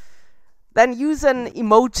otherwise. Then use an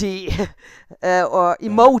emoji or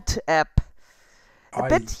emote app.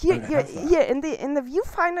 But here in the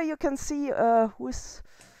viewfinder you can see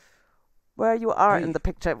where you are in the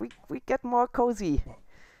picture. We get more cozy.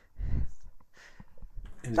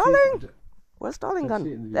 Darling, where's darling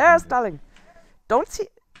gone? There's darling.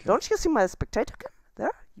 Don't you see my spectator cam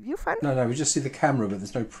there? Viewfinder? No, we just see the camera, but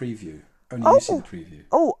there's no preview. Only you see the preview.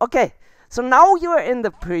 Oh, okay. So now you are in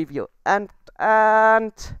the preview and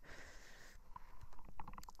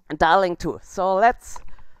darling too. So let's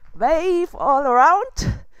wave all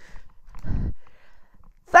around.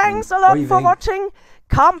 Thanks a lot for watching.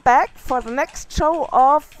 Come back for the next show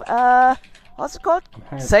of what's it called?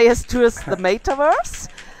 XaosPrincess the Metaverse.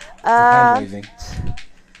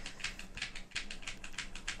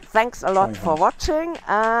 Thanks a lot for watching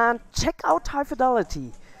and check out High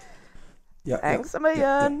Fidelity. Thanks a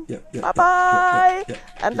million. Bye bye.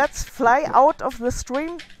 And let's fly out of the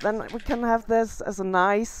stream. Then we can have this as a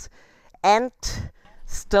nice end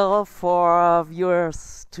still for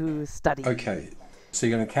viewers to study. Okay. So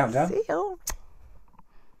you're going to count down? See you.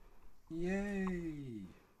 Yay.